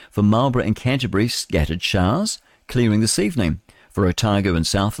evening. For Marlborough and Canterbury, scattered showers clearing this evening. For Otago and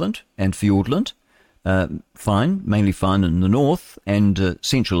Southland and Fiordland, fine, mainly fine in the north and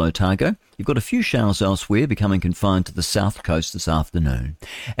central Otago. You've got a few showers elsewhere, becoming confined to the south coast this afternoon.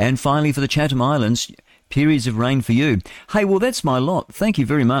 And finally, for the Chatham Islands, periods of rain for you. Hey, well, that's my lot. Thank you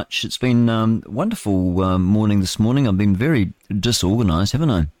very much. It's been a wonderful morning this morning. I've been very disorganised,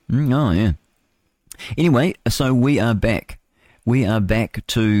 haven't I? Oh, yeah. Anyway, so we are back. We are back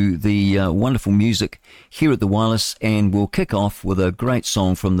to the wonderful music here at the Wireless, and we'll kick off with a great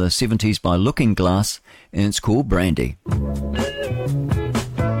song from the 70s by Looking Glass, and it's called Brandy.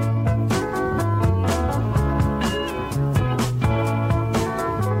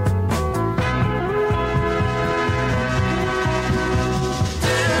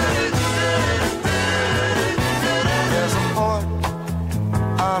 There's a port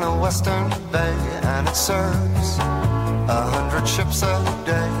on a western bay, and it serves 100 ships a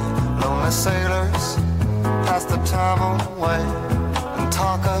day. Lonely sailors pass the time away and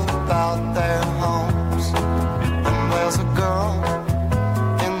talk about their homes. And there's a girl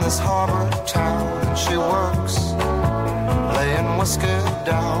in this harbor town, and she works laying whiskey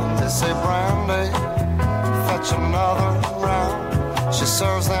down. They say, Brandy, fetch another round. She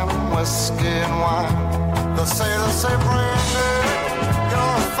serves them whiskey and wine. The sailors say, Brandy,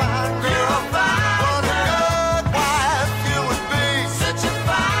 you're a